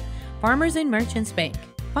success. Farmers and Merchants Bank.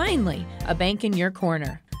 Finally, a bank in your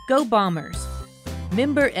corner. Go Bombers.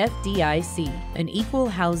 Member FDIC, an equal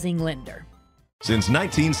housing lender. Since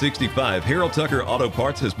 1965, Harold Tucker Auto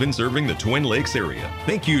Parts has been serving the Twin Lakes area.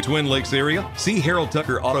 Thank you, Twin Lakes area. See Harold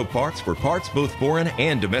Tucker Auto Parts for parts both foreign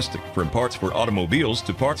and domestic. From parts for automobiles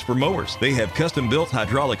to parts for mowers. They have custom-built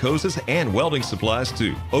hydraulic hoses and welding supplies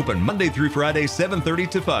too. Open Monday through Friday, 7:30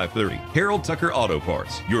 to 5:30. Harold Tucker Auto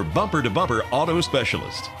Parts, your bumper-to-bumper auto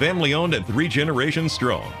specialist. Family-owned and 3 generations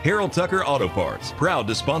strong. Harold Tucker Auto Parts, proud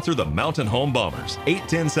to sponsor the Mountain Home Bombers.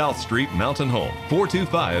 810 South Street, Mountain Home,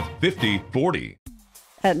 425-5040.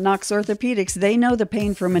 At Knox Orthopedics, they know the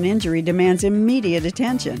pain from an injury demands immediate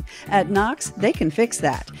attention. At Knox, they can fix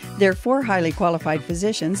that. Their 4 highly qualified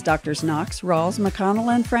physicians, Drs. Knox, Rawls,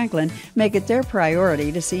 McConnell, and Franklin, make it their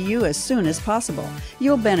priority to see you as soon as possible.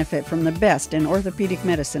 You'll benefit from the best in orthopedic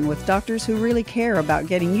medicine with doctors who really care about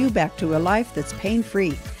getting you back to a life that's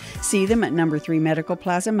pain-free. See them at No. 3 Medical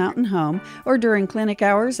Plaza Mountain Home or during clinic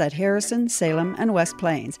hours at Harrison, Salem, and West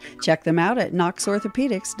Plains. Check them out at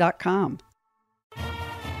knoxorthopedics.com.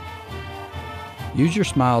 Use your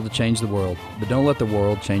smile to change the world, but don't let the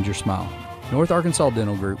world change your smile. North Arkansas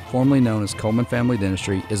Dental Group, formerly known as Coleman Family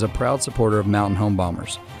Dentistry, is a proud supporter of Mountain Home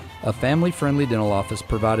Bombers. A family-friendly dental office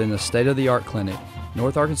providing a state-of-the-art clinic,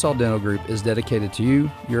 North Arkansas Dental Group is dedicated to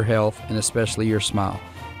you, your health, and especially your smile.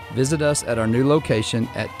 Visit us at our new location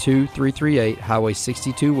at 2338 Highway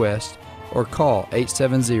 62 West or call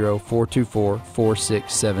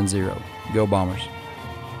 870-424-4670. Go Bombers.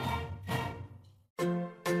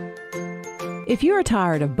 If you are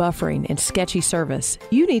tired of buffering and sketchy service,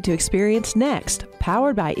 you need to experience Next,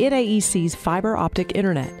 powered by IDAEC's fiber optic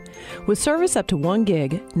internet. With service up to 1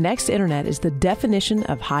 gig, Next Internet is the definition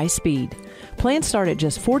of high speed. Plans start at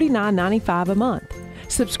just $49.95 a month.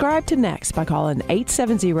 Subscribe to Next by calling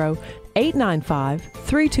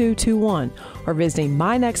 870-895-3221 or visiting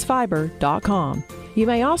mynextfiber.com. You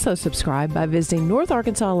may also subscribe by visiting North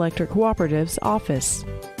Arkansas Electric Cooperative's office.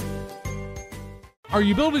 Are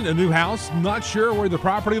you building a new house, not sure where the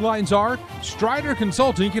property lines are? Strider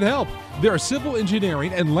Consulting can help. They're a civil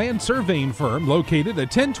engineering and land surveying firm located at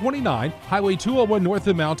 1029 Highway 201 north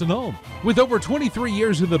of Mountain Home. With over 23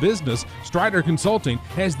 years in the business, Strider Consulting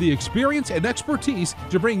has the experience and expertise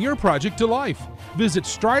to bring your project to life. Visit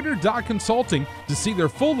strider.consulting to see their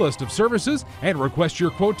full list of services and request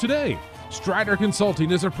your quote today. Strider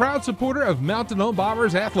Consulting is a proud supporter of Mountain Home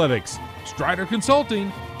Bombers athletics. Strider Consulting,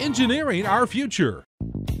 engineering our future.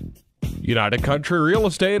 United Country Real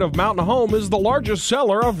Estate of Mountain Home is the largest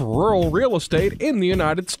seller of rural real estate in the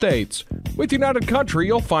United States. With United Country,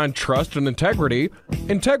 you'll find trust and integrity,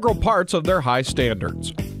 integral parts of their high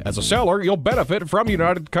standards. As a seller, you'll benefit from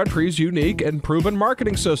United Country's unique and proven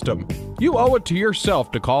marketing system. You owe it to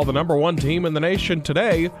yourself to call the #1 team in the nation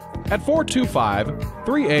today at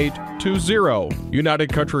 425-3820.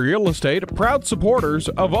 United Country Real Estate, proud supporters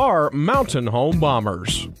of our Mountain Home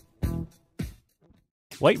Bombers.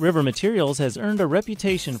 White River Materials has earned a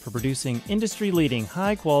reputation for producing industry-leading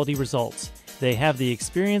high-quality results. They have the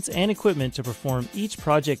experience and equipment to perform each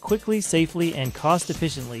project quickly, safely, and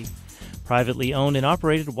cost-efficiently. Privately owned and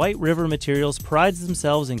operated, White River Materials prides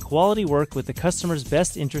themselves in quality work with the customer's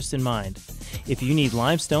best interest in mind. If you need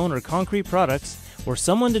limestone or concrete products, or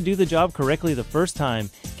someone to do the job correctly the first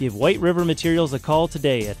time, give White River Materials a call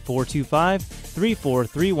today at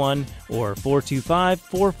 425-3431 or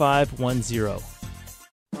 425-4510.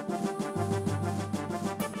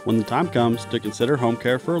 When the time comes to consider home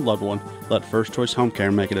care for a loved one, let First Choice Home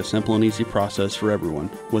Care make it a simple and easy process for everyone.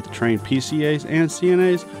 With trained PCAs and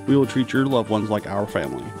CNAs, we will treat your loved ones like our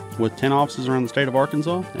family. With 10 offices around the state of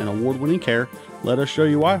Arkansas and award-winning care, let us show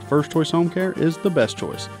you why First Choice Home Care is the best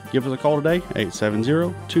choice. Give us a call today,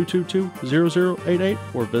 870-222-0088,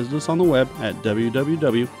 or visit us on the web at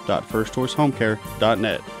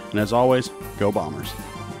www.firstchoicehomecare.net. And as always, go Bombers.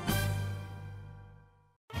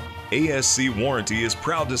 ASC Warranty is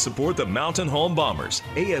proud to support the Mountain Home Bombers.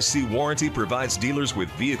 ASC Warranty provides dealers with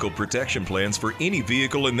vehicle protection plans for any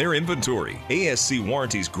vehicle in their inventory. ASC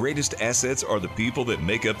Warranty's greatest assets are the people that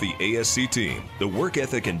make up the ASC team. The work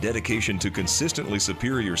ethic and dedication to consistently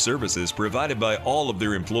superior services provided by all of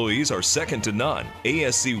their employees are second to none.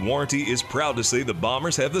 ASC Warranty is proud to say the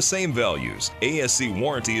Bombers have the same values. ASC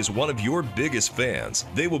Warranty is one of your biggest fans.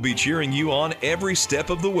 They will be cheering you on every step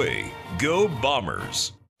of the way. Go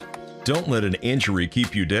Bombers! Don't let an injury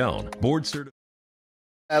keep you down. Board certified.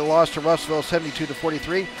 Lost to Russellville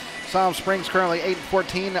 72-43. Siloam Springs currently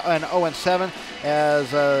 8-14 and 0-7,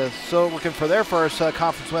 as still looking for their first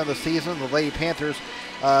conference win of the season. The Lady Panthers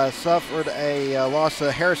suffered a loss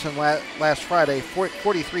to Harrison last Friday,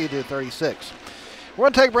 43-36. We're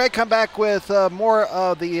going to take a break, come back with more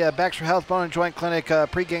of the Baxter Health Bone and Joint Clinic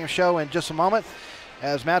pregame show in just a moment.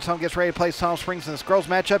 As Mountain Home gets ready to play Siloam Springs in this girls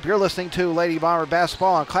matchup, you're listening to Lady Bomber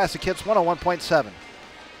Basketball on Classic Hits 101.7.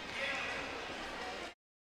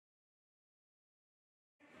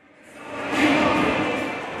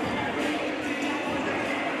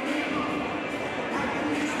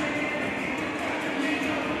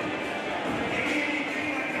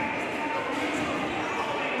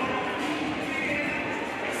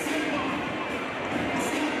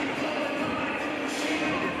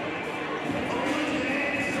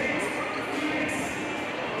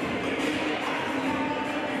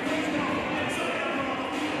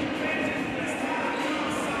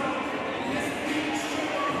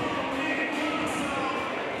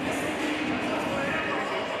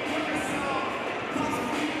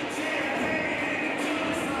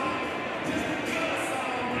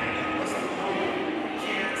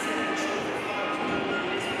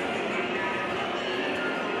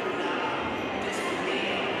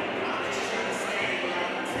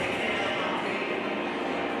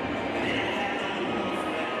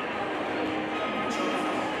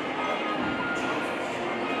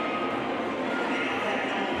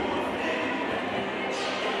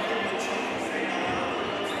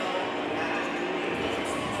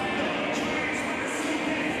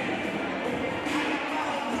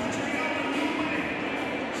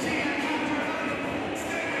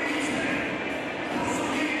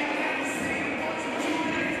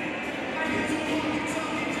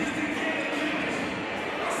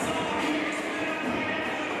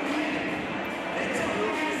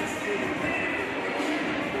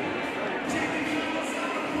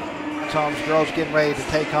 Tom's girls getting ready to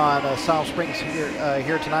take on Siloam Springs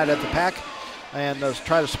here tonight at the PAC and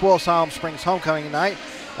try to spoil Siloam Springs homecoming tonight.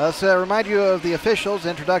 Let's remind you of the officials.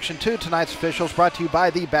 Introduction to tonight's officials brought to you by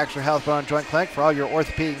the Baxter Health Bone and Joint Clinic for all your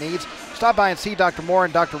orthopedic needs. Stop by and see Dr. Moore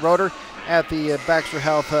and Dr. Roeder at the Baxter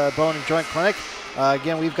Health Bone and Joint Clinic.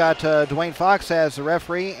 Again, we've got Dwayne Fox as the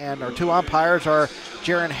referee, and our two umpires are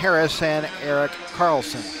Jaron Harris and Eric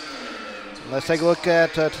Carlson. Let's take a look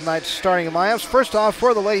at tonight's starting lineups. First off,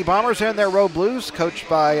 for the Lady Bombers, they're in their Road Blues, coached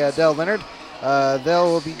by Dell Leonard.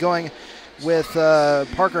 They'll be going with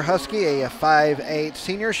Parker Husky, a 5'8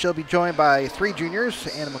 senior. She'll be joined by three juniors,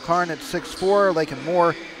 Anna McCarn at 6'4", Lakin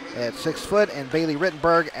Moore at 6 foot, and Bailey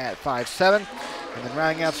Rittenberg at 5'7". And then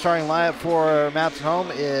rounding out starting lineup for Mountain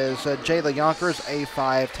Home is Jayla Yonkers, a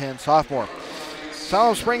 5'10 sophomore.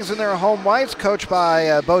 Siloam Springs in their home whites, coached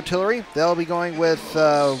by Bo Tillery. They'll be going with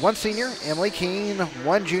one senior, Emily Keene,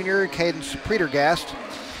 one junior, Cadence Pretergast,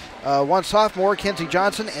 one sophomore, Kenzie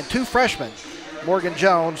Johnson, and two freshmen, Morgan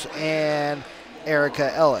Jones and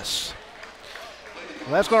Erica Ellis.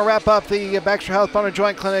 Well, that's going to wrap up the Baxter Health Bone and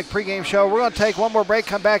Joint Clinic pregame show. We're going to take one more break,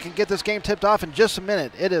 come back and get this game tipped off in just a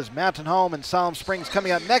minute. It is Mountain Home and Siloam Springs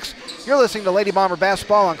coming up next. You're listening to Lady Bomber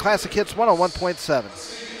Basketball on Classic Hits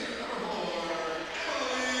 101.7.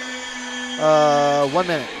 1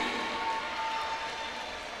 minute.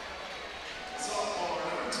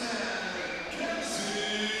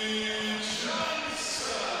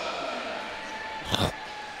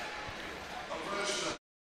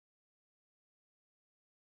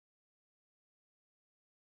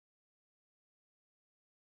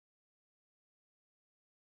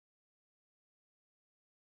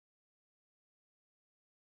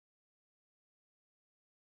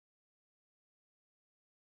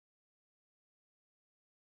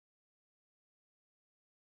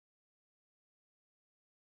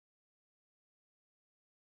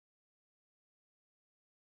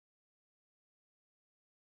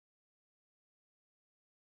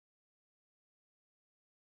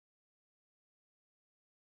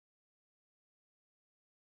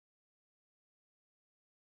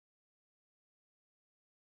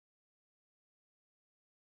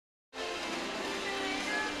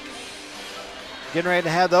 Getting ready to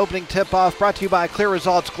have the opening tip-off brought to you by Clear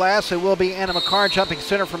Results Glass. It will be Anna McCarn jumping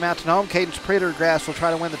center for Mountain Home. Cadence Pretergast will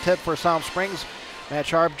try to win the tip for Siloam Springs. Matt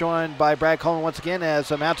Sharp joined by Brad Coleman once again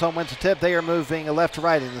as Mountain Home wins the tip. They are moving left to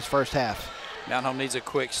right in this first half. Mountain Home needs a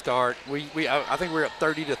quick start. I think we're up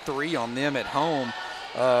 30-3 on them at home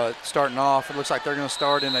starting off. It looks like they're going to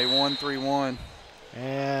start in a 1-3-1.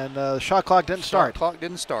 And the shot clock didn't start. Shot clock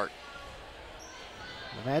didn't start.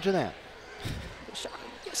 Imagine that.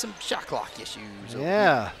 Some shot clock issues.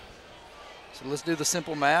 Yeah. So let's do the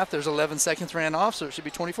simple math. There's 11 seconds ran off, so it should be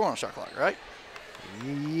 24 on the shot clock, right?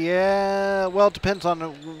 Yeah, well, it depends on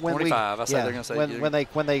when 25. I said they're going to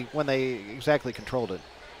say when they exactly controlled it.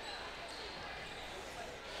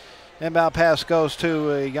 Inbound pass goes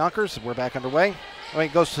to Yonkers. We're back underway.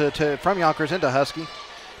 It goes from Yonkers into Husky.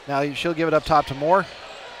 Now she'll give it up top to Moore.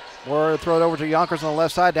 Moore throw it over to Yonkers on the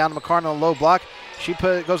left side, down to McCarn on the low block. She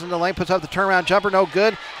goes into the lane, puts up the turnaround jumper, no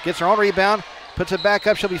good. Gets her own rebound, puts it back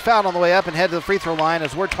up. She'll be fouled on the way up and head to the free throw line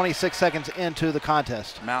as we're 26 seconds into the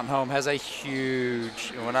contest. Mountain Home has a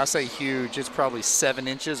huge, and when I say huge, it's probably 7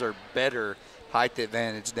 inches or better height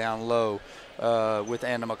advantage down low with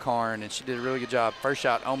Anna McCarn, and she did a really good job. First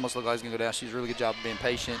shot almost looked like it was going to go down. She did a really good job of being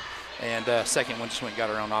patient, and second one just went and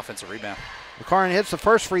got her own offensive rebound. McCarn hits the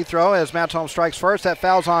first free throw as Mountain Home strikes first. That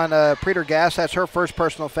foul's on Pretergast. That's her first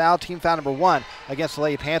personal foul, team foul number 1 against the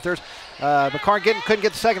Lady Panthers. McCarn couldn't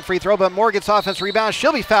get the second free throw, but Moore gets offensive rebound.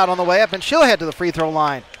 She'll be fouled on the way up, and she'll head to the free throw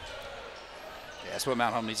line. Yeah, that's what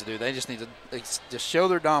Mountain Home needs to do. They just need to just show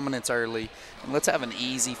their dominance early, and let's have an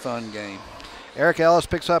easy, fun game. Erica Ellis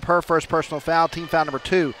picks up her first personal foul, team foul number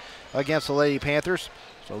 2 against the Lady Panthers.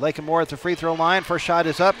 So Lakin Moore at the free throw line. First shot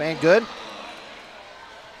is up and good.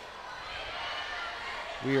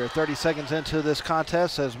 We are 30 seconds into this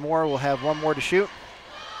contest as Moore will have one more to shoot.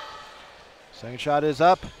 Second shot is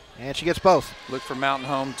up, and she gets both. Look for Mountain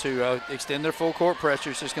Home to extend their full court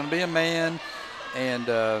pressure. It's just going to be a man, and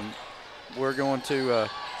we're going to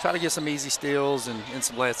try to get some easy steals and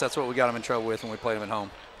some layups. That's what we got them in trouble with when we played them at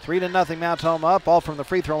home. 3-0 Mountain Home up, all from the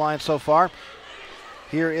free throw line so far.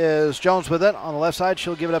 Here is Jones with it on the left side.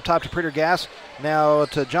 She'll give it up top to Pretergast. Now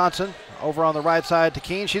to Johnson. Over on the right side to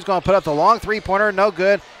Keene. She's going to put up the long three-pointer, no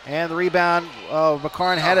good. And the rebound,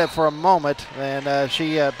 McCarn had it for a moment, and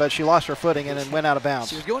but she lost her footing and then went out of bounds.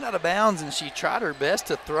 She was going out of bounds, and she tried her best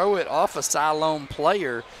to throw it off a Siloam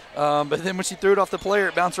player. But then when she threw it off the player,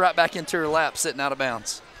 it bounced right back into her lap, sitting out of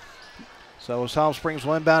bounds. So Siloam Springs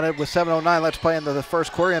will inbound it with 7:09. Let's play into the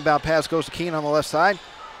first quarter. Inbound pass goes to Keene on the left side.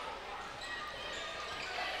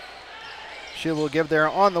 She will give there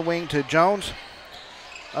on the wing to Jones.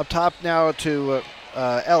 Up top now to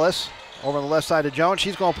Ellis. Over on the left side to Jones.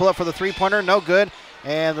 She's going to pull up for the three-pointer. No good.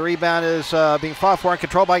 And the rebound is being fought for and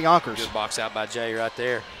controlled by Yonkers. Good box out by Jay right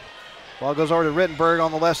there. Ball goes over to Rittenberg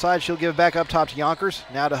on the left side. She'll give it back up top to Yonkers.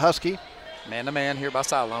 Now to Husky. Man-to-man here by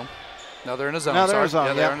Siloam. No, they're in a zone. No, they're in a zone.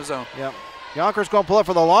 Yeah, they're in a zone. Yep. Yonkers going to pull up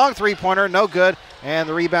for the long three-pointer. No good. And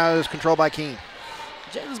the rebound is controlled by Keene.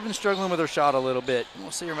 Jayla's been struggling with her shot a little bit.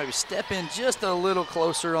 We'll see her maybe step in just a little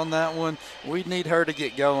closer on that one. We need her to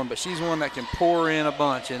get going, but she's one that can pour in a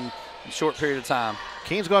bunch in a short period of time.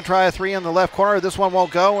 Keene's going to try a three in the left corner. This one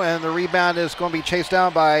won't go, and the rebound is going to be chased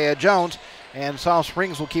down by Jones, and Siloam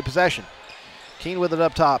Springs will keep possession. Keene with it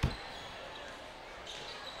up top.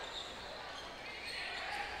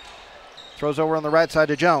 Throws over on the right side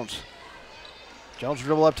to Jones. Jones will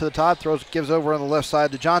dribble up to the top, gives over on the left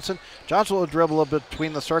side to Johnson. Johnson will dribble a bit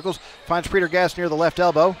between the circles, finds Pretergast near the left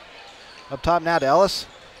elbow. Up top now to Ellis.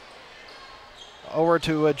 Over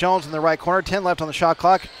to Jones in the right corner, 10 left on the shot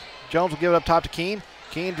clock. Jones will give it up top to Keene.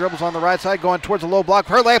 Keene dribbles on the right side, going towards the low block.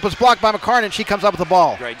 Her layup was blocked by McCarn, and she comes up with the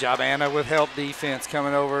ball. Great job, Anna, with help defense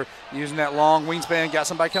coming over, using that long wingspan. Got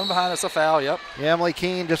somebody coming behind us, a foul, yep. Yeah, Emily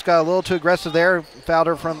Keene just got a little too aggressive there. Fouled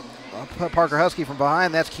her from Parker Husky from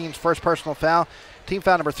behind. That's Keene's first personal foul. Team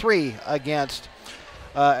foul number 3 against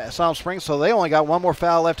Siloam Springs, so they only got one more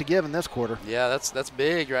foul left to give in this quarter. Yeah, that's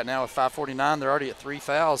big right now with 5:49. They're already at 3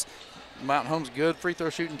 fouls. Mountain Home's a good free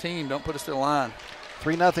throw shooting team. Don't put us to the line.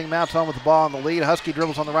 3-0 Mountain Home with the ball on the lead. Husky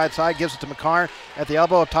dribbles on the right side, gives it to McCarn at the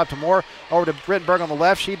elbow, up top to Moore. Over to Rittenberg on the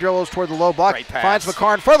left. She dribbles toward the low block. Finds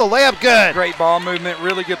McCarn for the layup. Good. Great ball movement.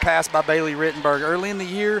 Really good pass by Bailey Rittenberg. Early in the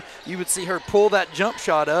year, you would see her pull that jump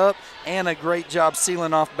shot up, and a great job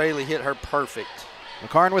sealing off Bailey. Hit her perfect.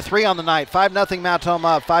 McCarn with 3 on the night. 5-0 Mountain Home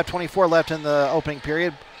up. 5:24 left in the opening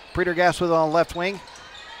period. Pretergast with it on the left wing.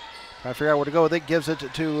 Trying to figure out where to go with it. Gives it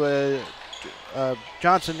to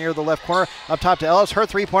Johnson near the left corner. Up top to Ellis. Her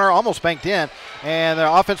three-pointer almost banked in. And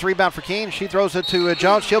the offensive rebound for Keene. She throws it to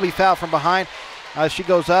Jones. She'll be fouled from behind. She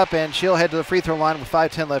goes up, and she'll head to the free throw line with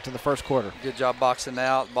 5:10 left in the first quarter. Good job boxing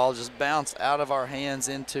out. Ball just bounced out of our hands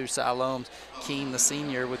into Siloam's. Keene, the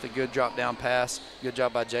senior, with a good drop-down pass. Good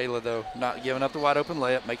job by Jayla, though. Not giving up the wide-open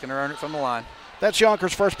layup, making her earn it from the line. That's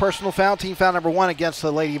Yonkers' first personal foul, team foul number 1 against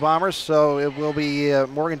the Lady Bombers. So it will be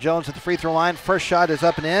Morgan Jones at the free throw line. First shot is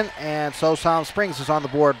up and in, and so Siloam Springs is on the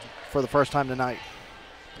board for the first time tonight.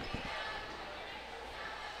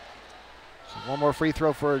 So one more free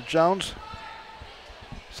throw for Jones.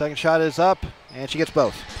 Second shot is up, and she gets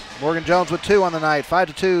both. Morgan Jones with 2 on the night.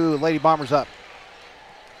 5-2, Lady Bombers up.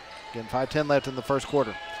 Again, 5:10 left in the first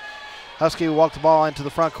quarter. Husky will walk the ball into the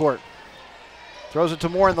front court. Throws it to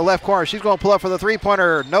Moore in the left corner. She's going to pull up for the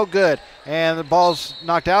three-pointer. No good. And the ball's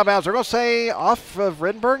knocked out of bounds. They're going to say off of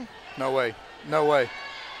Rittenberg? No way. No way.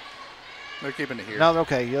 They're keeping it here. No,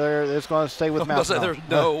 okay. It's going to stay with Mountain Home. There's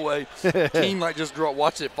no way. Keene might just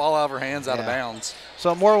watch it fall out of her hands out of bounds.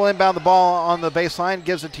 So Moore will inbound the ball on the baseline,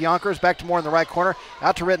 gives it to Yonkers. Back to Moore in the right corner.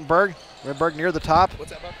 Out to Rittenberg. Rittenberg near the top.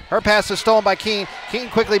 What's that, Bob? Her pass is stolen by Keene. Keene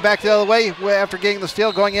quickly back the other way after getting the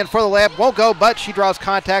steal, going in for the layup. Won't go, but she draws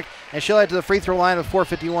contact, and she'll head to the free throw line with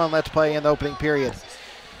 4:51 left to play in the opening period.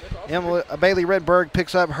 Bailey Rittenberg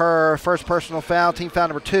picks up her first personal foul, team foul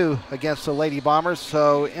number 2 against the Lady Bombers.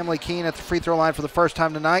 So Emily Keene at the free throw line for the first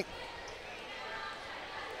time tonight.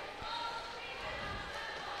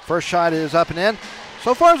 First shot is up and in.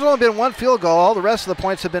 So far, there's only been one field goal. All the rest of the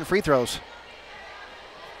points have been free throws.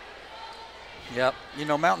 Yep.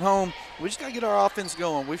 Mountain Home, we just got to get our offense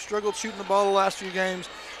going. We've struggled shooting the ball the last few games.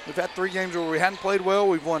 We've had 3 games where we hadn't played well.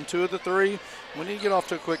 We've won 2 of the 3. We need to get off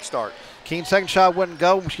to a quick start. Keene's second shot wouldn't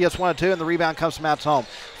go. She gets 1 of 2, and the rebound comes to Mountain Home.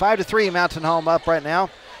 5-3, Mountain Home up right now.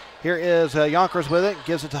 Here is Yonkers with it.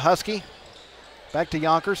 Gives it to Husky. Back to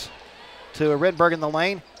Yonkers. To Rittenberg in the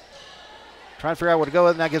lane. Trying to figure out where to go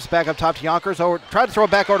with it. Now gives it back up top to Yonkers. Tried to throw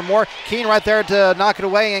it back over to Moore. Keene right there to knock it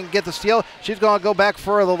away and get the steal. She's going to go back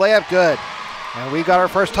for the layup. Good. And we got our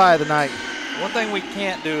first tie of the night. One thing we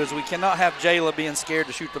can't do is we cannot have Jayla being scared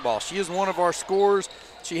to shoot the ball. She is one of our scorers.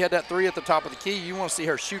 She had that 3 at the top of the key. You want to see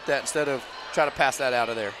her shoot that instead of try to pass that out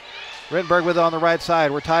of there. Rittenberg with it on the right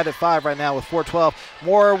side. We're tied at 5 right now with 4:12.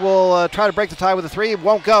 Moore will try to break the tie with a 3.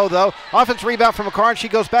 Won't go, though. Offensive rebound from McCarn. She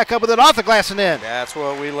goes back up with it off the glass and in. That's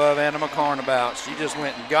what we love Anna McCarn about. She just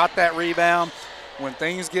went and got that rebound. When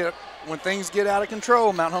things get out of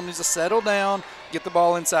control, Mountain Home needs to settle down, get the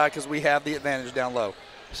ball inside because we have the advantage down low.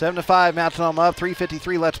 7-5, Mountain Home up.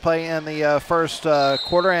 3:53 let's play in the first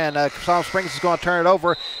quarter, and Siloam Springs is going to turn it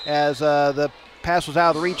over as the pass was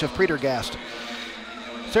out of the reach of Pretergast.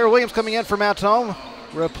 Sarah Williams coming in for Mountain Home,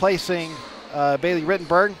 replacing Bailey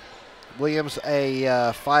Rittenberg. Williams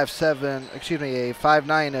a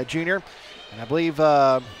 5'9" junior, and I believe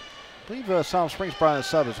Siloam Springs brought in a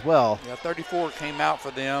sub as well. Yeah, 34 came out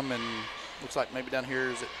for them, and looks like maybe down here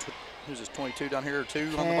is it. Who's this, 22 down here or 2 on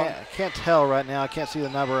the bottom? I can't tell right now. I can't see the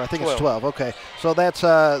number. I think 12. It's 12. Okay, so that's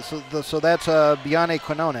Biane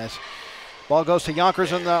Quinones. Ball goes to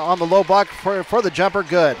Yonkers on the low block for the jumper.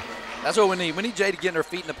 Good. That's what we need. We need Jay to get her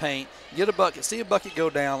feet in the paint, get a bucket, see a bucket go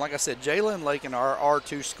down. Like I said, Jayla and Lakin are our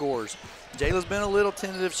 2 scorers. Jayla's been a little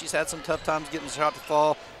tentative. She's had some tough times getting the shot to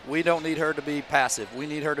fall. We don't need her to be passive. We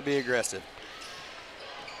need her to be aggressive.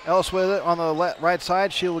 Ellis with it on the right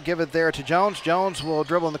side. She will give it there to Jones. Jones will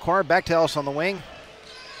dribble in the corner. Back to Ellis on the wing.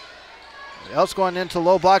 Ellis going into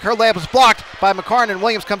low block. Her layup is blocked by McCarn, and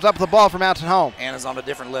Williams comes up with the ball for Mountain Home. Anna's on a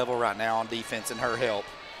different level right now on defense, and her help.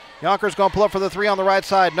 Yonkers going to pull up for the 3 on the right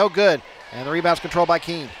side. No good. And the rebound's controlled by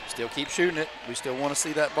Keene. Still keep shooting it. We still want to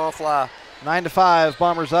see that ball fly. 9-5.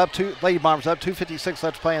 Bombers up. Lady Bombers up. 2:56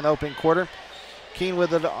 left to play in the opening quarter. Keene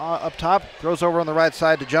with it up top. Throws over on the right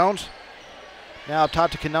side to Jones. Now up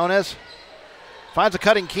top to Quinones. Finds a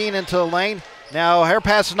cutting Keene into the lane. Now her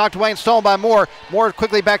pass is knocked away and stolen by Moore. Moore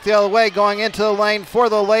quickly back the other way, going into the lane for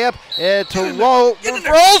the layup.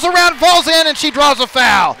 Rolls around, falls in, and she draws a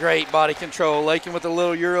foul. Great body control. Lakin with a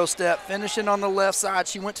little Euro step, finishing on the left side.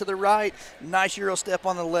 She went to the right. Nice Euro step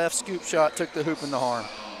on the left. Scoop shot, took the hoop in the harm.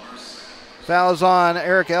 Foul is on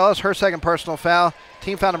Eric Ellis, her second personal foul.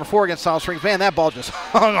 Team foul number 4 against Siloam Springs. Man, that ball just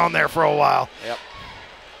hung on there for a while. Yep.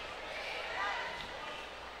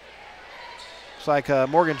 Looks like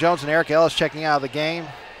Morgan Jones and Eric Ellis checking out of the game.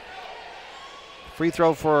 Free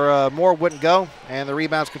throw for Moore wouldn't go, and the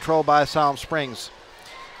rebound's controlled by Siloam Springs.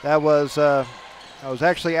 That was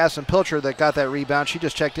actually Aston Pilcher that got that rebound. She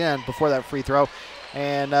just checked in before that free throw.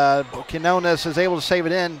 And Quinones is able to save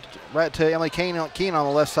it in right to Emily Keene on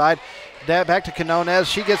the left side. Back to Quinones.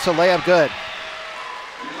 She gets the layup good.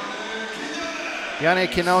 Yanni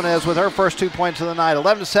Quinones with her first 2 points of the night.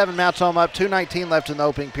 11-7, Mountain Home up. 2:19 left in the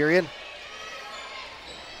opening period.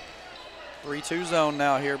 3-2 zone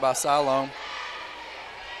now here by Siloam.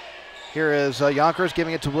 Here is Yonkers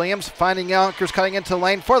giving it to Williams. Finding Yonkers cutting into the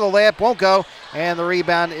lane for the layup. Won't go. And the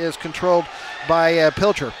rebound is controlled by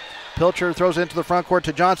Pilcher. Pilcher throws it into the front court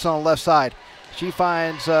to Johnson on the left side. She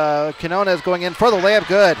finds Quinones going in for the layup.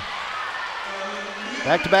 Good.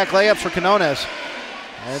 Back-to-back layups for Quinones.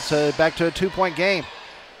 And it's back to a 2-point game.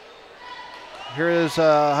 Here is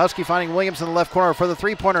Husky finding Williams in the left corner for the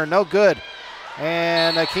 3-pointer. No good.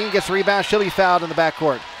 And Keene gets the rebound. She'll be fouled in the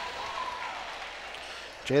backcourt.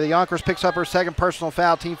 Jayla Yonkers picks up her second personal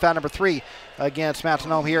foul, team foul number 3 against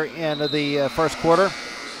Mountain Home here in the first quarter.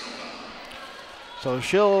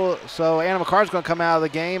 So Anna McCart's going to come out of the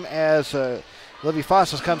game as Livy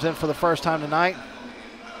Fossas comes in for the first time tonight.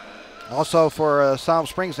 Also for Siloam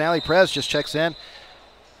Springs, Natalie Perez just checks in.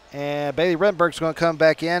 And Bailey Rittenberg's going to come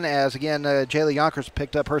back in as, again, Jayla Yonkers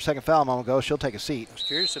picked up her second foul a moment ago. She'll take a seat. I was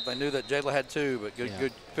curious if they knew that Jayla had two, but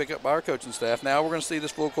good pick up by our coaching staff. Now we're going to see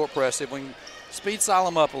this full court press. See if we can speed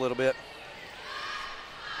Siloam up a little bit.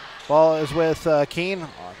 Ball is with Keene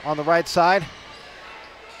on the right side.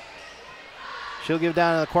 She'll give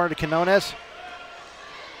down in the corner to Quinones.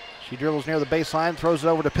 She dribbles near the baseline, throws it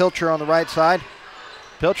over to Pilcher on the right side.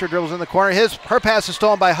 Pilcher dribbles in the corner. Her pass is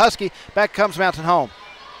stolen by Husky. Back comes Mountain Home.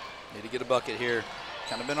 Need to get a bucket here.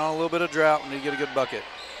 Kind of been on a little bit of drought. Need to get a good bucket.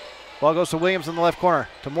 Ball goes to Williams in the left corner.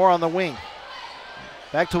 To Moore on the wing.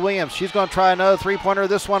 Back to Williams. She's going to try another three-pointer.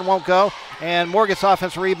 This one won't go. And Moore gets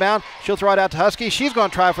offensive rebound. She'll throw it out to Husky. She's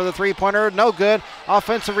going to try for the three-pointer. No good.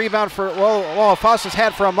 Offensive rebound for, Fossas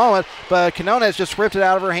had for a moment, but Quinones just ripped it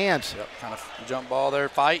out of her hands. Yep, kind of jump ball there,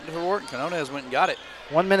 fighting for it. Quinones went and got it.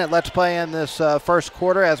 1 minute left to play in this first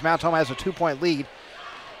quarter as Mount Home has a 2-point lead.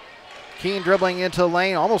 Keene dribbling into the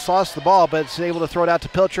lane, almost lost the ball, but is able to throw it out to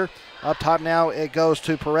Pilcher. Up top now it goes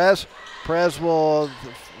to Perez. Perez will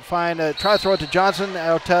try to throw it to Johnson,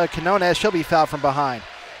 out to Quinones. She'll be fouled from behind.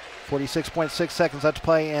 46.6 seconds left to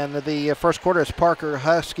play in the first quarter as Parker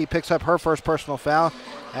Husky picks up her first personal foul.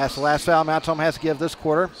 That's the last foul Mount Home has to give this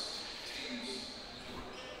quarter.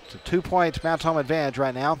 It's a 2-point Mount Home advantage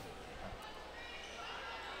right now.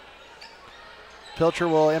 Pilcher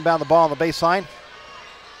will inbound the ball on the baseline.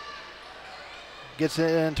 Gets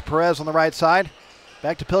it into Perez on the right side.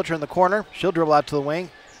 Back to Pilcher in the corner. She'll dribble out to the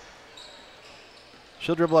wing.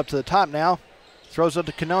 She'll dribble up to the top now. Throws it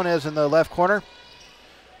to Quinones in the left corner.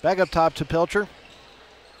 Back up top to Pilcher.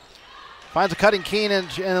 Finds a cutting Keene,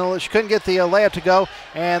 and she couldn't get the layup to go.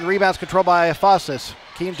 And the rebound's controlled by Fossas.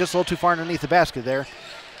 Keene just a little too far underneath the basket there.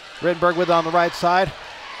 Rittenberg with it on the right side.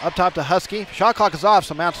 Up top to Husky. Shot clock is off,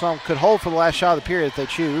 so Mount Home could hold for the last shot of the period if they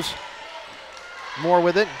choose. Moore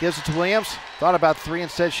with it, gives it to Williams. Thought about the three,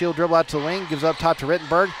 instead she'll dribble out to the wing, gives up top to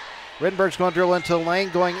Rittenberg. Rittenberg's going to dribble into the lane,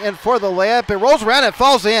 going in for the layup. It rolls around and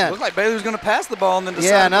falls in. Looked like Bailey was going to pass the ball and then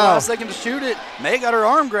decided the last second to shoot it. May got her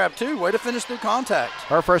arm grabbed too. Way to finish through contact.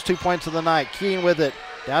 Her first 2 points of the night. Keene with it.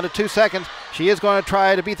 Down to 2 seconds. She is going to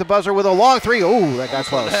try to beat the buzzer with a long three. Ooh, that got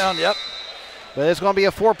close. Down, yep. But it's going to be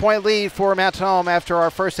a 4-point lead for Mountain Home after our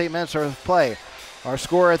first 8 minutes of play. Our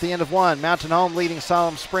score at the end of one, Mountain Home leading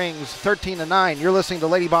Siloam Springs 13-9. You're listening to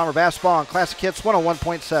Lady Bomber Basketball on Classic Hits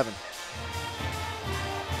 101.7.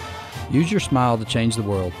 Use your smile to change the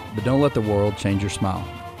world, but don't let the world change your smile.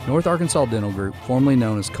 North Arkansas Dental Group, formerly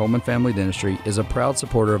known as Coleman Family Dentistry, is a proud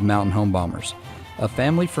supporter of Mountain Home Bombers. A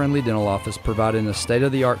family-friendly dental office providing a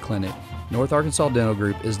state-of-the-art clinic, North Arkansas Dental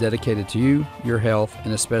Group is dedicated to you, your health,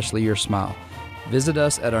 and especially your smile. Visit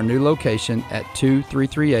us at our new location at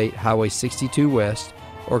 2338 Highway 62 West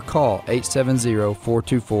or call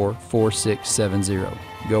 870-424-4670.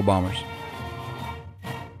 Go Bombers.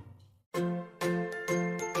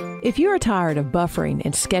 If you are tired of buffering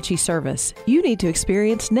and sketchy service, you need to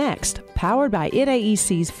experience Next, powered by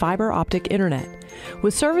ITAEC's fiber optic internet.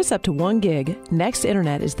 With service up to 1 gig, Next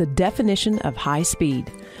Internet is the definition of high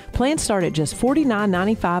speed. Plans start at just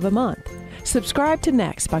 $49.95 a month. Subscribe to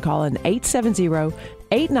Next by calling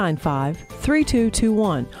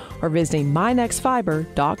 870-895-3221 or visiting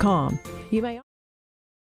mynextfiber.com. You may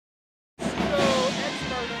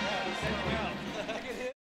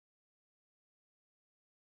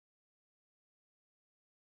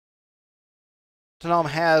Siloam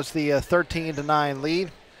has the 13-9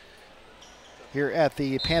 lead here at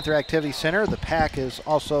the Panther Activity Center. The pack is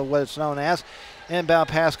also what it's known as. Inbound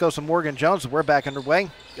pass goes to Morgan Jones. We're back underway.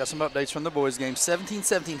 Got some updates from the boys' game.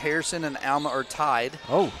 17-17, Harrison and Alma are tied.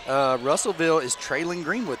 Oh. Russellville is trailing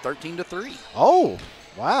Greenwood 13-3. Oh,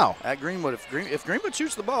 wow. At Greenwood. If Greenwood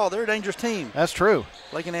shoots the ball, they're a dangerous team. That's true.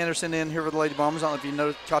 Blake and Anderson in here for the Lady Bombers. I don't know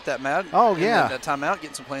if you caught that, Matt. Oh, yeah. That timeout,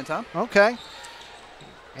 getting some playing time. Okay.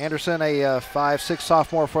 Anderson, a 5'6"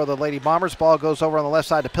 sophomore for the Lady Bombers. Ball goes over on the left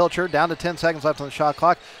side to Pilcher. Down to 10 seconds left on the shot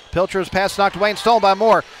clock. Pilcher's pass knocked away and stolen by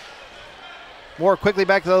Moore. Moore quickly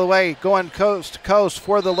back the other way, going coast to coast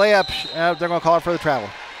for the layup. They're going to call it for the travel.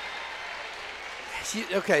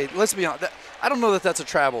 Okay, let's be honest. I don't know that that's a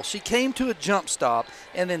travel. She came to a jump stop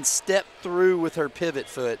and then stepped through with her pivot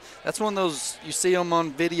foot. That's one of those, you see them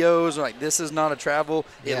on videos, like this is not a travel.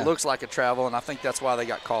 It looks like a travel, and I think that's why they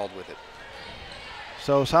got called with it.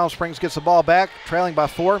 So Siloam Springs gets the ball back, trailing by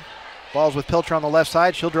 4. Ball's with Pilcher on the left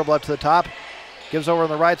side. She'll dribble up to the top. Gives over on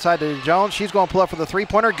the right side to Jones. She's going to pull up for the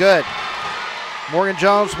three-pointer. Good. Morgan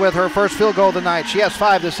Jones with her first field goal of the night. She has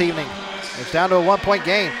 5 this evening. It's down to a 1-point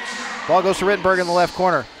game. Ball goes to Rittenberg in the left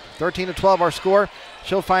corner. 13-12 our score.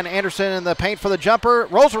 She'll find Anderson in the paint for the jumper.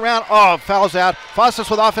 Rolls around. Oh, fouls out. Fossis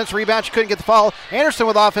with offensive rebound. She couldn't get the foul. Anderson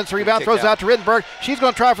with offensive rebound. Throws out to Rittenberg. She's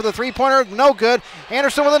going to try for the three-pointer. No good.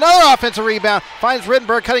 Anderson with another offensive rebound. Finds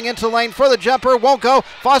Rittenberg cutting into the lane for the jumper. Won't go.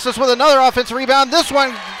 Fossis with another offensive rebound. This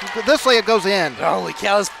layup goes in. Holy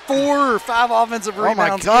cow. There's 4 or 5 offensive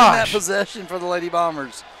rebounds in that possession for the Lady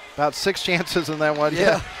Bombers. About 6 chances in that one.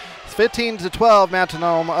 Yeah. 15-12, Mountain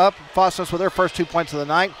Home up. Fossis with her first 2 points of the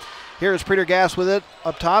night. Here's Pretergast with it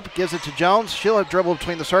up top, gives it to Jones. She'll dribble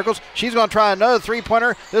between the circles. She's going to try another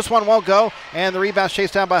three-pointer. This one won't go, and the rebound's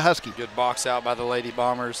chased down by Husky. Good box out by the Lady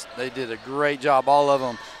Bombers. They did a great job, all of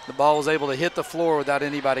them. The ball was able to hit the floor without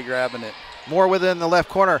anybody grabbing it. Moore with it in the left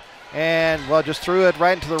corner, and, well, just threw it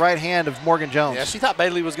right into the right hand of Morgan Jones. Yeah, she thought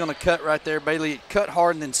Bailey was going to cut right there. Bailey cut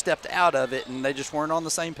hard and then stepped out of it, and they just weren't on the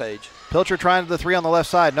same page. Pilcher trying the three on the left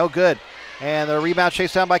side, no good. And the rebound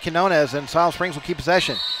chased down by Quinones, and Siloam Springs will keep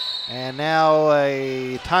possession. And now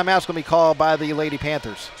a timeout's going to be called by the Lady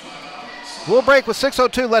Panthers. We'll break with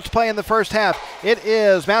 6:02 left to play in the first half. It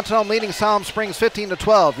is Mountain Home leading Siloam Springs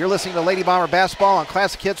 15-12. You're listening to Lady Bomber Basketball on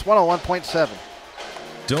Classic Hits 101.7.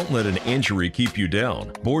 Don't let an injury keep you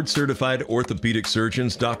down. Board-certified orthopedic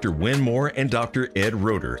surgeons Dr. Wynn Moore and Dr. Ed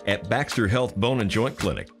Roeder at Baxter Health Bone and Joint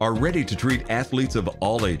Clinic are ready to treat athletes of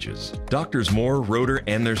all ages. Doctors Moore, Roeder,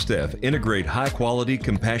 and their staff integrate high-quality,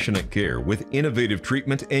 compassionate care with innovative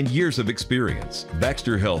treatment and years of experience.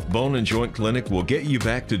 Baxter Health Bone and Joint Clinic will get you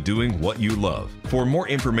back to doing what you love. For more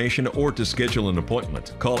information or to schedule an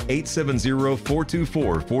appointment, call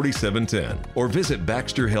 870-424-4710 or visit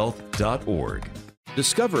baxterhealth.org.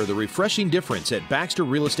 Discover the refreshing difference at Baxter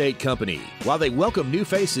Real Estate Company. While they welcome new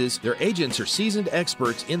faces, their agents are seasoned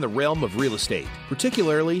experts in the realm of real estate,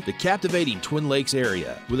 particularly the captivating Twin Lakes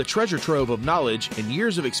area. With a treasure trove of knowledge and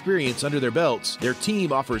years of experience under their belts, their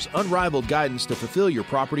team offers unrivaled guidance to fulfill your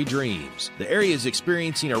property dreams. The area is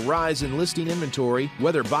experiencing a rise in listing inventory.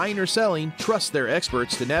 Whether buying or selling, trust their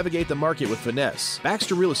experts to navigate the market with finesse.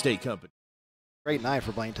 Baxter Real Estate Company. Great night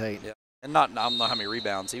for Blaine Tate. Yeah. And I don't know how many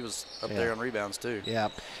rebounds. He was up there on rebounds, too. Yeah.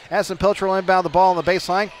 Addison Pilcher will inbound the ball on the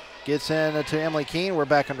baseline. Gets in to Emily Keene. We're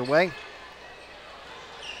back underway.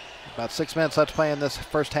 About 6 minutes left to play in this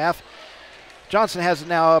first half. Johnson has it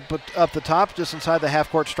now up the top, just inside the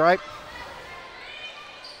half-court stripe.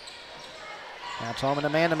 That's home in a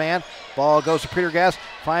man-to-man. Ball goes to Pretergast.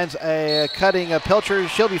 Finds a cutting Pilcher.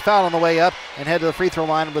 She'll be fouled on the way up and head to the free throw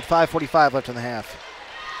line with 5:45 left in the half.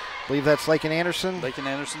 I believe that's Lakin Anderson. Lakin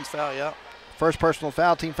Anderson's foul, yeah. First personal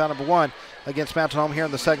foul, team foul number 1 against Mountain Home here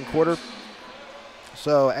in the second quarter.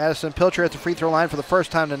 So Addison Pilcher at the free throw line for the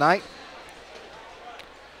first time tonight.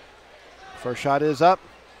 First shot is up.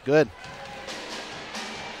 Good.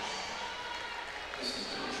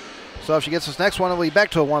 So if she gets this next one, it'll be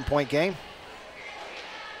back to a 1-point game.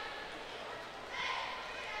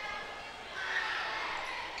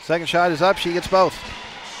 Second shot is up. She gets both.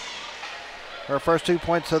 Her first 2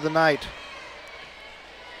 points of the night.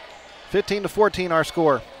 15-14 our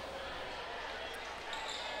score.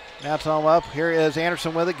 Mountain Home up. Here is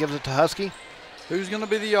Anderson with it. Gives it to Husky. Who's going to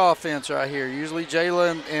be the offense right here? Usually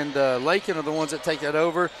Jayla and Lakin are the ones that take that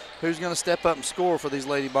over. Who's going to step up and score for these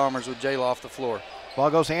Lady Bombers with Jayla off the floor? Ball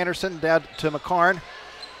goes to Anderson, down to McCarn.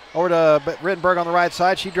 Over to Rittenberg on the right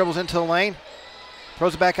side. She dribbles into the lane.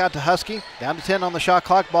 Throws it back out to Husky. Down to 10 on the shot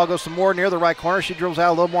clock. Ball goes to Moore near the right corner. She dribbles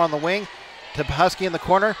out a little more on the wing. To Husky in the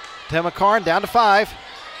corner. To McCarn, down to 5.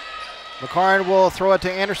 McCarn will throw it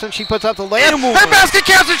to Anderson. She puts up the layup. Her basket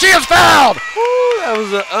counts and she is fouled. Woo, that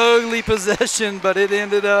was an ugly possession, but it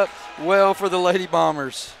ended up well for the Lady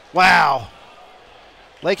Bombers. Wow.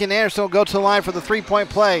 Lakin Anderson will go to the line for the three-point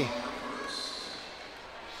play.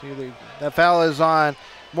 See, that foul is on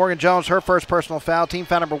Morgan Jones, her first personal foul. Team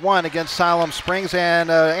foul number 1 against Siloam Springs,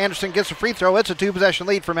 and Anderson gets a free throw. It's a 2-possession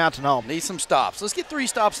lead for Mountain Home. Need some stops. Let's get 3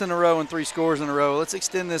 stops in a row and 3 scores in a row. Let's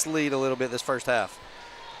extend this lead a little bit this first half.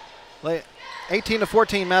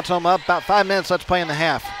 18-14, Mountain Home up. About 5 minutes left to play in the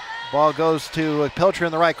half. Ball goes to Pilcher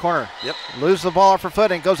in the right corner. Yep. Loses the ball off her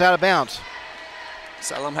foot and goes out of bounds.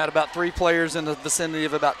 Siloam had about 3 players in the vicinity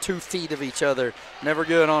of about 2 feet of each other. Never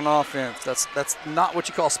good on offense. That's not what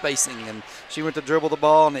you call spacing. And she went to dribble the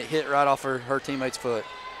ball, and it hit right off her teammate's foot.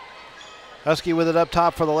 Husky with it up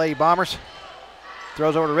top for the Lady Bombers.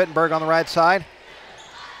 Throws over to Rittenberg on the right side.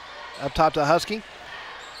 Up top to Husky.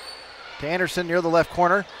 To Anderson near the left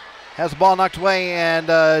corner. Has the ball knocked away,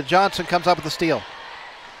 and Johnson comes up with the steal.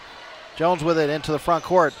 Jones with it into the front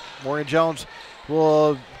court. Morgan Jones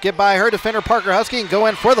will get by her defender, Parker Husky, and go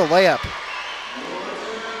in for the layup.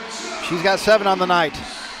 She's got 7 on the night.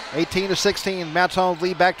 18-16. Mountain Home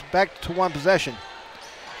lead back to 1 possession.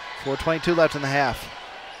 4:22 left in the half.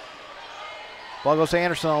 Ball goes to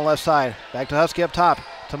Anderson on the left side. Back to Husky up top.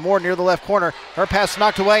 To Moore near the left corner. Her pass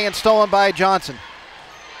knocked away and stolen by Johnson.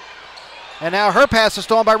 And now her pass is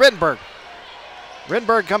stolen by Rittenberg.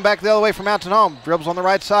 Rittenberg come back the other way from Mountain Home. Dribbles on the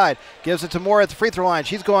right side. Gives it to Moore at the free throw line.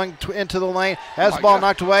 She's going into the lane. Has the ball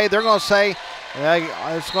knocked away. They're going to say,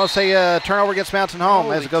 turnover against Mountain Home.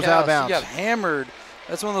 Holy as it goes cow, out of bounds. She got hammered.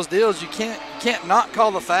 That's one of those deals. You can't not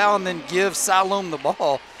call the foul and then give Siloam the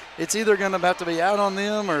ball. It's either going to have to be out on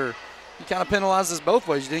them, or you kind of penalize us both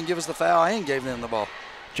ways. You didn't give us the foul and gave them the ball.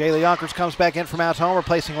 Jaylee Yonkers comes back in from Mountain Home,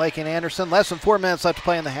 replacing Lakin Anderson. Less than 4 minutes left to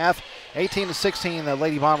play in the half. 18-16, the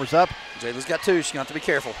Lady Bombers up. Jaylee's got 2. She's going to have to be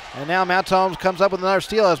careful. And now Mountain Home comes up with another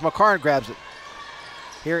steal as McCarn grabs it.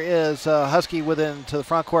 Here is Husky within to the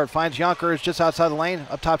front court. Finds Yonkers just outside the lane,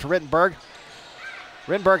 up top to Rittenberg.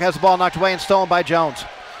 Rittenberg has the ball knocked away and stolen by Jones.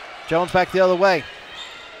 Jones back the other way.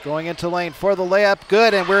 Going into the lane for the layup.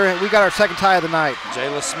 Good, and we got our second tie of the night.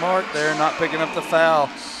 Jayla Smart there, not picking up the foul.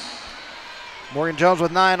 Morgan Jones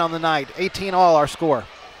with 9 on the night. 18 all our score.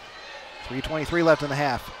 3:23 left in the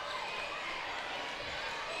half.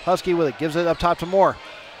 Husky with it. Gives it up top to Moore.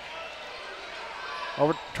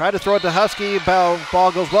 Tried to throw it to Husky.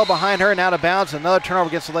 Ball goes well behind her and out of bounds. Another turnover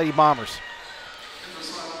against the Lady Bombers.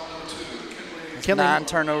 9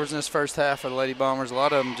 turnovers in this first half for the Lady Bombers. A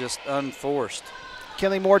lot of them just unforced.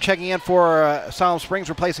 Kinley Moore checking in for Siloam Springs,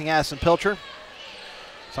 replacing Addison Pilcher.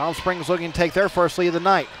 Siloam Springs looking to take their first lead of the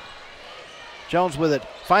night. Jones with it.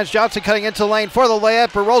 Finds Johnson cutting into the lane for the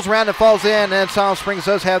layup, but rolls around and falls in, and Siloam Springs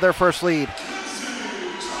does have their first lead.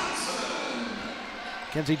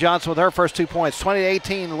 Kenzie Johnson with her first 2 points.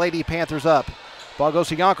 20-18, the Lady Panthers up. Ball goes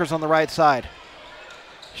to Yonkers on the right side.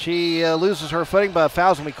 She loses her footing, but a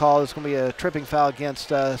foul's going to be called. It's going to be a tripping foul against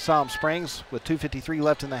Siloam Springs with 2:53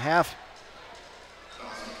 left in the half.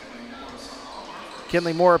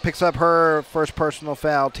 Kinley Moore picks up her first personal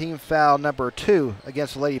foul, team foul number 2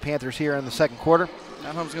 against the Lady Panthers here in the second quarter.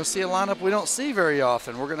 Mountain Home's going to see a lineup we don't see very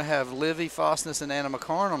often. We're going to have Livy Fosness and Anna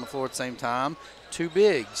McCarn on the floor at the same time. 2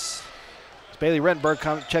 bigs. Bailey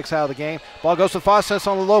Rittenberg checks out of the game. Ball goes to Fosness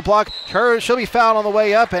on the low block. She'll be fouled on the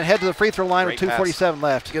way up and head to the free throw line with 2:47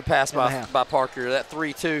 left. Good pass by Parker. That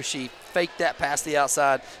 3-2, she faked that past the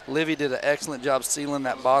outside. Livy did an excellent job sealing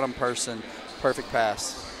that bottom person. Perfect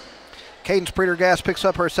pass. Cadence Prendergast picks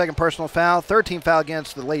up her second personal foul. 13 foul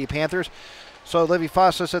against the Lady Panthers. So Livy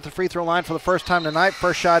Fosness at the free throw line for the first time tonight.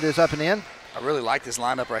 First shot is up and in. I really like this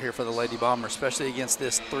lineup right here for the Lady Bombers, especially against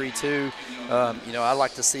this 3-2. I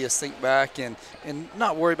like to see us sink back and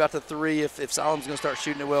not worry about the 3. If Siloam's going to start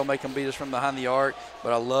shooting it well, make them beat us from behind the arc.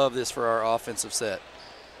 But I love this for our offensive set.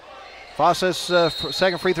 Fosness'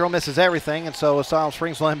 second free throw misses everything, and so Siloam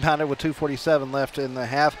Springs will inbound it with 2:47 left in the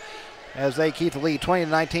half as they keep the lead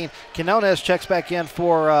 20-19. Quinones checks back in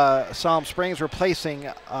for Siloam Springs,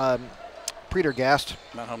 replacing Prendergast.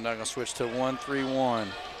 Mount Home now going to switch to 1-3-1.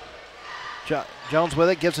 Jones with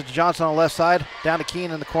it, gives it to Johnson on the left side, down to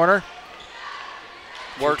Keene in the corner.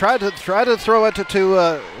 Tried to throw it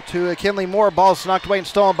to Kinley Moore. Ball's knocked away and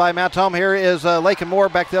stolen by Mount Home. Here is Lakin Moore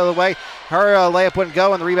back the other way. Her layup wouldn't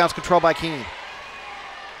go, and the rebound's controlled by Keene.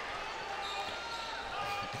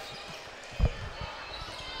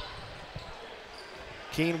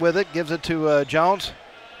 Keene with it, gives it to Jones.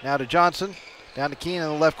 Now to Johnson, down to Keene in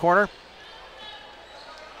the left corner.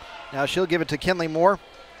 Now she'll give it to Kinley Moore.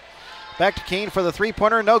 Back to Keene for the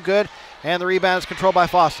three-pointer, no good, and the rebound is controlled by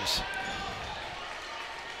Fosness.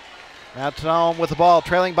 Mountain Home with the ball,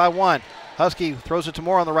 trailing by 1. Husky throws it to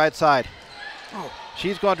Moore on the right side.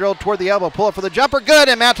 She's going to drill toward the elbow, pull it for the jumper, good,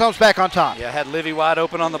 and Mountain Home's back on top. Yeah, had Livy wide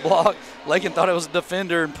open on the block. Lakin thought it was a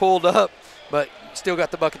defender and pulled up, but still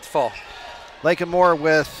got the bucket to fall. Lakin Moore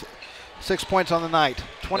with 6 points on the night.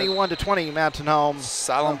 21-20, Mountain Home.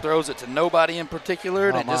 Siloam throws it to nobody in particular,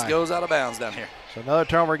 and it just goes out of bounds down here. So another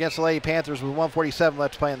turnover against the Lady Panthers with 1:47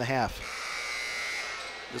 left to play in the half.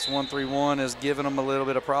 This 1-3-1 is giving them a little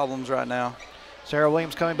bit of problems right now. Sarah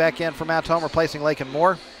Williams coming back in for Mountain Home, replacing Lakin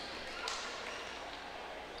Moore.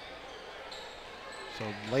 So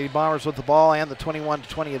Lady Bombers with the ball and the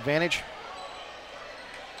 21-20 advantage.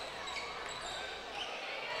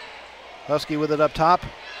 Husky with it up top.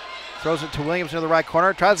 Throws it to Williams near the right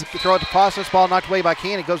corner. Tries to throw it to Fosness. Ball knocked away by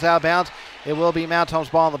Keene. It goes out of bounds. It will be Mountain Home's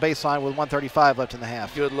ball on the baseline with 1:35 left in the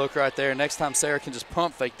half. Good look right there. Next time Sarah can just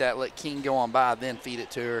pump fake that, let Keene go on by, then feed it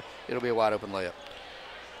to her. It'll be a wide open layup.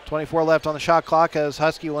 24 left on the shot clock as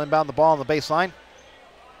Husky will inbound the ball on the baseline.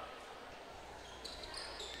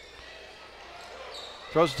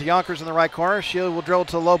 Throws it to Yonkers in the right corner. She will drill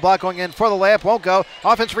to the low block, going in for the layup. Won't go.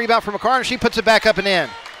 Offensive rebound from McCarn. She puts it back up and in.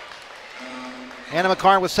 Anna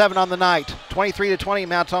McCarn with 7 on the night. 23-20,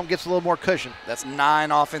 Mount Home gets a little more cushion. That's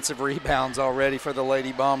 9 offensive rebounds already for the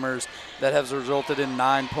Lady Bombers. That has resulted in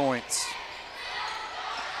 9 points.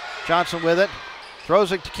 Johnson with it.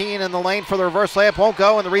 Throws it to Keene in the lane for the reverse layup. Won't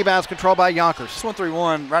go, and the rebound's controlled by Yonkers. It's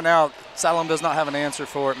 1-3-1. Right now, Siloam does not have an answer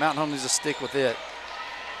for it. Mountain Home needs to stick with it.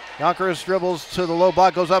 Yonkers dribbles to the low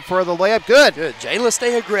block, goes up for the layup. Good. Good. Jayla,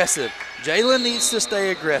 stay aggressive. Jayla needs to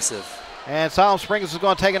stay aggressive. And Siloam Springs is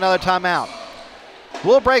going to take another timeout.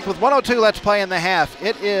 We'll break with 1:02 let's play in the half.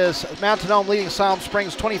 It is Mountain Home leading Siloam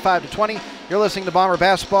Springs 25-20. You're listening to Bomber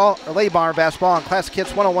Basketball, or Lady Bomber Basketball on Classic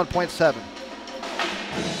Hits 101.7.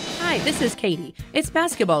 Hi, this is Katie. It's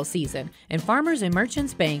basketball season, and Farmers and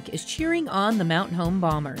Merchants Bank is cheering on the Mountain Home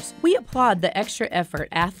Bombers. We applaud the extra effort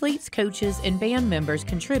athletes, coaches, and band members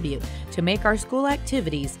contribute to make our school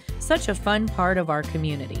activities such a fun part of our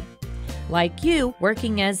community. Like you,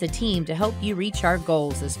 working as a team to help you reach our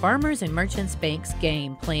goals is Farmers and Merchants Bank's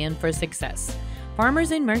game plan for success.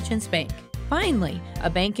 Farmers and Merchants Bank. Finally, a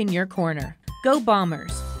bank in your corner. Go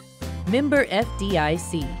Bombers. Member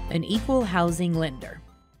FDIC, an equal housing lender.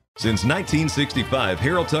 Since 1965,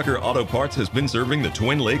 Harold Tucker Auto Parts has been serving the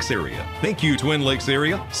Twin Lakes area. Thank you, Twin Lakes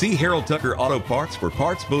area. See Harold Tucker Auto Parts for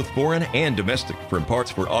parts both foreign and domestic. From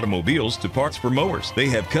parts for automobiles to parts for mowers. They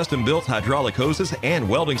have custom-built hydraulic hoses and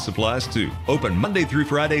welding supplies too. Open Monday through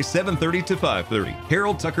Friday, 7:30 to 5:30.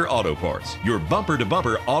 Harold Tucker Auto Parts, your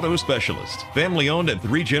bumper-to-bumper auto specialist. Family-owned and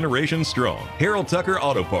 3 generations strong. Harold Tucker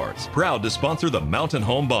Auto Parts, proud to sponsor the Mountain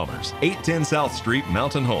Home Bombers. 810 South Street,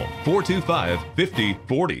 Mountain Home,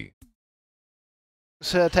 425-5040.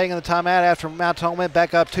 Taking the timeout after Mount Home went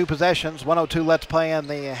back up 2 possessions. 1:02 let's play in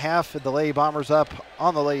the half. The Lady Bombers up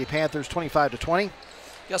on the Lady Panthers 25-20.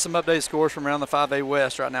 Got some updated scores from around the 5A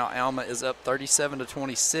West. Right now, Alma is up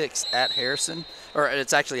 37-26 at Harrison. Or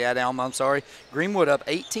it's actually at Alma, I'm sorry. Greenwood up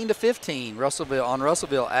 18-15.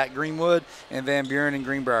 Russellville at Greenwood. And Van Buren and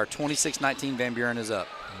Greenbrier 26-19. Van Buren is up.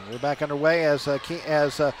 We're back underway as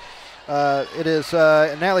it is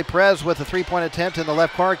Natalie Perez with a 3-point attempt in the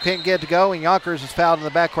left corner. Can't get it to go, and Yonkers is fouled in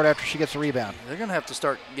the backcourt after she gets the rebound. They're going to have to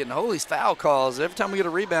start getting a hold of these foul calls. Every time we get a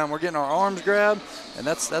rebound, we're getting our arms grabbed, and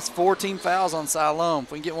that's 4 team fouls on Siloam.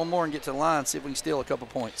 If we can get one more and get to the line, see if we can steal a couple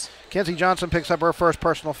points. Kenzie Johnson picks up her first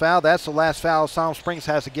personal foul. That's the last foul Siloam Springs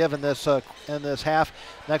has to give in this half.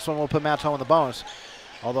 Next one will put Mount Home in the bonus.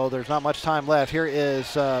 Although there's not much time left. Here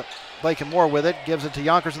is Blake and Moore with it. Gives it to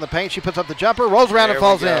Yonkers in the paint. She puts up the jumper, rolls around, and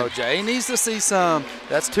falls in. Jay needs to see some.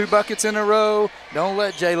 That's 2 buckets in a row. Don't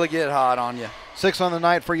let Jayla get hot on you. 6 on the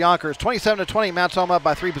night for Yonkers. 27-20. Mount Home up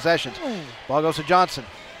by 3 possessions. Ball goes to Johnson.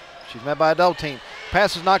 She's met by a double team.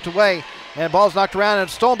 Pass is knocked away, and ball's knocked around and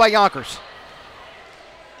stolen by Yonkers.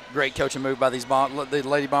 Great coaching move by the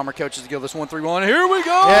Lady Bomber coaches to give this 1-3-1. Here we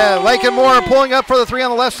go! Yeah, Lake and Moore pulling up for the 3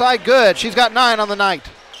 on the left side. Good. She's got 9 on the night.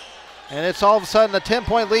 And it's all of a sudden a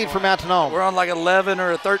 10-point lead for Mountain Home. We're on like 11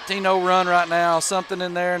 or a 13-0 run right now, something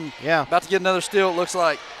in there. And yeah, about to get another steal, it looks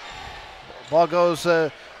like. Ball goes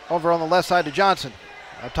over on the left side to Johnson.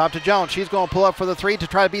 Up top to Jones. She's going to pull up for the 3 to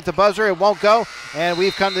try to beat the buzzer. It won't go, and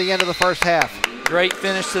we've come to the end of the first half. Great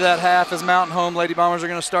finish to that half as Mountain Home. Lady Bombers are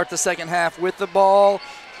going to start the second half with the ball.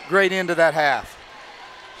 Great end to that half.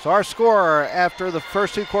 So our score after the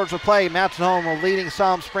first 2 quarters of play, Mountain Home leading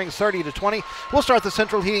Siloam Springs 30-20. We'll start the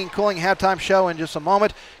Central Heating and Cooling halftime show in just a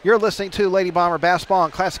moment. You're listening to Lady Bomber Basketball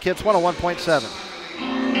on Classic Hits 101.7.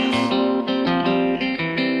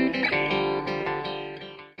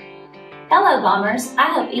 Hello, Bombers.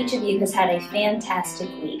 I hope each of you has had a fantastic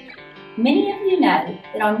week. Many of you know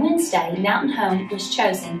that on Wednesday, Mountain Home was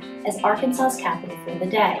chosen as Arkansas's capital for the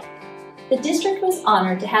day. The district was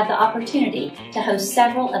honored to have the opportunity to host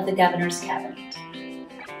several of the governor's cabinet.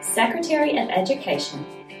 Secretary of Education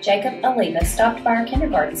Jacob Oliva stopped by our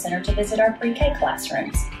kindergarten center to visit our pre-K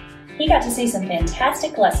classrooms. He got to see some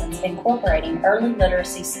fantastic lessons incorporating early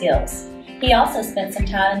literacy skills. He also spent some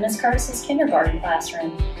time in Miss Curtis's kindergarten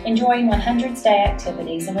classroom enjoying 100th Day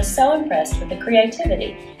activities and was so impressed with the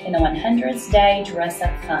creativity in the 100th Day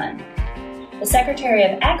dress-up fun. The Secretary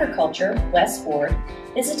of Agriculture, Wes Ford,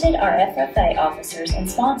 visited our FFA officers and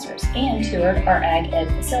sponsors and toured our Ag Ed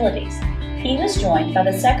facilities. He was joined by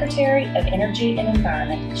the Secretary of Energy and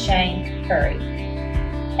Environment, Shane Curry.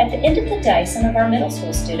 At the end of the day, some of our middle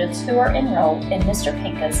school students who are enrolled in Mr.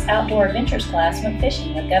 Pinka's Outdoor Adventures class went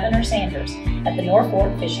fishing with Governor Sanders at the North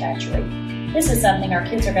Fork Fish Hatchery. This is something our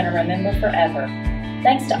kids are going to remember forever.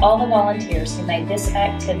 Thanks to all the volunteers who made this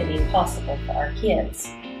activity possible for our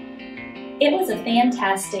kids. It was a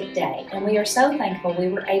fantastic day, and we are so thankful we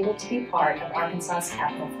were able to be part of Arkansas's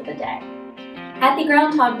capital for the day. Happy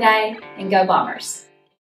Groundhog Day, and go Bombers!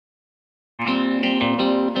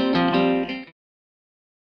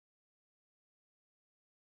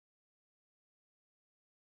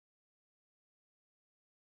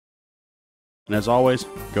 And as always,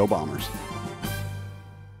 go Bombers.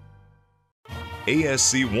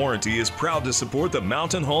 ASC Warranty is proud to support the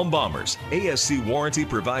Mountain Home Bombers. ASC Warranty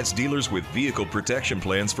provides dealers with vehicle protection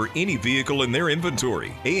plans for any vehicle in their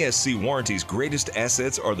inventory. ASC Warranty's greatest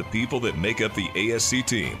assets are the people that make up the ASC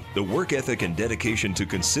team. The work ethic and dedication to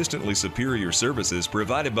consistently superior services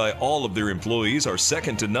provided by all of their employees are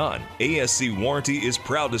second to none. ASC Warranty is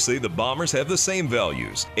proud to say the Bombers have the same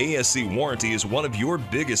values. ASC Warranty is one of your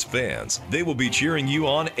biggest fans. They will be cheering you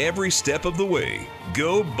on every step of the way.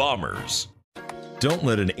 Go Bombers! Don't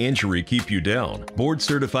let an injury keep you down.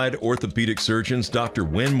 Board-certified orthopedic surgeons Dr.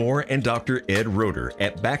 Winmore and Dr. Ed Roeder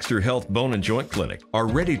at Baxter Health Bone and Joint Clinic are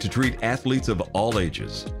ready to treat athletes of all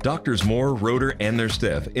ages. Doctors Moore, Roeder, and their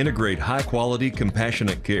staff integrate high-quality,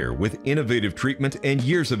 compassionate care with innovative treatment and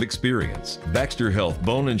years of experience. Baxter Health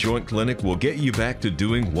Bone and Joint Clinic will get you back to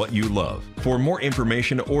doing what you love. For more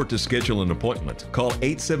information or to schedule an appointment, call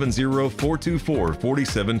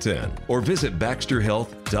 870-424-4710 or visit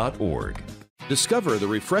baxterhealth.org. Discover the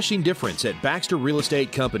refreshing difference at Baxter Real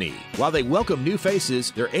Estate Company. While they welcome new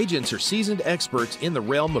faces, their agents are seasoned experts in the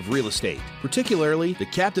realm of real estate, particularly the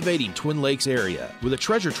captivating Twin Lakes area. With a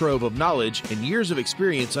treasure trove of knowledge and years of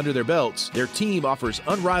experience under their belts, their team offers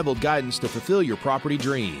unrivaled guidance to fulfill your property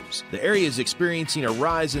dreams. The area is experiencing a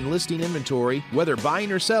rise in listing inventory. Whether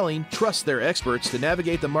buying or selling, trust their experts to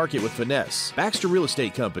navigate the market with finesse. Baxter Real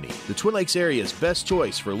Estate Company, the Twin Lakes area's best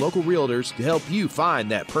choice for local realtors to help you find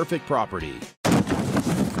that perfect property.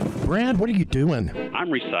 Brad, what are you doing? I'm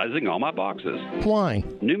resizing all my boxes. Why?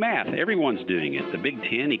 New math. Everyone's doing it. The Big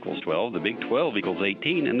 10 equals 12, the Big 12 equals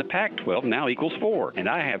 18, and the Pac-12 now equals 4. And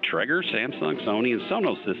I have Traeger, Samsung, Sony, and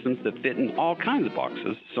Sonos systems that fit in all kinds of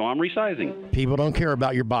boxes, so I'm resizing. People don't care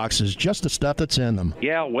about your boxes, just the stuff that's in them.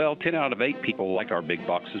 Yeah, well, 10 out of 8 people like our big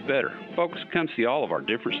boxes better. Folks, come see all of our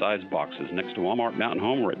different size boxes next to Walmart Mountain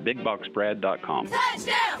Home or at BigBoxBrad.com.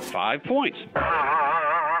 Touchdown! 5 points.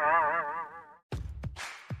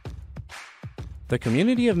 The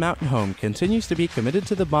community of Mountain Home continues to be committed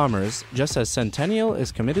to the Bombers, just as Centennial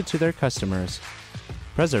is committed to their customers.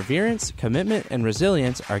 Perseverance, commitment, and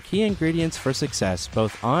resilience are key ingredients for success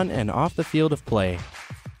both on and off the field of play.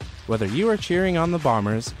 Whether you are cheering on the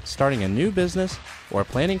Bombers, starting a new business, or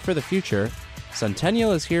planning for the future,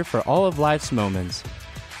 Centennial is here for all of life's moments.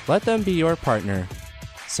 Let them be your partner.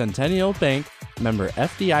 Centennial Bank, member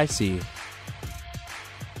FDIC.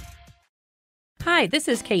 Hi, this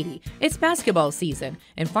is Katie. It's basketball season,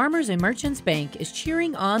 and Farmers and Merchants Bank is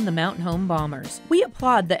cheering on the Mountain Home Bombers. We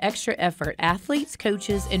applaud the extra effort athletes,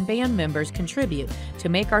 coaches, and band members contribute to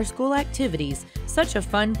make our school activities such a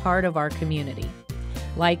fun part of our community.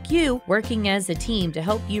 Like you, working as a team to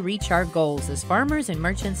help you reach our goals is Farmers and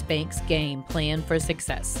Merchants Bank's game plan for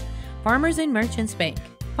success. Farmers and Merchants Bank.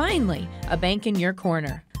 Finally, a bank in your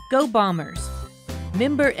corner. Go Bombers.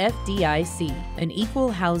 Member FDIC, an equal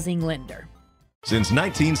housing lender. Since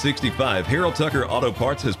 1965, Harold Tucker Auto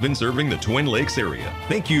Parts has been serving the Twin Lakes area.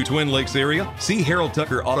 Thank you, Twin Lakes area. See Harold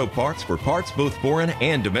Tucker Auto Parts for parts both foreign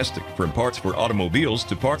and domestic, from parts for automobiles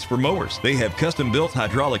to parts for mowers. They have custom-built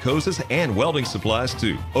hydraulic hoses and welding supplies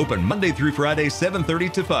too. Open Monday through Friday, 7:30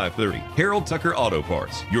 to 5:30. Harold Tucker Auto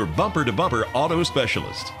Parts, your bumper-to-bumper auto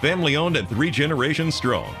specialist. Family-owned and 3 generations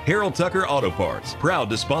strong. Harold Tucker Auto Parts, proud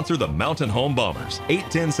to sponsor the Mountain Home Bombers.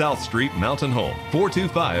 810 South Street, Mountain Home,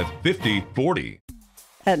 425-5040.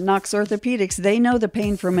 At Knox Orthopedics, they know the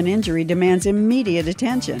pain from an injury demands immediate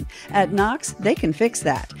attention. At Knox, they can fix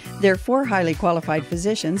that. Their 4 highly qualified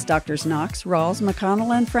physicians, Drs. Knox, Rawls,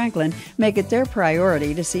 McConnell, and Franklin, make it their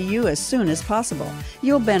priority to see you as soon as possible.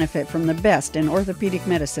 You'll benefit from the best in orthopedic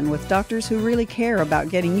medicine with doctors who really care about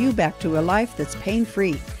getting you back to a life that's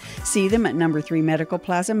pain-free. See them at No. 3 Medical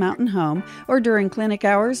Plaza Mountain Home or during clinic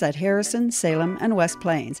hours at Harrison, Salem, and West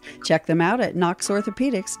Plains. Check them out at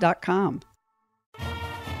knoxorthopedics.com.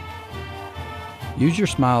 Use your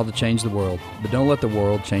smile to change the world, but don't let the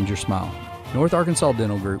world change your smile. North Arkansas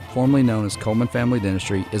Dental Group, formerly known as Coleman Family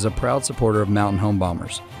Dentistry, is a proud supporter of Mountain Home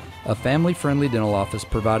Bombers. A family-friendly dental office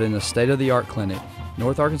providing a state-of-the-art clinic,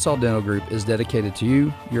 North Arkansas Dental Group is dedicated to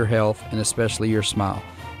you, your health, and especially your smile.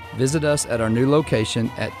 Visit us at our new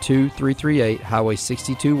location at 2338 Highway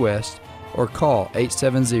 62 West or call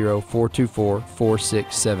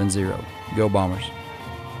 870-424-4670. Go Bombers.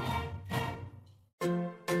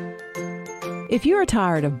 If you are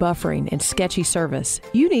tired of buffering and sketchy service,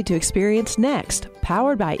 you need to experience Next,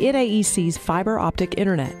 powered by IDAEC's fiber optic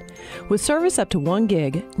internet. With service up to 1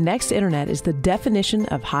 gig, Next Internet is the definition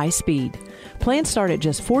of high speed. Plans start at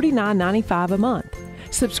just $49.95 a month.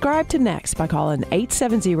 Subscribe to Next by calling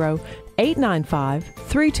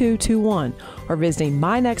 870-895-3221 or visiting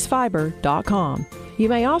mynextfiber.com. You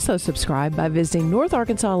may also subscribe by visiting North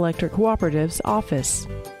Arkansas Electric Cooperative's office.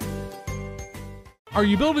 Are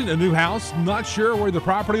you building a new house, not sure where the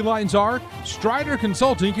property lines are? Strider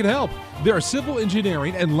Consulting can help. They're a civil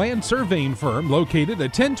engineering and land surveying firm located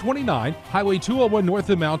at 1029 Highway 201 north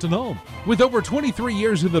of Mountain Home. With over 23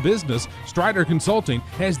 years in the business, Strider Consulting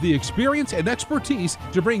has the experience and expertise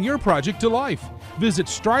to bring your project to life. Visit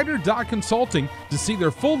strider.consulting to see their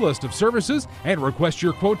full list of services and request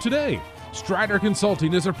your quote today. Strider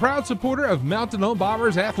Consulting is a proud supporter of Mountain Home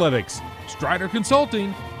Bombers athletics. Strider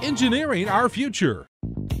Consulting, engineering our future.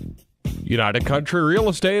 United Country Real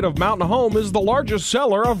Estate of Mountain Home is the largest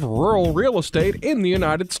seller of rural real estate in the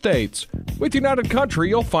United States. With United Country,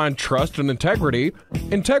 you'll find trust and integrity,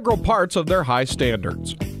 integral parts of their high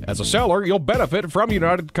standards. As a seller, you'll benefit from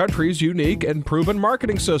United Country's unique and proven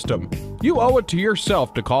marketing system. You owe it to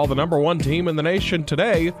yourself to call the #1 team in the nation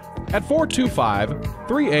today at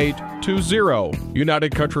 425-3820.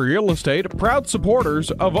 United Country Real Estate, proud supporters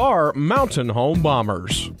of our Mountain Home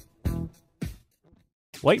Bombers.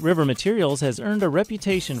 White River Materials has earned a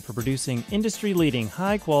reputation for producing industry-leading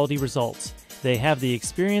high-quality results. They have the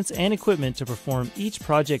experience and equipment to perform each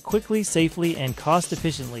project quickly, safely, and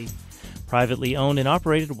cost-efficiently. Privately owned and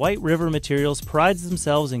operated, White River Materials prides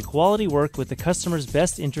themselves in quality work with the customer's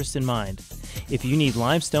best interest in mind. If you need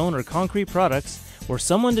limestone or concrete products, or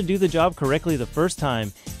someone to do the job correctly the first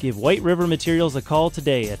time, give White River Materials a call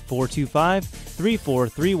today at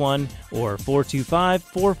 425-3431 or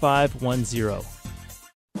 425-4510.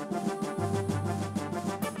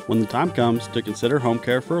 When the time comes to consider home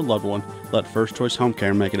care for a loved one, let First Choice Home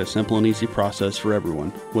Care make it a simple and easy process for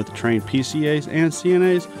everyone. With trained PCAs and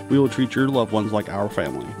CNAs, we will treat your loved ones like our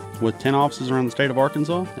family. With 10 offices around the state of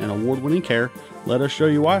Arkansas and award-winning care, let us show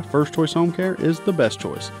you why First Choice Home Care is the best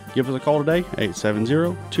choice. Give us a call today,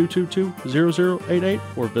 870-222-0088,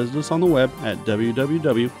 or visit us on the web at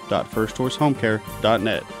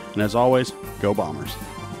www.firstchoicehomecare.net. And as always, go Bombers.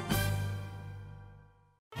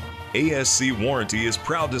 ASC Warranty is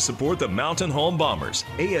proud to support the Mountain Home Bombers.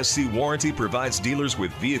 ASC Warranty provides dealers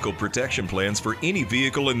with vehicle protection plans for any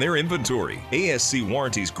vehicle in their inventory. ASC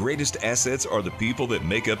Warranty's greatest assets are the people that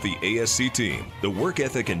make up the ASC team. The work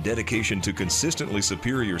ethic and dedication to consistently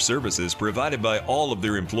superior services provided by all of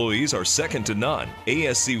their employees are second to none.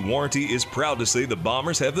 ASC Warranty is proud to say the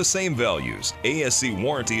Bombers have the same values. ASC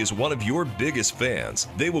Warranty is one of your biggest fans.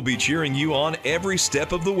 They will be cheering you on every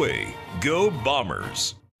step of the way. Go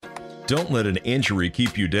Bombers! Don't let an injury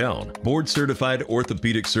keep you down. Board-certified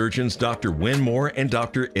orthopedic surgeons Dr. Wynn Moore and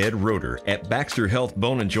Dr. Ed Roeder at Baxter Health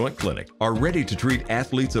Bone and Joint Clinic are ready to treat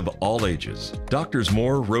athletes of all ages. Doctors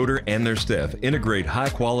Moore, Roeder, and their staff integrate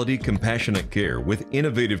high-quality, compassionate care with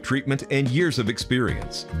innovative treatment and years of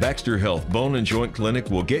experience. Baxter Health Bone and Joint Clinic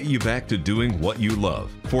will get you back to doing what you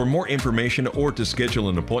love. For more information or to schedule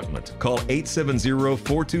an appointment, call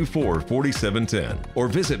 870-424-4710 or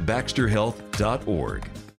visit baxterhealth.org.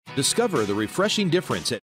 Discover the refreshing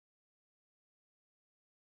difference at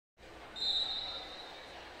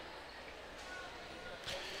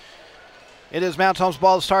It is Mountain Home's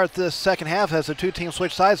ball to start this second half as the two teams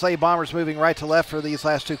switch sides. Lady Bombers moving right to left for these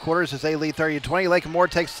last two quarters as they lead 30-20. Lakin Moore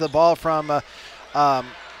takes the ball from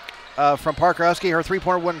Parker Husky. Her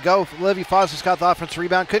three-pointer wouldn't go. Olivia Fossett's got the offensive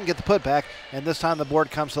rebound, couldn't get the putback, and this time the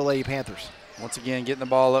board comes to the Lady Panthers. Once again, getting the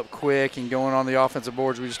ball up quick and going on the offensive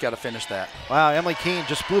boards. We just got to finish that. Wow, Emily Keene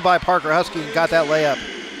just blew by Parker Husky and got that layup.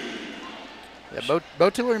 Yeah,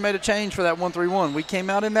 Bo Tillery made a change for that 1-3-1. We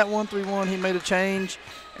came out in that 1-3-1. He made a change,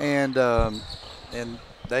 and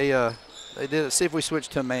they did it. See if we switch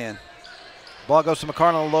to a man. Ball goes to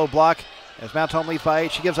McCarnell on a low block as Mountain Home leads by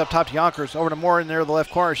 8. She gives up top to Yonkers. Over to Moore in near the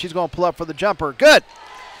left corner. She's going to pull up for the jumper. Good.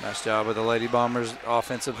 Nice job with the Lady Bombers'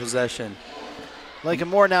 offensive possession. Lakin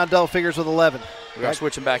Moore now in double figures with 11. We are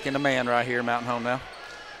switching back into man right here, Mountain Home now.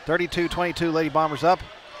 32-22, Lady Bombers up.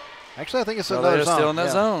 Actually, I think it's another zone. Still in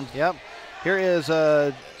that zone. Yep. Here is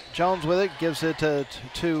Jones with it. Gives it to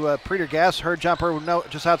Pretergast. Her jumper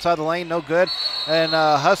just outside the lane, no good. And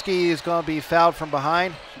Husky is going to be fouled from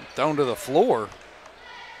behind. Thrown to the floor.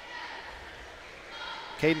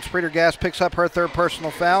 Cadence Pretergast picks up her third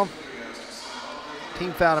personal foul.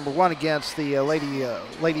 Team foul number 1 against the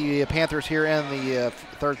Lady Panthers here in the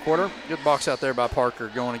third quarter. Good box out there by Parker,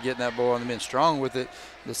 going and getting that ball and being strong with it.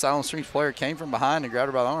 The Siloam Streams player came from behind and grabbed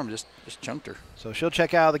her by the arm, just chunked her. So she'll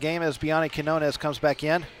check out of the game as Biani Quinones comes back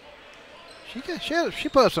in. She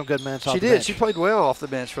put up some good minutes off the bench. She played well off the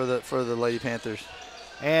bench for the Lady Panthers.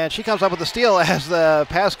 And she comes up with the steal as the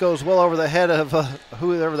pass goes well over the head of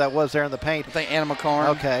whoever that was there in the paint. I think Anna McCarn.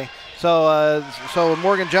 Okay. So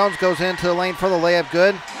Morgan Jones goes into the lane for the layup.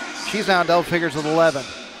 Good. She's now in double figures with 11.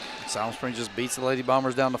 Siloam Springs just beats the Lady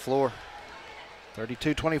Bombers down the floor.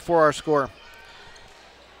 32-24 our score.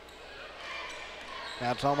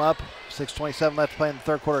 Now it's home up. 6:27 left to play in the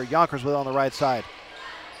third quarter. Yonkers with it on the right side.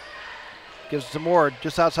 Gives it to Moore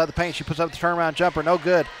just outside the paint. She puts up the turnaround jumper. No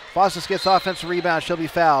good. Fossis gets the offensive rebound. She'll be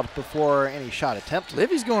fouled before any shot attempt.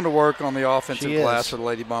 Livy's going to work on the offensive glass for the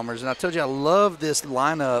Lady Bombers. And I told you I love this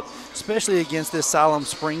lineup, especially against this Siloam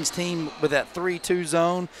Springs team with that 3-2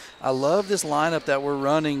 zone. I love this lineup that we're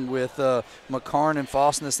running with McCarn and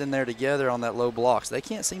Fosnis in there together on that low blocks. They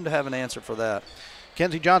can't seem to have an answer for that.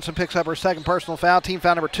 Kenzie Johnson picks up her second personal foul. Team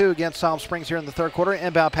foul number 2 against Siloam Springs here in the third quarter.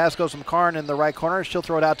 Inbound pass goes to McCarn in the right corner. She'll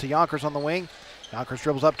throw it out to Yonkers on the wing. Yonkers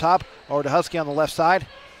dribbles up top. Over to Husky on the left side.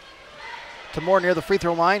 To Moore near the free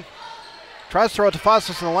throw line. Tries to throw it to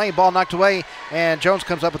Fossis in the lane. Ball knocked away, and Jones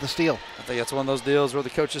comes up with the steal. I think that's one of those deals where the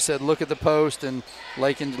coach just said, look at the post, and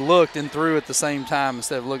Lakin looked and threw at the same time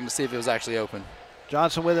instead of looking to see if it was actually open.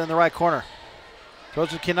 Johnson with it in the right corner.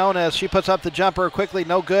 Throws it to Quinones. She puts up the jumper quickly,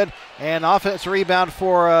 no good. And offensive rebound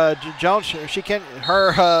for Jones. She can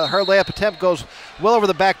her layup attempt goes well over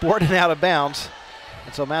the backboard and out of bounds.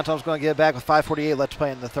 And so Mount Home's going to get it back with 5:48 left to play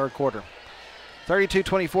in the third quarter.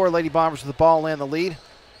 32-24, Lady Bombers with the ball in the lead.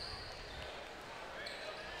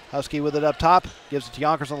 Husky with it up top. Gives it to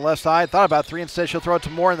Yonkers on the left side. Thought about three. Instead, she'll throw it to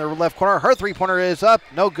Moore in the left corner. Her three-pointer is up.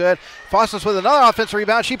 No good. Fosnis with another offensive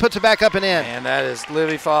rebound. She puts it back up and in. And that is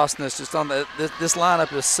Livy Fosnis just on this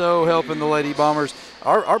lineup is so helping the Lady Bombers.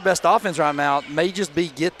 Our best offense right now may just be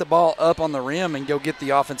get the ball up on the rim and go get the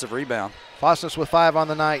offensive rebound. Fosnis with 5 on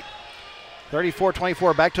the night.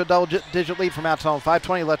 34-24. Back to a double-digit lead for Mount Home.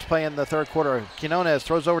 5:20 left to play in the third quarter. Quinones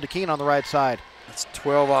throws over to Keene on the right side. That's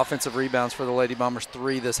 12 offensive rebounds for the Lady Bombers,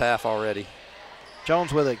 3 this half already.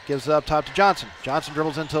 Jones with it, gives it up top to Johnson. Johnson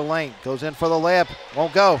dribbles into the lane, goes in for the layup,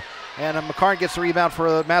 won't go. And McCarn gets the rebound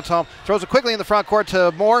for Mount Home. Throws it quickly in the front court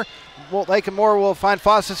to Moore. Lakin Moore will find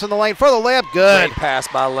Fossis in the lane for the layup. Good. Great pass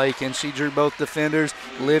by Lakin. She drew both defenders.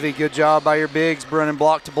 Livy, good job by your bigs, running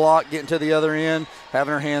block to block, getting to the other end,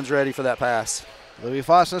 having her hands ready for that pass. Livy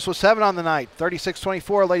Fosnis with 7 on the night.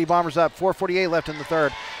 36-24, Lady Bombers up. 4:48 left in the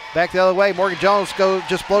third. Back the other way, Morgan Jones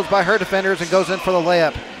just blows by her defenders and goes in for the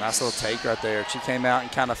layup. Nice little take right there. She came out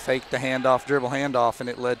and kind of faked the handoff, dribble handoff, and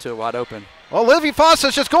it led to a wide open. Well, Livy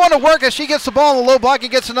Fosnis just going to work as she gets the ball in the low block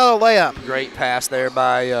and gets another layup. Great pass there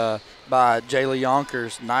by Jayla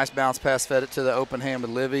Yonkers. Nice bounce pass, fed it to the open hand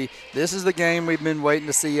with Livy. This is the game we've been waiting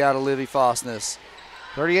to see out of Livy Fosnis.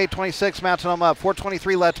 38-26, Mountain Home up.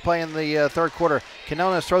 4:23 left to play in the third quarter.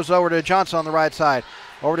 Quinones throws it over to Johnson on the right side.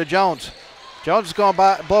 Over to Jones. Jones is going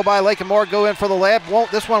to blow by Lakin Moore, go in for the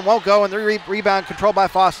layup. This one won't go, and the rebound controlled by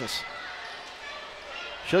Fosnis.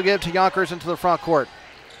 She'll give it to Yonkers into the front court.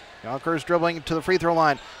 Yonkers dribbling to the free throw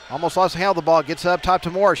line. Almost lost the handle of the ball. Gets up top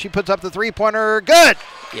to Moore. She puts up the three-pointer. Good!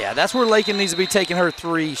 Yeah, that's where Lakin needs to be taking her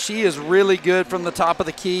three. She is really good from the top of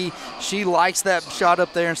the key. She likes that shot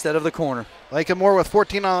up there instead of the corner. Lakin Moore with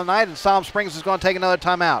 14 on the night, and Siloam Springs is going to take another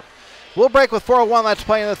timeout. We'll break with 4:01 left to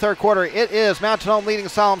play in the third quarter. It is Mountain Home leading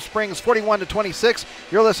Siloam Springs 41-26.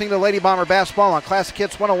 You're listening to Lady Bomber Basketball on Classic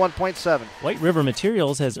Hits 101.7. White River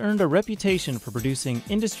Materials has earned a reputation for producing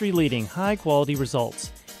industry-leading high-quality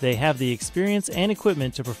results. They have the experience and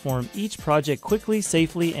equipment to perform each project quickly,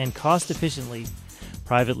 safely, and cost-efficiently.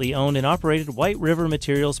 Privately owned and operated, White River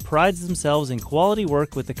Materials prides themselves in quality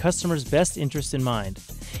work with the customer's best interest in mind.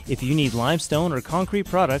 If you need limestone or concrete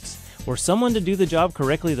products, or someone to do the job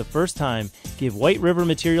correctly the first time, give White River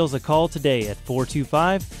Materials a call today at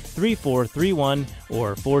 425-3431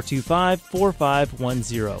 or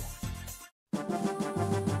 425-4510.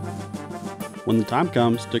 When the time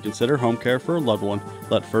comes to consider home care for a loved one,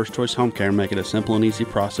 let First Choice Home Care make it a simple and easy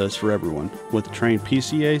process for everyone. With trained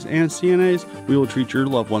PCAs and CNAs, we will treat your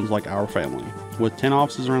loved ones like our family. With 10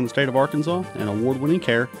 offices around the state of Arkansas and award-winning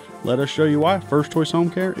care, let us show you why First Choice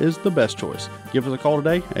Home Care is the best choice. Give us a call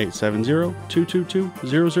today,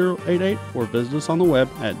 870-222-0088, or visit us on the web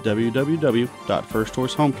at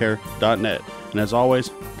www.firstchoicehomecare.net. And as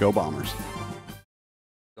always, go Bombers.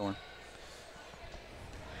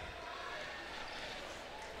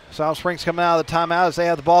 Siloam Springs coming out of the timeout as they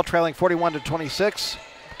have the ball trailing 41-26.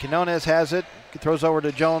 Quinones has it. Throws over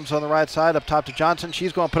to Jones on the right side, up top to Johnson.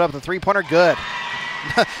 She's going to put up the three-pointer. Good.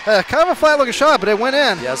 Kind of a flat-looking shot, but it went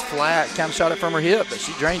in. Yeah, it's flat. Kind of shot it from her hip, but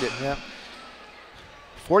she drained it. Yeah.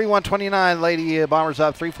 41-29, Lady Bombers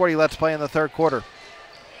up. 3:40 left to play in the third quarter.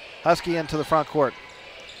 Husky into the front court.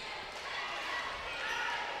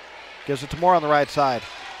 Gives it to Moore on the right side.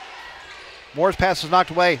 Moore's pass is knocked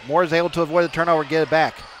away. Moore is able to avoid the turnover and get it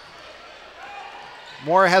back.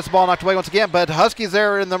 Moore has the ball knocked away once again, but Huskies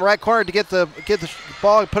there in the right corner to get the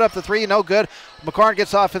ball, put up the three, no good. McCarn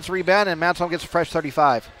gets the offensive rebound, and Mountain Home gets a fresh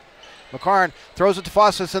 35. McCarn throws it to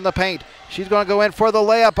Fossas in the paint. She's going to go in for the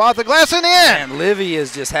layup off the glass and in. And Livy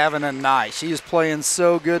is just having a night. She is playing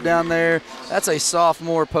so good down there. That's a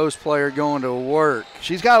sophomore post player going to work.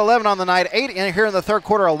 She's got 11 on the night, 8 in here in the third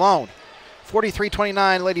quarter alone.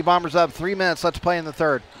 43-29, Lady Bombers up. 3 minutes left to play in the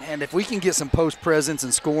third. And if we can get some post presence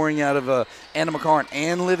and scoring out of Anna McCarn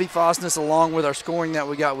and Livy Fossness, along with our scoring that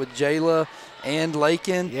we got with Jayla and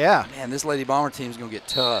Lakin, yeah, man, this Lady Bomber team is going to get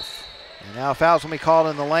tough. And now fouls will be called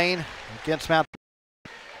in the lane against Mount.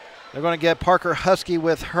 They're going to get Parker Husky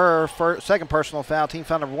with her second personal foul. Team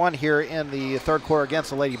foul number 1 here in the third quarter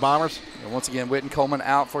against the Lady Bombers. And once again, Whitten Coleman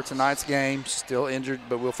out for tonight's game. Still injured,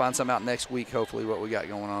 but we'll find some out next week, hopefully, what we got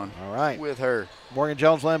going on. All right. With her. Morgan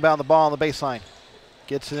Jones will inbound the ball on the baseline.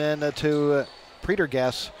 Gets it in to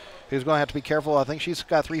Pretergas, who's going to have to be careful. I think she's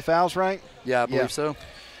got 3 fouls, right? Yeah, I believe so.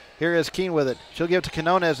 Here is Keene with it. She'll give it to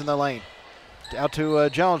Quinones in the lane. Out to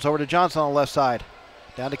Jones, over to Johnson on the left side.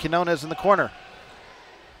 Down to Quinones in the corner.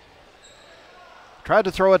 Tried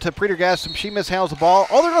to throw it to Pretergas. She mishandles the ball.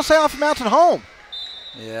 Oh, they're going to say off Mountain Home.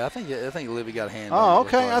 Yeah, I think Livy got a hand. Oh,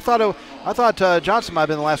 okay. I thought Johnson might have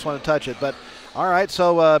been the last one to touch it, but all right.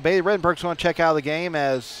 So Bailey Redenberg's going to check out of the game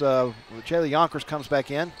as Jayla Yonkers comes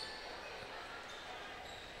back in.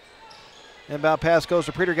 Inbound pass goes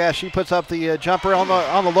to Pretergas. She puts up the jumper on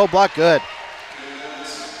the low block. Good.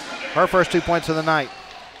 Her first 2 points of the night.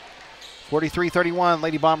 43-31,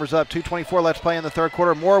 Lady Bombers up. 2:24 left to play in the third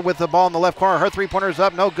quarter. Moore with the ball in the left corner. Her three-pointer is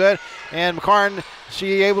up, no good. And McCarn,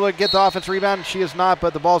 she able to get the offensive rebound? She is not,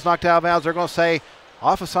 but the ball's knocked out of bounds. They're going to say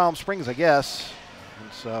off of Siloam Springs, I guess. And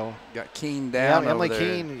so got Keene down. Emily over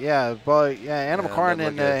Keene, Anna McCarn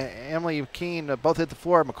and Emily Keene both hit the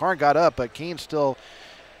floor. McCarn got up, but Keene still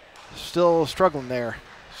struggling there.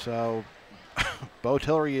 So Bo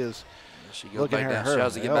Tillery is. She goes back down. She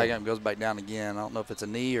tries to get back up and goes back down again. I don't know if it's a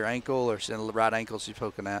knee or ankle or the right ankle she's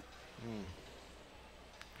poking at.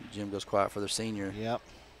 Jim goes quiet for their senior. Yep.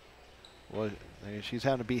 Well, she's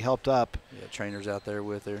having to be helped up. Yeah, trainer's out there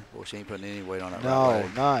with her. Well, she ain't putting any weight on that. No, right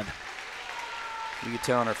leg. None. You can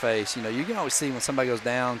tell on her face. You know, you can always see when somebody goes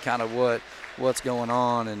down kind of what's going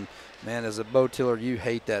on. And, man, as a Bo Tiller, you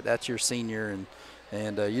hate that. That's your senior,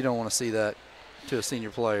 and you don't want to see that to a senior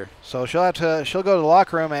player. So she'll go to the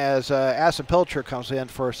locker room as Aston Pilcher comes in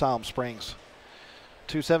for Siloam Springs.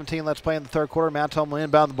 2:17 let's play in the third quarter. Mount Home will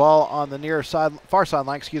inbound the ball on the far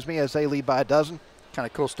sideline, as they lead by a dozen. Kind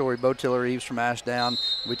of cool story. Bo Tiller Eves from Ashdown.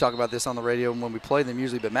 We talk about this on the radio when we play them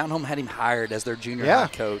usually, but Mount Home had him hired as their junior high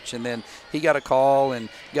coach. And then he got a call and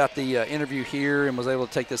got the interview here and was able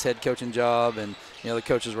to take this head coaching job. And, the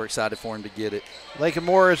coaches were excited for him to get it. Lakin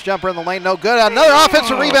Moore's jumper in the lane, no good. Another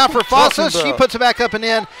offensive rebound for Fossas. She puts it back up and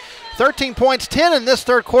in. 13 points, 10 in this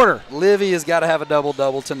third quarter. Livy has got to have a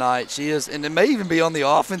double-double tonight. She is, and it may even be on the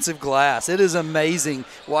offensive glass. It is amazing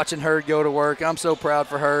watching her go to work. I'm so proud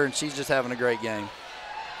for her, and she's just having a great game.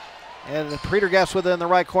 And Pretergas with it in the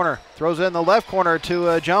right corner. Throws it in the left corner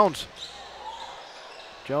to Jones.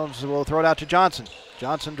 Jones will throw it out to Johnson.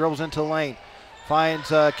 Johnson dribbles into the lane. Finds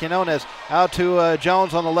Quinones out to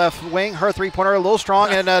Jones on the left wing. Her three-pointer a little strong,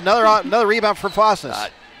 and another rebound for Fossness.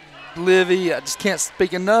 Livy, I just can't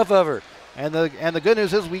speak enough of her. And the good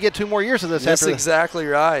news is we get 2 more years of this. That's exactly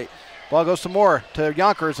right. Ball goes to Moore, to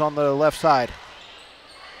Yonkers on the left side.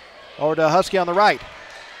 Over to Husky on the right.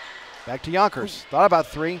 Back to Yonkers. Thought about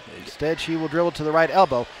 3. Instead, she will dribble to the right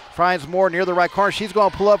elbow. Finds Moore near the right corner. She's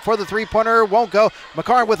going to pull up for the three-pointer. Won't go.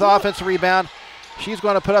 McCarn with the offensive rebound. She's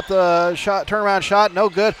going to put up the turnaround shot. No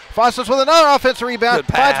good. Fossas with another offensive rebound.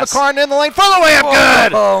 Finds McCarn in the lane for the layup.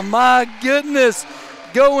 Good. Oh, my goodness.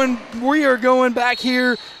 We are going back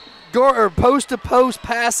here, post-to-post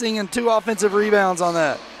passing and 2 offensive rebounds on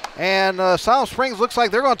that. And Siloam Springs looks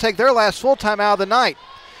like they're going to take their last full time out of the night.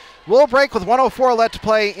 We'll break with 1:04 left to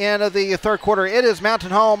play in the third quarter. It is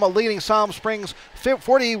Mountain Home leading Siloam Springs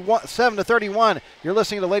 47-31. You're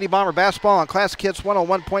listening to Lady Bomber Basketball on Classic Hits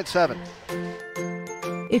 101.7.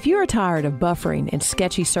 If you are tired of buffering and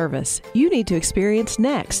sketchy service, you need to experience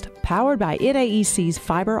Next, powered by IDAEC's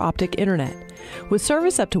fiber optic internet. With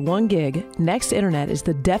service up to 1 gig, Next Internet is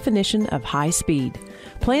the definition of high speed.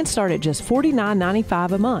 Plans start at just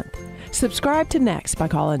 $49.95 a month. Subscribe to Next by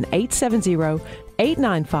calling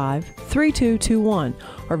 870-895-3221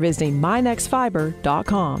 or visiting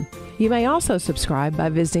mynextfiber.com. You may also subscribe by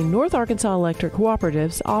visiting North Arkansas Electric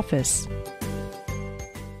Cooperative's office.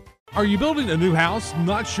 Are you building a new house,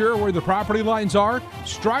 not sure where the property lines are?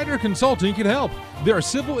 Strider Consulting can help. They're a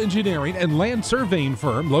civil engineering and land surveying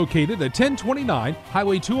firm located at 1029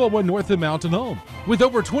 Highway 201 north of Mountain Home. With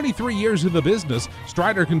over 23 years in the business,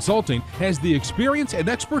 Strider Consulting has the experience and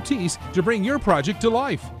expertise to bring your project to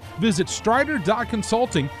life. Visit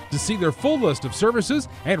strider.consulting to see their full list of services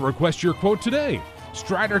and request your quote today.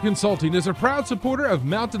 Strider Consulting is a proud supporter of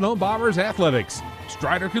Mountain Home Bombers athletics.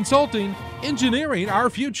 Strider Consulting, engineering our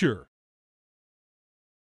future.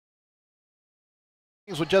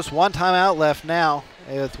 With just one timeout left now,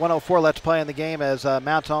 with 1:04 left to play in the game as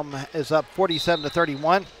Mountain Home is up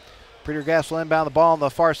 47-31. Prendergast will inbound the ball on the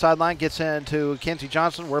far sideline, gets into Kenzie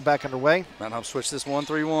Johnson. We're back underway. Mountain Home switch this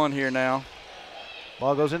 1-3-1 here now.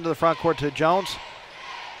 Ball goes into the front court to Jones.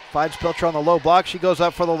 Finds Pilcher on the low block. She goes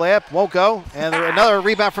up for the layup. Won't go. And another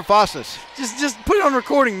rebound for Fosses. Just put it on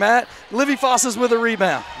recording, Matt. Livy Fosses with a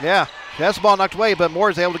rebound. Yeah. She has the ball knocked away, but Moore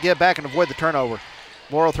is able to get back and avoid the turnover.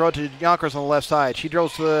 Moore will throw it to Yonkers on the left side. She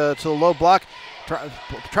drills to the low block.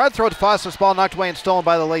 Tried to throw it to Fosses. Ball knocked away and stolen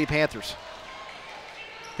by the Lady Panthers.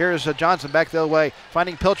 Here's Johnson back the other way.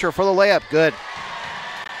 Finding Pilcher for the layup. Good.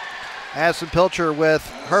 Addison Pilcher with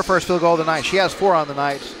her first field goal of the night. She has 4 on the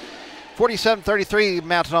night. 47-33,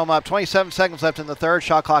 Mountain Home up. 27 seconds left in the third.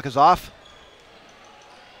 Shot clock is off.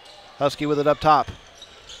 Husky with it up top.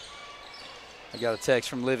 I got a text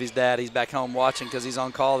from Livy's dad. He's back home watching because he's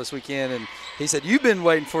on call this weekend, and he said, "You've been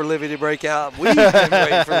waiting for Livy to break out. We've been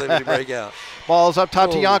waiting for Livy to break out." Ball's up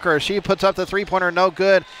top to Yonkers. She puts up the three-pointer, no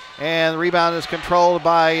good, and the rebound is controlled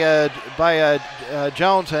by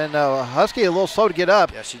Jones, and Husky a little slow to get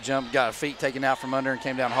up. Yeah, she jumped, got her feet taken out from under, and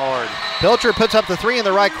came down hard. Pilcher puts up the 3 in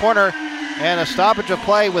the right corner, and a stoppage of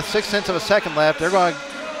play with 0.6 of a second left. They're going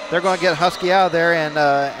to get Husky out of there,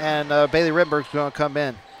 and Bailey Rittenberg's going to come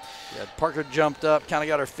in. Yeah, Parker jumped up, kind of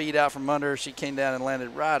got her feet out from under. She came down and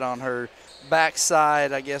landed right on her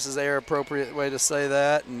backside, I guess is the appropriate way to say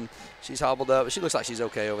that. And she's hobbled up. She looks like she's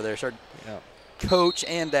okay over there. Her coach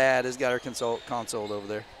and dad has got her consoled over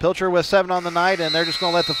there. Pilcher with 7 on the night, and they're just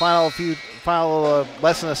going to let the final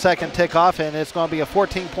less than a second tick off, and it's going to be a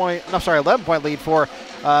 11-point lead for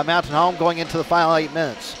Mountain Home going into the final 8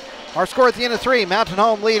 minutes. Our score at the end of 3, Mountain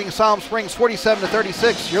Home leading Siloam Springs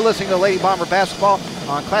 47-36. You're listening to Lady Bomber Basketball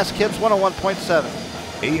on Classic Hits 101.7.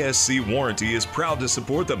 ASC Warranty is proud to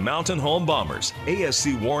support the Mountain Home Bombers.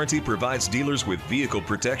 ASC Warranty provides dealers with vehicle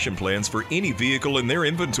protection plans for any vehicle in their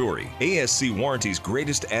inventory. ASC Warranty's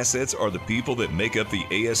greatest assets are the people that make up the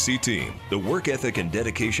ASC team. The work ethic and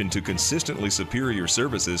dedication to consistently superior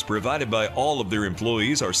services provided by all of their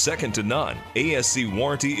employees are second to none. ASC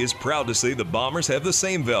Warranty is proud to say the Bombers have the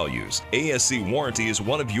same values. ASC Warranty is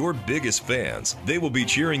one of your biggest fans. They will be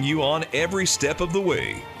cheering you on every step of the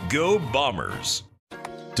way. Go Bombers!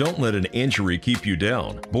 Don't let an injury keep you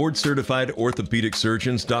down. Board-certified orthopedic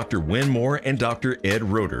surgeons Dr. Wynn Moore and Dr. Ed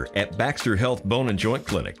Roeder at Baxter Health Bone and Joint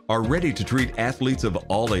Clinic are ready to treat athletes of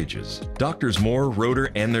all ages. Doctors Moore,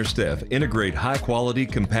 Roeder, and their staff integrate high-quality,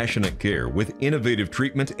 compassionate care with innovative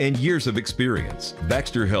treatment and years of experience.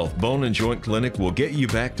 Baxter Health Bone and Joint Clinic will get you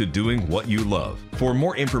back to doing what you love. For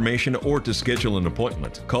more information or to schedule an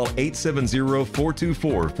appointment, call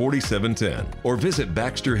 870-424-4710 or visit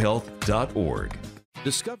baxterhealth.org.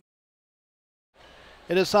 It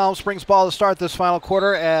is Siloam Springs ball to start this final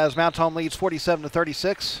quarter as Mountain Home leads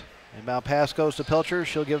 47-36. Inbound pass goes to Pilcher.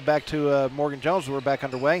 She'll give it back to Morgan Jones. We're back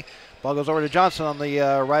underway. Ball goes over to Johnson on the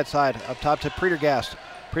right side. Up top to Prendergast.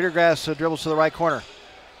 Prendergast dribbles to the right corner.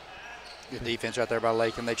 Good defense right there by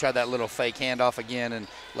Lakin. They tried that little fake handoff again, and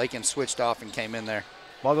Lakin switched off and came in there.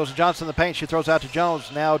 Ball goes to Johnson in the paint. She throws out to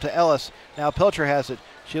Jones. Now to Ellis. Now Pilcher has it.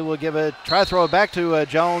 She will try to throw it back to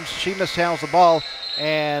Jones. She mishandles the ball,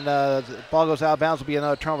 and the ball goes out of bounds. Will be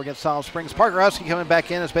another turnover against Siloam Springs. Parker Husky coming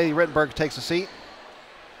back in as Bailey Rittenberg takes a seat.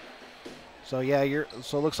 So yeah,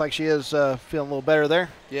 so it looks like she is feeling a little better there.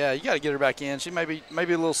 Yeah, you got to get her back in. She may be a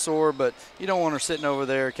little sore, but you don't want her sitting over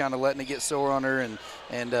there kind of letting it get sore on her,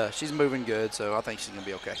 and she's moving good, so I think she's going to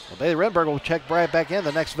be okay. Well, Bailey Rittenberg will check right back in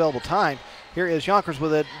the next available time. Here is Yonkers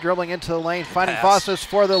with it, dribbling into the lane, finding Fosses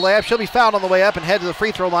for the layup. She'll be fouled on the way up and head to the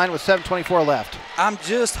free throw line with 7:24 left. I'm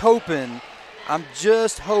just hoping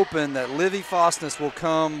that Livy Fosnes will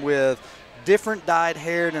come with different dyed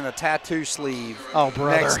hair and a tattoo sleeve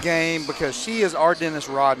next game, because she is our Dennis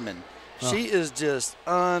Rodman. She is just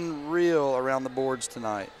unreal around the boards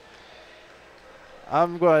tonight.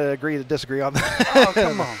 I'm going to agree to disagree on that. Oh,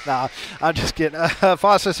 come on. No, I'm just kidding.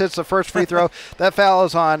 Fosses hits the first free throw. That foul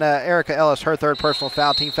is on Erica Ellis, her third personal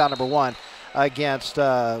foul, team foul number 1 against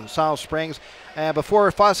Siloam Springs. And before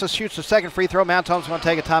Fosses shoots the second free throw, Mountain Home's going to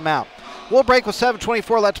take a timeout. We'll break with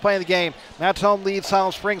 7:24 left to play in the game. Mountain Home leads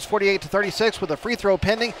Siloam Springs 48-36 with a free throw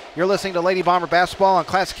pending. You're listening to Lady Bomber Basketball on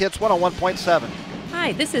Classic Hits 101.7.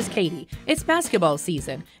 Hi, this is Katie. It's basketball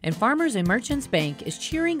season, and Farmers and Merchants Bank is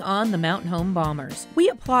cheering on the Mountain Home Bombers. We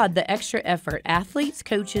applaud the extra effort athletes,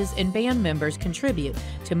 coaches, and band members contribute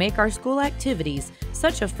to make our school activities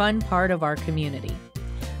such a fun part of our community.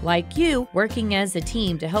 Like you, working as a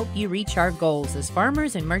team to help you reach our goals is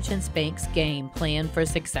Farmers and Merchants Bank's game plan for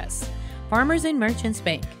success. Farmers and Merchants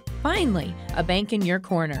Bank. Finally, a bank in your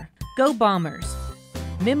corner. Go Bombers.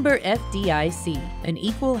 Member FDIC, an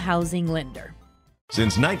equal housing lender.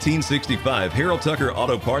 Since 1965, Harold Tucker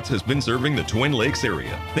Auto Parts has been serving the Twin Lakes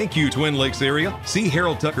area. Thank you, Twin Lakes area. See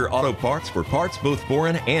Harold Tucker Auto Parts for parts both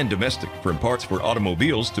foreign and domestic. From parts for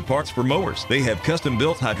automobiles to parts for mowers. They have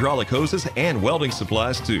custom-built hydraulic hoses and welding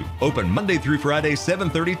supplies too. Open Monday through Friday,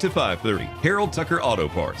 7:30 to 5:30. Harold Tucker Auto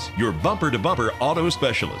Parts, your bumper-to-bumper auto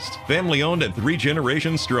specialist. Family-owned and 3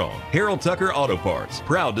 generations strong. Harold Tucker Auto Parts,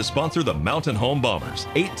 proud to sponsor the Mountain Home Bombers.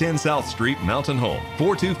 810 South Street, Mountain Home,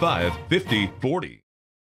 425-5040.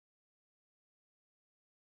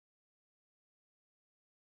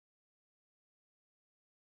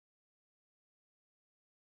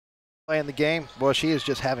 In the game, well, she is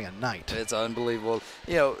just having a night. It's unbelievable.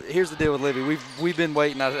 You know, here's the deal with Livy. We've been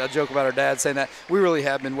waiting. I joke about her dad saying that. We really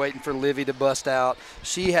have been waiting for Livy to bust out.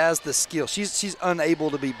 She has the skill. She's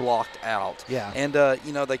unable to be blocked out. Yeah. And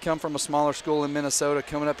you know, they come from a smaller school in Minnesota,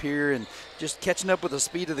 coming up here and just catching up with the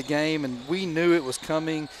speed of the game. And we knew it was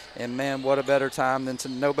coming. And man, what a better time than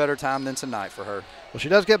no better time than tonight for her. Well, she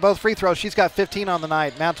does get both free throws. She's got 15 on the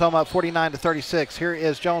night. Mount Home up 49-36. Here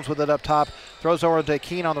is Jones with it up top. Throws over to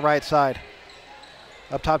Keene on the right side.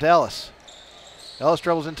 Up top to Ellis. Ellis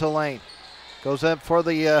dribbles into the lane. Goes up for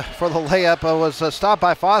the layup. Was stopped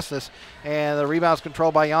by Fosness, and the rebound's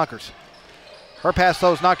controlled by Yonkers. Her pass,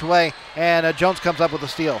 though, is knocked away, and Jones comes up with a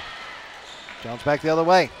steal. Jones back the other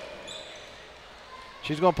way.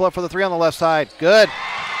 She's going to pull up for the 3 on the left side. Good.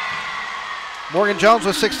 Morgan Jones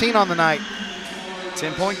with 16 on the night.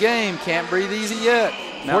 10-point game. Can't breathe easy yet.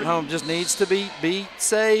 Mountain Home just needs to be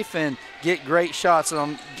safe and get great shots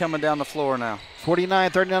on coming down the floor now.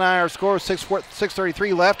 49-39 our score,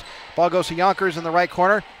 6:33 left. Ball goes to Yonkers in the right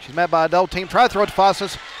corner. She's met by a double team. Try to throw it to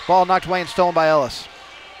Fossis. Ball knocked away and stolen by Ellis.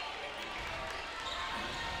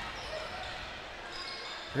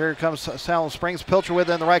 Here comes Siloam Springs. Pilcher with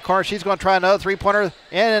it in the right corner. She's going to try another three-pointer.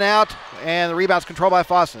 In and out, and the rebound's controlled by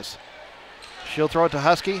Fossis. She'll throw it to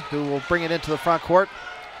Husky, who will bring it into the front court.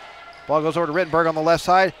 Ball goes over to Rittenberg on the left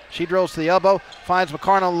side. She drills to the elbow, finds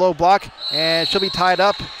McCarn on the low block, and she'll be tied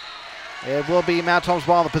up. It will be Mount Home's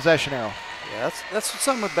ball on the possession arrow. Yeah, that's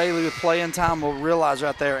something with Bailey with playing time we'll realize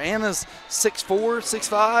right there. Anna's 6'4",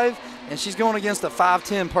 6'5", and she's going against a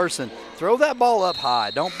 5'10" person. Throw that ball up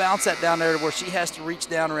high. Don't bounce that down there to where she has to reach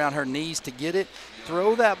down around her knees to get it.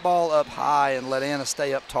 Throw that ball up high and let Anna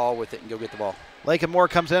stay up tall with it and go get the ball. Lakin Moore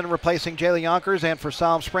comes in replacing Jaylee Yonkers, and for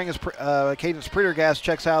Siloam Springs, Cadence Prendergast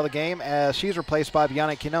checks out of the game as she's replaced by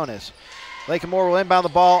Bianca Quinones. Lakin Moore will inbound the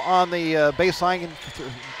ball on the baseline, and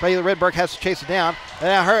Bailey Ridberg has to chase it down. And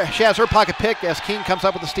now she has her pocket pick as Keene comes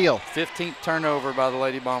up with the steal. 15th turnover by the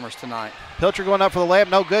Lady Bombers tonight. Pilcher going up for the layup,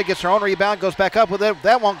 no good, gets her own rebound, goes back up with it.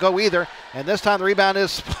 That won't go either, and this time the rebound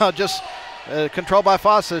is just controlled by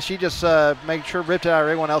Fossa. She just made sure ripped it out of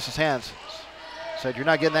everyone else's hands. Said, you're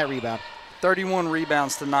not getting that rebound. 31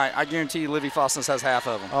 rebounds tonight. I guarantee you Livy Fosness has half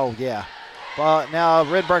of them. Oh, yeah. Now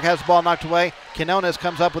Ridberg has the ball knocked away. Quinones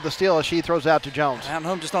comes up with the steal as she throws out to Jones. Mountain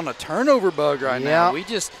Home just on a turnover bug right now.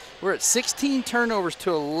 We're at 16 turnovers to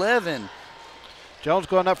 11. Jones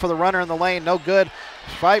going up for the runner in the lane, no good.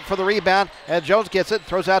 Fight for the rebound, and Jones gets it,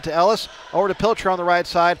 throws out to Ellis, over to Pilcher on the right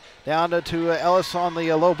side, down to Ellis on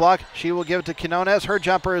the low block. She will give it to Quinones. Her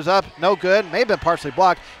jumper is up, no good, may have been partially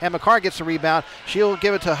blocked, and McCarn gets the rebound. She'll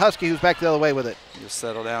give it to Husky, who's back the other way with it. Just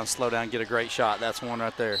settle down, slow down, get a great shot. That's one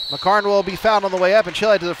right there. McCarn will be fouled on the way up, and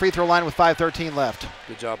she'll head to the free throw line with 5:13 left.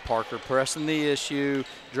 Good job, Parker, pressing the issue,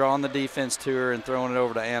 drawing the defense to her, and throwing it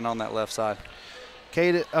over to Ann on that left side.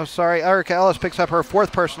 Erica Ellis picks up her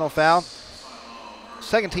 4th personal foul.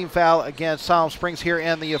 Second team foul against Siloam Springs here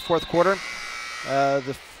in the 4th quarter.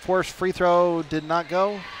 The forced free throw did not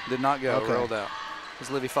go? Did not go, okay. Rolled out. As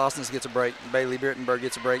Livy Fosness gets a break, Bailey Bittenberg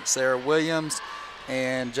gets a break, Sarah Williams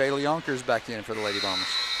and Jaylee Yonkers back in for the Lady Bombers.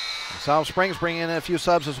 Siloam Springs bringing in a few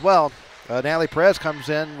subs as well. Natalie Perez comes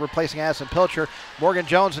in replacing Addison Pilcher. Morgan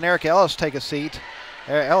Jones and Erica Ellis take a seat.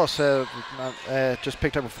 Ellis just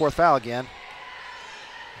picked up her 4th foul again.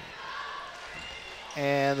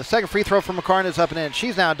 And the second free throw from McCarn is up and in.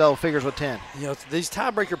 She's now in double figures with 10. You know, these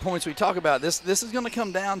tiebreaker points we talk about, this is going to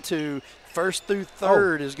come down to first through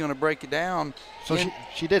third is going to break it down. So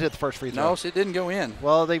she did hit the first free throw. No, it didn't go in.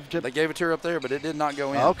 Well, they gave it to her up there, but it did not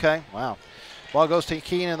go in. Okay, wow. Ball goes to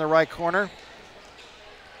Keene in the right corner.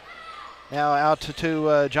 Now out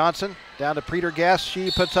to Johnson. Down to Pretergast.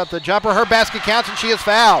 She puts up the jumper. Her basket counts, and she is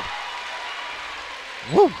fouled.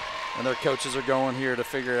 Woo! And their coaches are going here to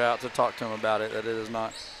figure it out, to talk to them about it, that it is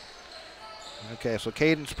not. Okay, so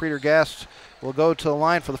Cadence Pretergast will go to the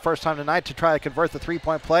line for the first time tonight to try to convert the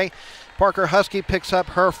three-point play. Parker Husky picks up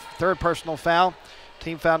her third personal foul.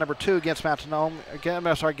 Team foul number 2 against Mountain Home. Again,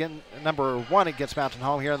 number 1 against Mountain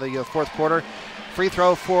Home here in the fourth quarter. Free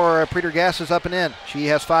throw for Pretergast is up and in. She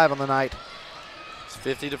has 5 on the night. It's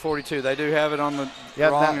 50-42. They do have it on the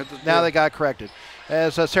wrong. Now they got corrected.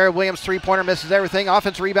 As Sarah Williams' three-pointer misses everything.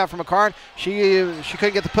 Offensive rebound from McCarn. She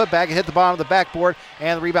couldn't get the putback. It hit the bottom of the backboard,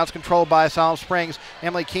 and the rebound's controlled by Siloam Springs.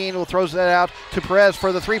 Emily Keene will throws that out to Perez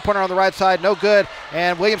for the three-pointer on the right side. No good,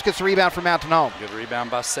 and Williams gets the rebound from Mountain Home. Good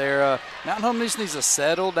rebound by Sarah. Mountain Home just needs to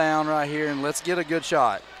settle down right here, and let's get a good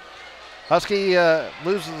shot. Husky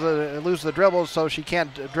loses the dribble, so she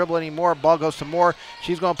can't dribble anymore. Ball goes to Moore.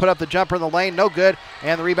 She's going to put up the jumper in the lane. No good,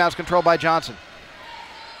 and the rebound's controlled by Johnson.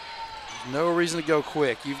 No reason to go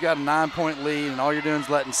quick. You've got a 9-point lead, and all you're doing is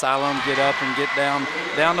letting Siloam get up and get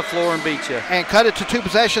down the floor and beat you. And cut it to 2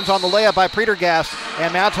 possessions on the layup by Pretergast,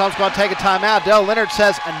 and Mountain Home's going to take a timeout. Dell Leonard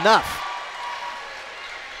says enough.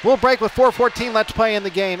 We'll break with 4:14 left to play in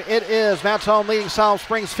the game. It is Mountain Home leading Siloam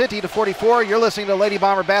Springs 50-44. You're listening to Lady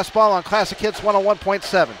Bomber Basketball on Classic Hits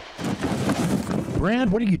 101.7.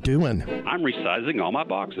 Brad, what are you doing? I'm resizing all my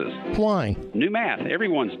boxes. Why? New math.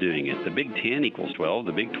 Everyone's doing it. The Big 10 equals 12,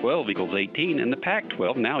 the Big 12 equals 18, and the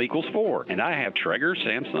Pac-12 now equals 4. And I have Traeger,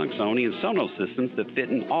 Samsung, Sony, and Sonos systems that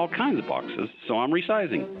fit in all kinds of boxes, so I'm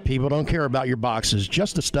resizing. People don't care about your boxes,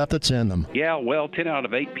 just the stuff that's in them. Yeah, well, 10 out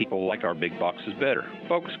of 8 people like our big boxes better.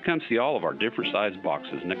 Folks, come see all of our different size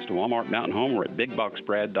boxes next to Walmart Mountain Home or at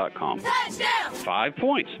BigBoxBrad.com. Touchdown! 5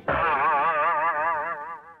 points.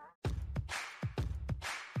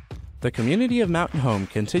 The community of Mountain Home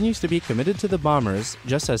continues to be committed to the Bombers,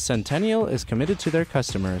 just as Centennial is committed to their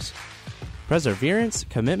customers. Perseverance,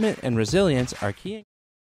 commitment, and resilience are key.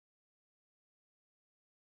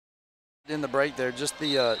 In the break there, just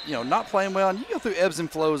the not playing well, and you go through ebbs and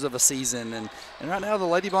flows of a season, and right now the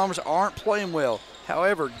Lady Bombers aren't playing well.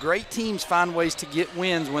 However, great teams find ways to get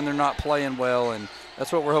wins when they're not playing well, and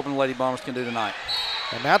that's what we're hoping the Lady Bombers can do tonight.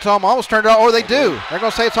 And Mountain Home almost turned it out, or they do. They're going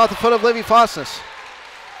to say it's off the foot of Livy Fosness.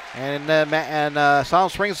 And Siloam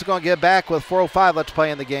Springs is going to get back with 4:05 left to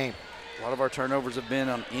play in the game. A lot of our turnovers have been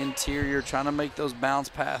on interior, trying to make those bounce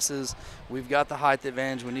passes. We've got the height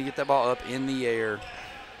advantage when you get that ball up in the air.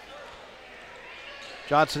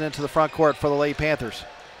 Johnson into the front court for the Lady Panthers.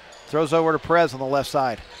 Throws over to Perez on the left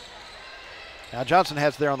side. Now Johnson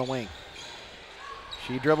has it there on the wing.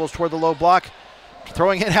 She dribbles toward the low block.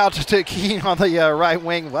 Throwing it out to Keene on the right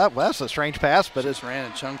wing. Well, that's a strange pass, but just ran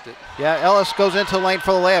and chunked it. Yeah, Ellis goes into the lane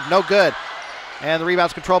for the layup. No good. And the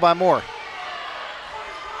rebound's controlled by Moore.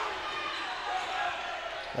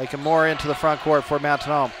 Making Moore into the front court for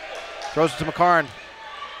Mountain Home. Throws it to McCarn.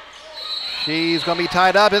 She's going to be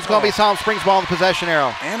tied up. It's going to be Siloam Springs ball in the possession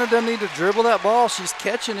arrow. Anna doesn't need to dribble that ball. She's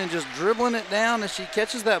catching and just dribbling it down as she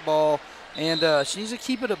catches that ball. And she needs to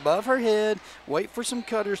keep it above her head, wait for some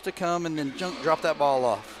cutters to come, and then drop that ball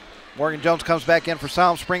off. Morgan Jones comes back in for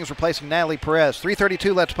Siloam Springs, replacing Natalie Perez.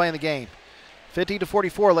 3:32 left to play in the game.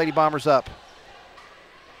 50-44, Lady Bombers up.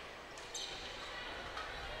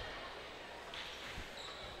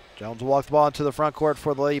 Jones will walk the ball into the front court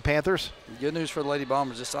for the Lady Panthers. Good news for the Lady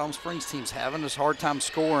Bombers. The Siloam Springs team's having this hard time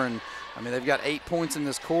scoring. I mean, they've got 8 points in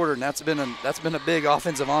this quarter, and that's been a big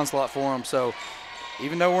offensive onslaught for them. So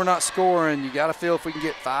even though we're not scoring, you got to feel if we can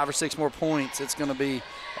get 5 or 6 more points, it's going to be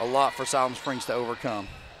a lot for Siloam Springs to overcome.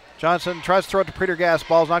 Johnson tries to throw it to Pretergast.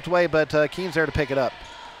 Ball's knocked away, but Keene's there to pick it up.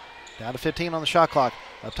 Down to 15 on the shot clock.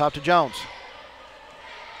 Up top to Jones.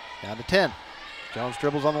 Down to 10. Jones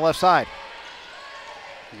dribbles on the left side.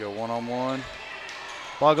 You go one-on-one.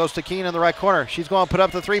 Ball goes to Keene in the right corner. She's going to put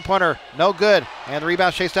up the three-pointer. No good. And the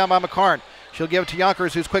rebound chased down by McCarn. She'll give it to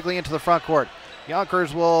Yonkers, who's quickly into the front court.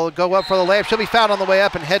 Yonkers will go up for the layup. She'll be fouled on the way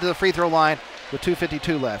up and head to the free throw line with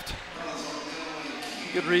 2:52 left.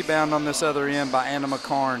 Good rebound on this other end by Anna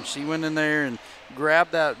McCarn. She went in there and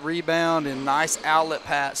grabbed that rebound and nice outlet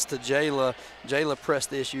pass to Jayla. Jayla pressed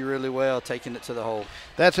the issue really well, taking it to the hole.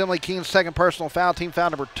 That's Emily Keene's second personal foul. Team foul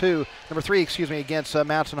number three, against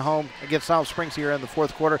Mountain Home, against Siloam Springs here in the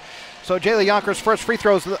fourth quarter. So Jayla Yonkers' first free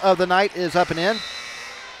throws of the night is up and in.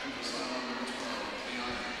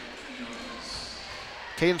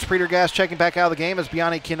 Cadence Pretergast checking back out of the game as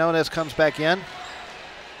Biani Quinones comes back in.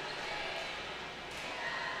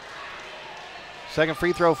 Second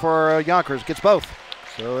free throw for Yonkers. Gets both.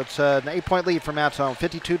 So it's an 8-point lead for Mountain Home.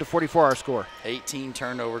 52-44 our score. 18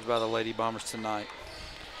 turnovers by the Lady Bombers tonight.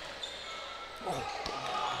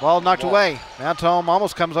 Ball knocked away. Mountain Home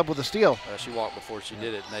almost comes up with a steal. She walked before she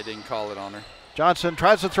did it, and they didn't call it on her. Johnson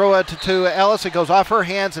tries to throw it to Ellis. It goes off her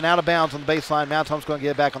hands and out of bounds on the baseline. Mountain Home's going to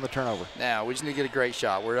get it back on the turnover. Now, we just need to get a great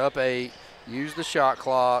shot. We're up 8. Use the shot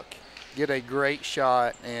clock. Get a great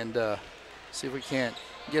shot and see if we can't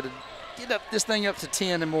get up this thing up to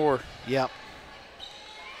 10 and more. Yep.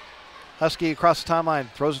 Husky across the timeline.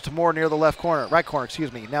 Throws it to Moore near the right corner,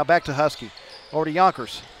 excuse me. Now back to Husky. Over to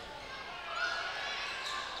Yonkers.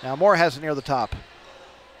 Now Moore has it near the top.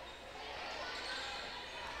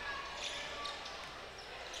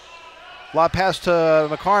 Lob pass to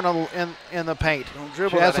McCarnell in the paint. Don't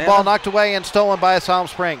dribble she has the ball knocked away and stolen by Siloam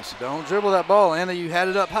Springs. Don't dribble that ball, Anna. You had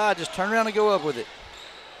it up high. Just turn around and go up with it.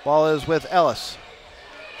 Ball is with Ellis.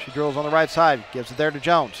 She drills on the right side. Gives it there to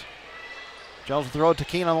Jones. Jones will throw it to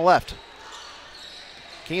Keene on the left.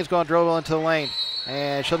 Keene's going to dribble into the lane,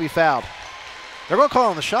 and she'll be fouled. They're going to call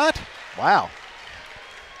on the shot? Wow.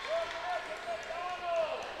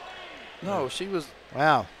 No, she was.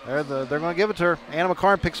 Wow, they're going to give it to her. Anna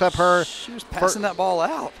McCarn picks up her. She was passing that ball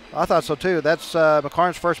out. I thought so too. That's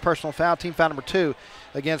McCarn's first personal foul, team foul number 2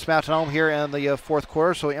 against Mountain Home here in the fourth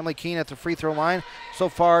quarter. So Emily Keene at the free throw line. So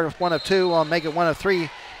far, 1 of 2. I'll make it 1 of 3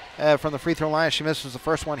 from the free throw line. She misses the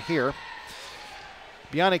first one here.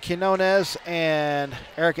 Biani Quinones and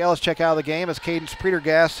Eric Ellis check out of the game as Cadence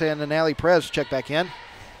Pretergast and Natalie Perez check back in.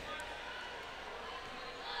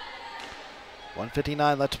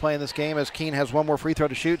 1:59 left to play in this game as Keene has one more free throw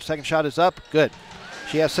to shoot. Second shot is up. Good.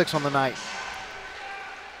 She has 6 on the night.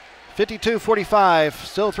 52-45.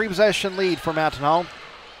 Still a 3-possession lead for Mountain Home.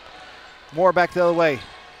 Moore back the other way.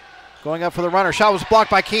 Going up for the runner. Shot was blocked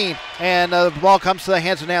by Keene, and the ball comes to the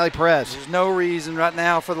hands of Natalie Perez. There's no reason right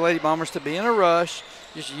now for the Lady Bombers to be in a rush.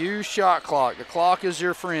 Just use shot clock. The clock is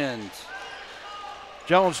your friend.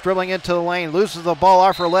 Jones dribbling into the lane. Loses the ball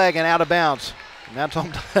off her leg and out of bounds.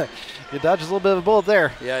 Mountain Home he dodges a little bit of a bullet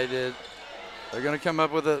there. Yeah, he did. They're going to come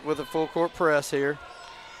up with a full court press here.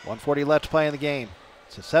 1:40 left to play in the game.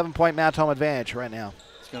 It's a 7-point Mountain Home advantage right now.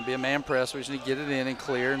 It's going to be a man press. We just need to get it in and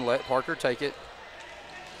clear and let Parker take it.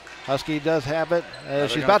 Husky does have it.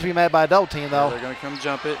 She's about to be met by a double team, though. Yeah, they're going to come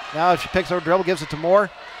jump it. Now if she picks her dribble, gives it to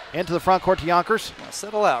Moore. Into the front court to Yonkers. Now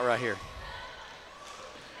settle out right here.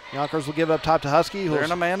 Yonkers will give it up top to Husky. They're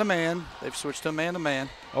in a man-to-man. They've switched to a man-to-man.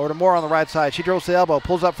 Over to Moore on the right side. She drills the elbow,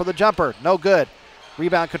 pulls up for the jumper. No good.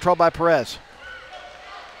 Rebound controlled by Perez.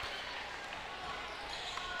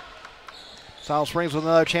 Siloam Springs with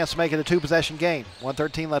another chance to make it a 2-possession game.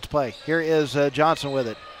 1:13 left to play. Here is Johnson with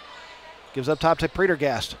it. Gives up top to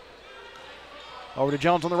Pretergast. Over to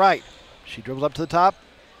Jones on the right. She dribbles up to the top.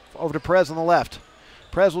 Over to Perez on the left.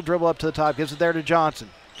 Perez will dribble up to the top. Gives it there to Johnson.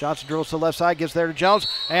 Johnson dribbles to the left side. Gives there to Jones.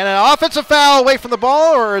 And an offensive foul away from the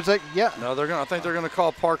ball, or is it? Yeah. No, I think they're going to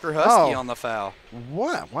call Parker Husky on the foul.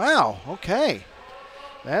 What? Wow. Okay.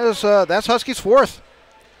 That's Husky's 4th.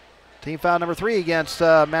 Team foul number 3 against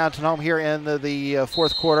Mountain Home here in the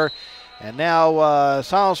fourth quarter. And now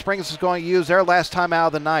Siloam Springs is going to use their last timeout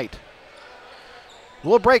of the night.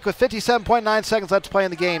 We'll break with 57.9 seconds left to play in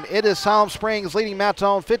the game. It is Siloam Springs leading Mountain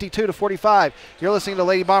Home 52-45. You're listening to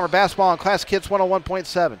Lady Bomber Basketball on Classic Hits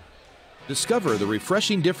 101.7. Discover the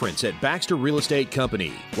refreshing difference at Baxter Real Estate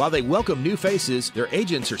Company. While they welcome new faces, their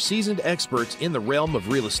agents are seasoned experts in the realm of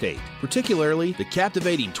real estate, particularly the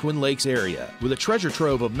captivating Twin Lakes area. With a treasure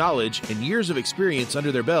trove of knowledge and years of experience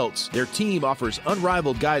under their belts, their team offers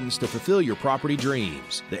unrivaled guidance to fulfill your property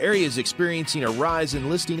dreams. The area is experiencing a rise in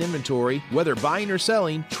listing inventory. Whether buying or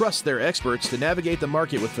selling, trust their experts to navigate the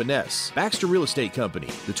market with finesse. Baxter Real Estate Company,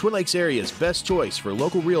 the Twin Lakes area's best choice for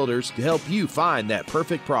local realtors to help you find that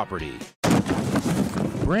perfect property.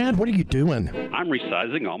 Brad, what are you doing? I'm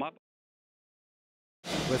resizing all my...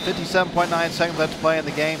 With 57.9 seconds left to play in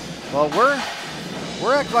the game. Well,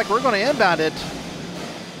 we're acting like we're going to inbound it.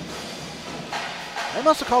 They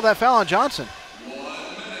must have called that foul on Johnson.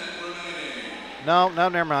 No,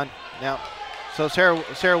 never mind. Now, so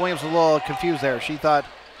Sarah Williams was a little confused there. She thought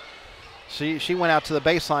she went out to the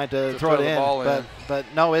baseline to throw it in, but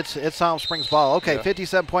no, it's Siloam Springs ball. Okay, yeah.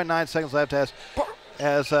 57.9 seconds left as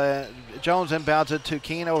Jones inbounds it to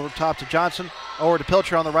Keene, over top to Johnson, over to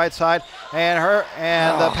Pilcher on the right side, and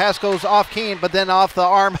the pass goes off Keene, but then off the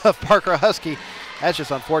arm of Parker Husky. That's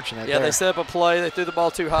just unfortunate. Yeah, they set up a play. They threw the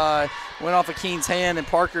ball too high, went off of Keene's hand, and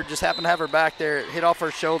Parker just happened to have her back there. It hit off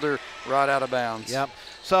her shoulder right out of bounds. Yep.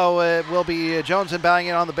 So it will be Jones inbounding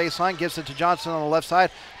it on the baseline. Gives it to Johnson on the left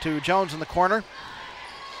side to Jones in the corner.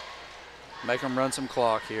 Make them run some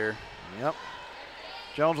clock here. Yep.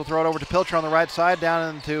 Jones will throw it over to Pilcher on the right side,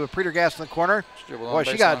 down into Pretergast in the corner. Boy,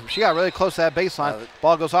 she got really close to that baseline.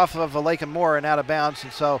 Ball goes off of Lake and Moore and out of bounds,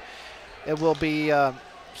 and so it will be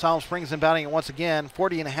Siloam Springs inbounding it once again.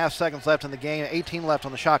 40.5 seconds left in the game, 18 left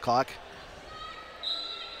on the shot clock.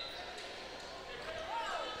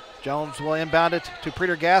 Jones will inbound it to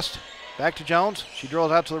Pretergast. Back to Jones. She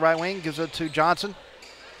drills out to the right wing, gives it to Johnson.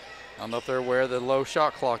 I don't know if they're aware of the low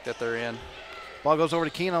shot clock that they're in. Ball goes over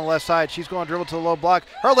to Keene on the left side. She's going to dribble to the low block.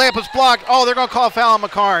 Her layup is blocked. Oh, they're going to call a foul on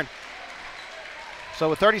McCarn. So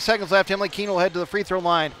with 30 seconds left, Emily Keene will head to the free throw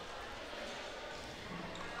line.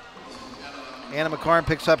 Anna McCarn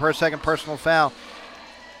picks up her second personal foul.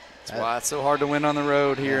 That's why it's so hard to win on the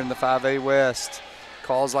road here in the 5A West.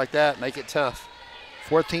 Calls like that make it tough.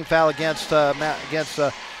 14th foul against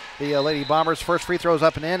the Lady Bombers. First free throw is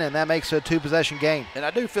up and in, and that makes a 2-possession game. And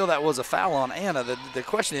I do feel that was a foul on Anna. The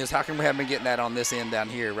question is, how come we haven't been getting that on this end down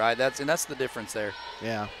here, right? That's the difference there.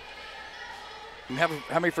 Yeah.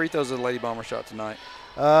 How many free throws did the Lady Bomber shot tonight?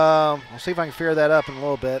 I'll see if I can figure that up in a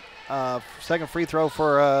little bit. Second free throw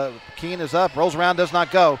for Keene is up. Rolls around, does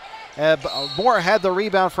not go. Moore had the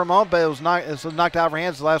rebound for a moment, but it was knocked out of her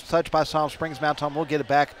hands. The last touch by Siloam Springs. Mount Tom will get it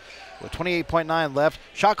back with 28.9 left.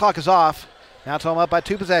 Shot clock is off. Mount Tom up by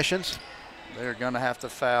 2 possessions. They're going to have to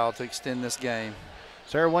foul to extend this game.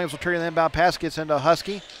 Sarah Williams will trigger the inbound pass, gets into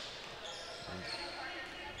Husky.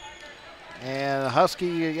 And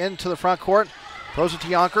Husky into the front court. Throws it to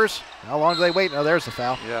Yonkers. How long do they wait? Oh, there's the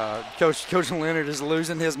foul. Yeah, Coach Leonard is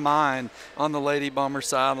losing his mind on the Lady Bomber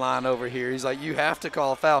sideline over here. He's like, you have to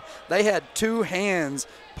call a foul. They had 2 hands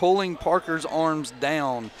pulling Parker's arms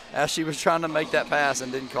down as she was trying to make that pass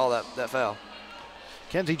and didn't call that foul.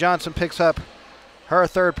 Kenzie Johnson picks up her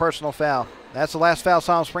third personal foul. That's the last foul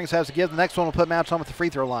Siloam Springs has to give. The next one will put Mount Tom at the free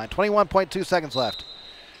throw line. 21.2 seconds left.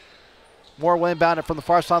 Moore will inbound it from the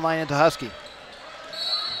far sideline into Husky.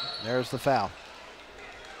 There's the foul.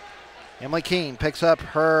 Emily Keene picks up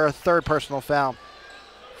her third personal foul.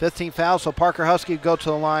 15 fouls, so Parker Husky go to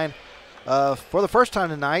the line for the first time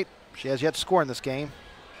tonight. She has yet to score in this game.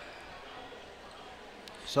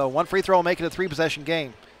 So one free throw will make it a 3-possession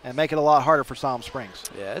game and make it a lot harder for Siloam Springs.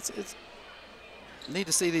 Yeah, it's need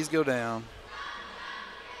to see these go down.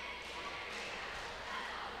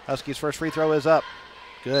 Husky's first free throw is up.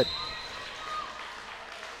 Good.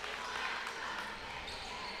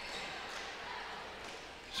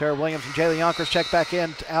 Sarah Williams and Jaylee Yonkers check back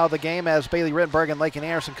in out of the game as Bailey Rittenberg and Lakin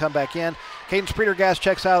Anderson come back in. Cadence Pretergast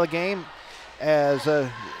checks out of the game as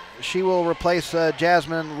she will replace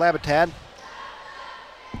Jasmine Labitad.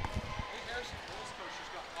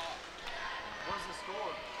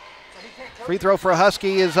 Free throw for a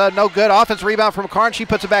Husky is no good. Offensive rebound from McCarn. She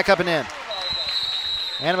puts it back up and in.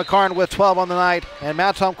 Anna McCarn with 12 on the night, and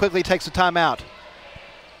Mount Tom quickly takes a timeout.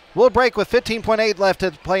 We'll break with 15.8 left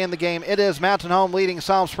to play in the game. It is Mountain Home leading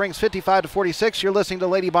Siloam Springs 55-46. You're listening to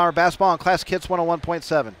Lady Bomber Basketball on Classic Hits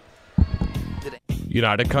 101.7.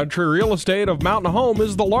 United Country Real Estate of Mountain Home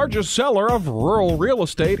is the largest seller of rural real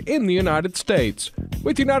estate in the United States.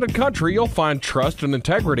 With United Country, you'll find trust and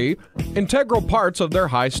integrity, integral parts of their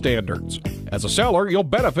high standards. As a seller, you'll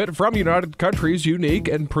benefit from United Country's unique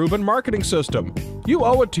and proven marketing system. You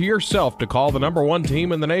owe it to yourself to call the #1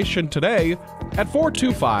 team in the nation today at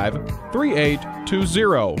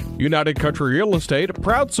 425-3820. United Country Real Estate,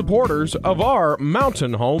 proud supporters of our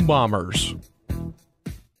Mountain Home Bombers.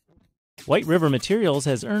 White River Materials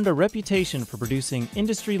has earned a reputation for producing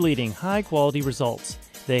industry-leading high-quality results.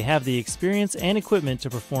 They have the experience and equipment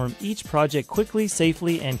to perform each project quickly,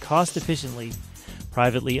 safely, and cost-efficiently.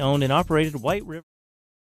 Privately owned and operated, White River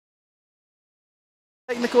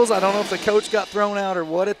Technicals, I don't know if the coach got thrown out or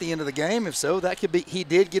what at the end of the game. If so, that could be, he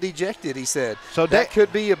did get ejected, he said. So that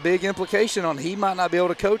could be a big implication on he might not be able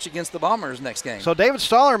to coach against the Bombers next game. So David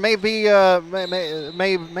Staller may be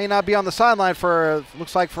may not be on the sideline for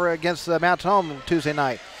looks like for against Mountain Home Tuesday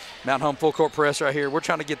night. Mountain Home full court press right here. We're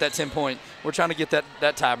trying to get that 10-point. We're trying to get that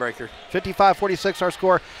tiebreaker. 55-46 our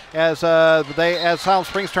score as Siloam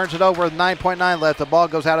Springs turns it over with 9.9 left. The ball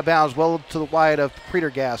goes out of bounds, well to the wide of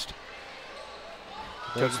Pretergast.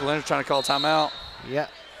 Coach Leonard trying to call timeout. Yeah,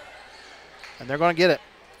 and they're going to get it.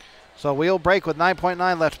 So we'll break with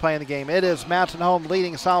 9.9 left to play in the game. It is Mountain Home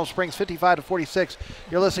leading Siloam Springs 55-46.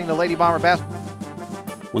 You're listening to Lady Bomber Basketball.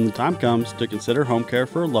 When the time comes to consider home care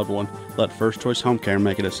for a loved one, let First Choice Home Care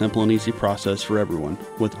make it a simple and easy process for everyone.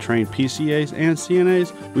 With trained PCAs and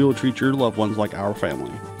CNAs, we will treat your loved ones like our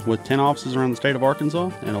family. With 10 offices around the state of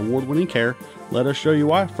Arkansas and award-winning care, let us show you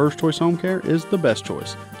why First Choice Home Care is the best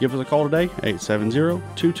choice. Give us a call today,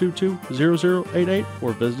 870-222-0088,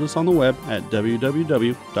 or visit us on the web at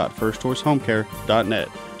www.firstchoicehomecare.net.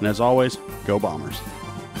 And as always, go Bombers.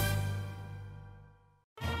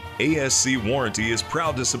 ASC Warranty is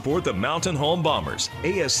proud to support the Mountain Home Bombers.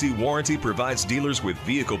 ASC Warranty provides dealers with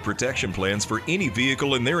vehicle protection plans for any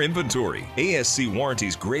vehicle in their inventory. ASC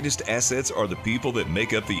Warranty's greatest assets are the people that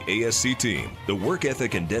make up the ASC team. The work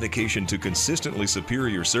ethic and dedication to consistently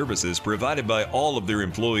superior services provided by all of their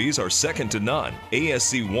employees are second to none.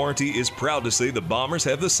 ASC Warranty is proud to say the Bombers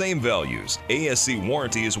have the same values. ASC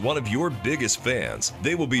Warranty is one of your biggest fans.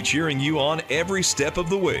 They will be cheering you on every step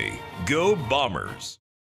of the way. Go Bombers!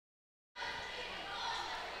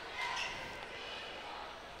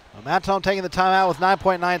 Well, Mountain Home taking the timeout with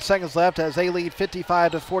 9.9 seconds left as they lead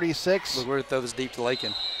 55-46. Look, we're going to throw this deep to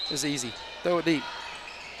Lakin. It's easy. Throw it deep.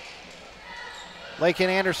 Lakin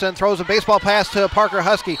Anderson throws a baseball pass to Parker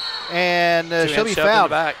Husky, and she'll be fouled.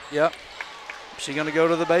 Back. Yep. She's going to go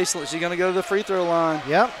to the baseline. She's going to go to the free throw line.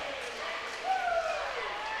 Yep.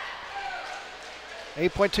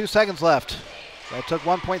 8.2 seconds left. That took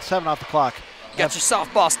 1.7 off the clock. Got your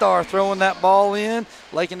softball star throwing that ball in.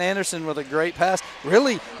 Lakin Anderson with a great pass.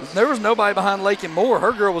 Really, there was nobody behind Lakin Moore.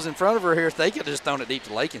 Her girl was in front of her here. If they could have just thrown it deep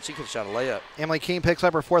to Lakin, she could have shot a layup. Emily Keene picks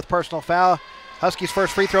up her fourth personal foul. Husky's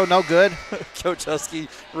first free throw, no good. Coach Husky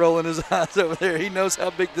rolling his eyes over there. He knows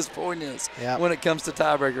how big this point is when it comes to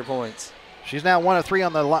tiebreaker points. She's now 1 of 3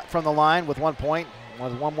 on from the line with 1 point,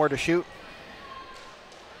 with 1 more to shoot.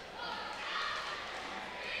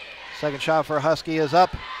 Second shot for Husky is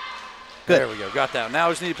up. Good. There we go. Got that. Now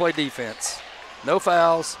we just need to play defense. No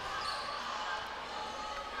fouls.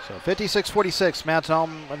 So 56-46. Mountain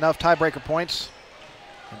Home enough tiebreaker points.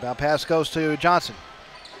 Inbound pass goes to Johnson.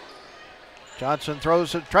 Johnson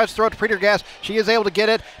tries to throw it to Prendergast. She is able to get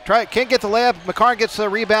it. Can't get the layup. McCarn gets the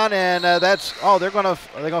rebound, and are they going to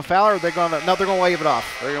foul her? Or they're going to wave it off.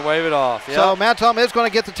 They're going to wave it off. Yep. So Mountain Home is going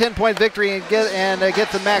to get the 10-point victory and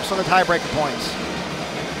get the max on the tiebreaker points.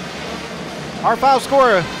 Our final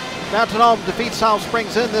score. Mountain Home defeats Siloam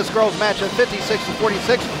Springs in this girls match at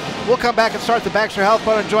 56-46. We'll come back and start the Baxter Health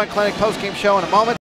Boat and Joint Clinic postgame show in a moment.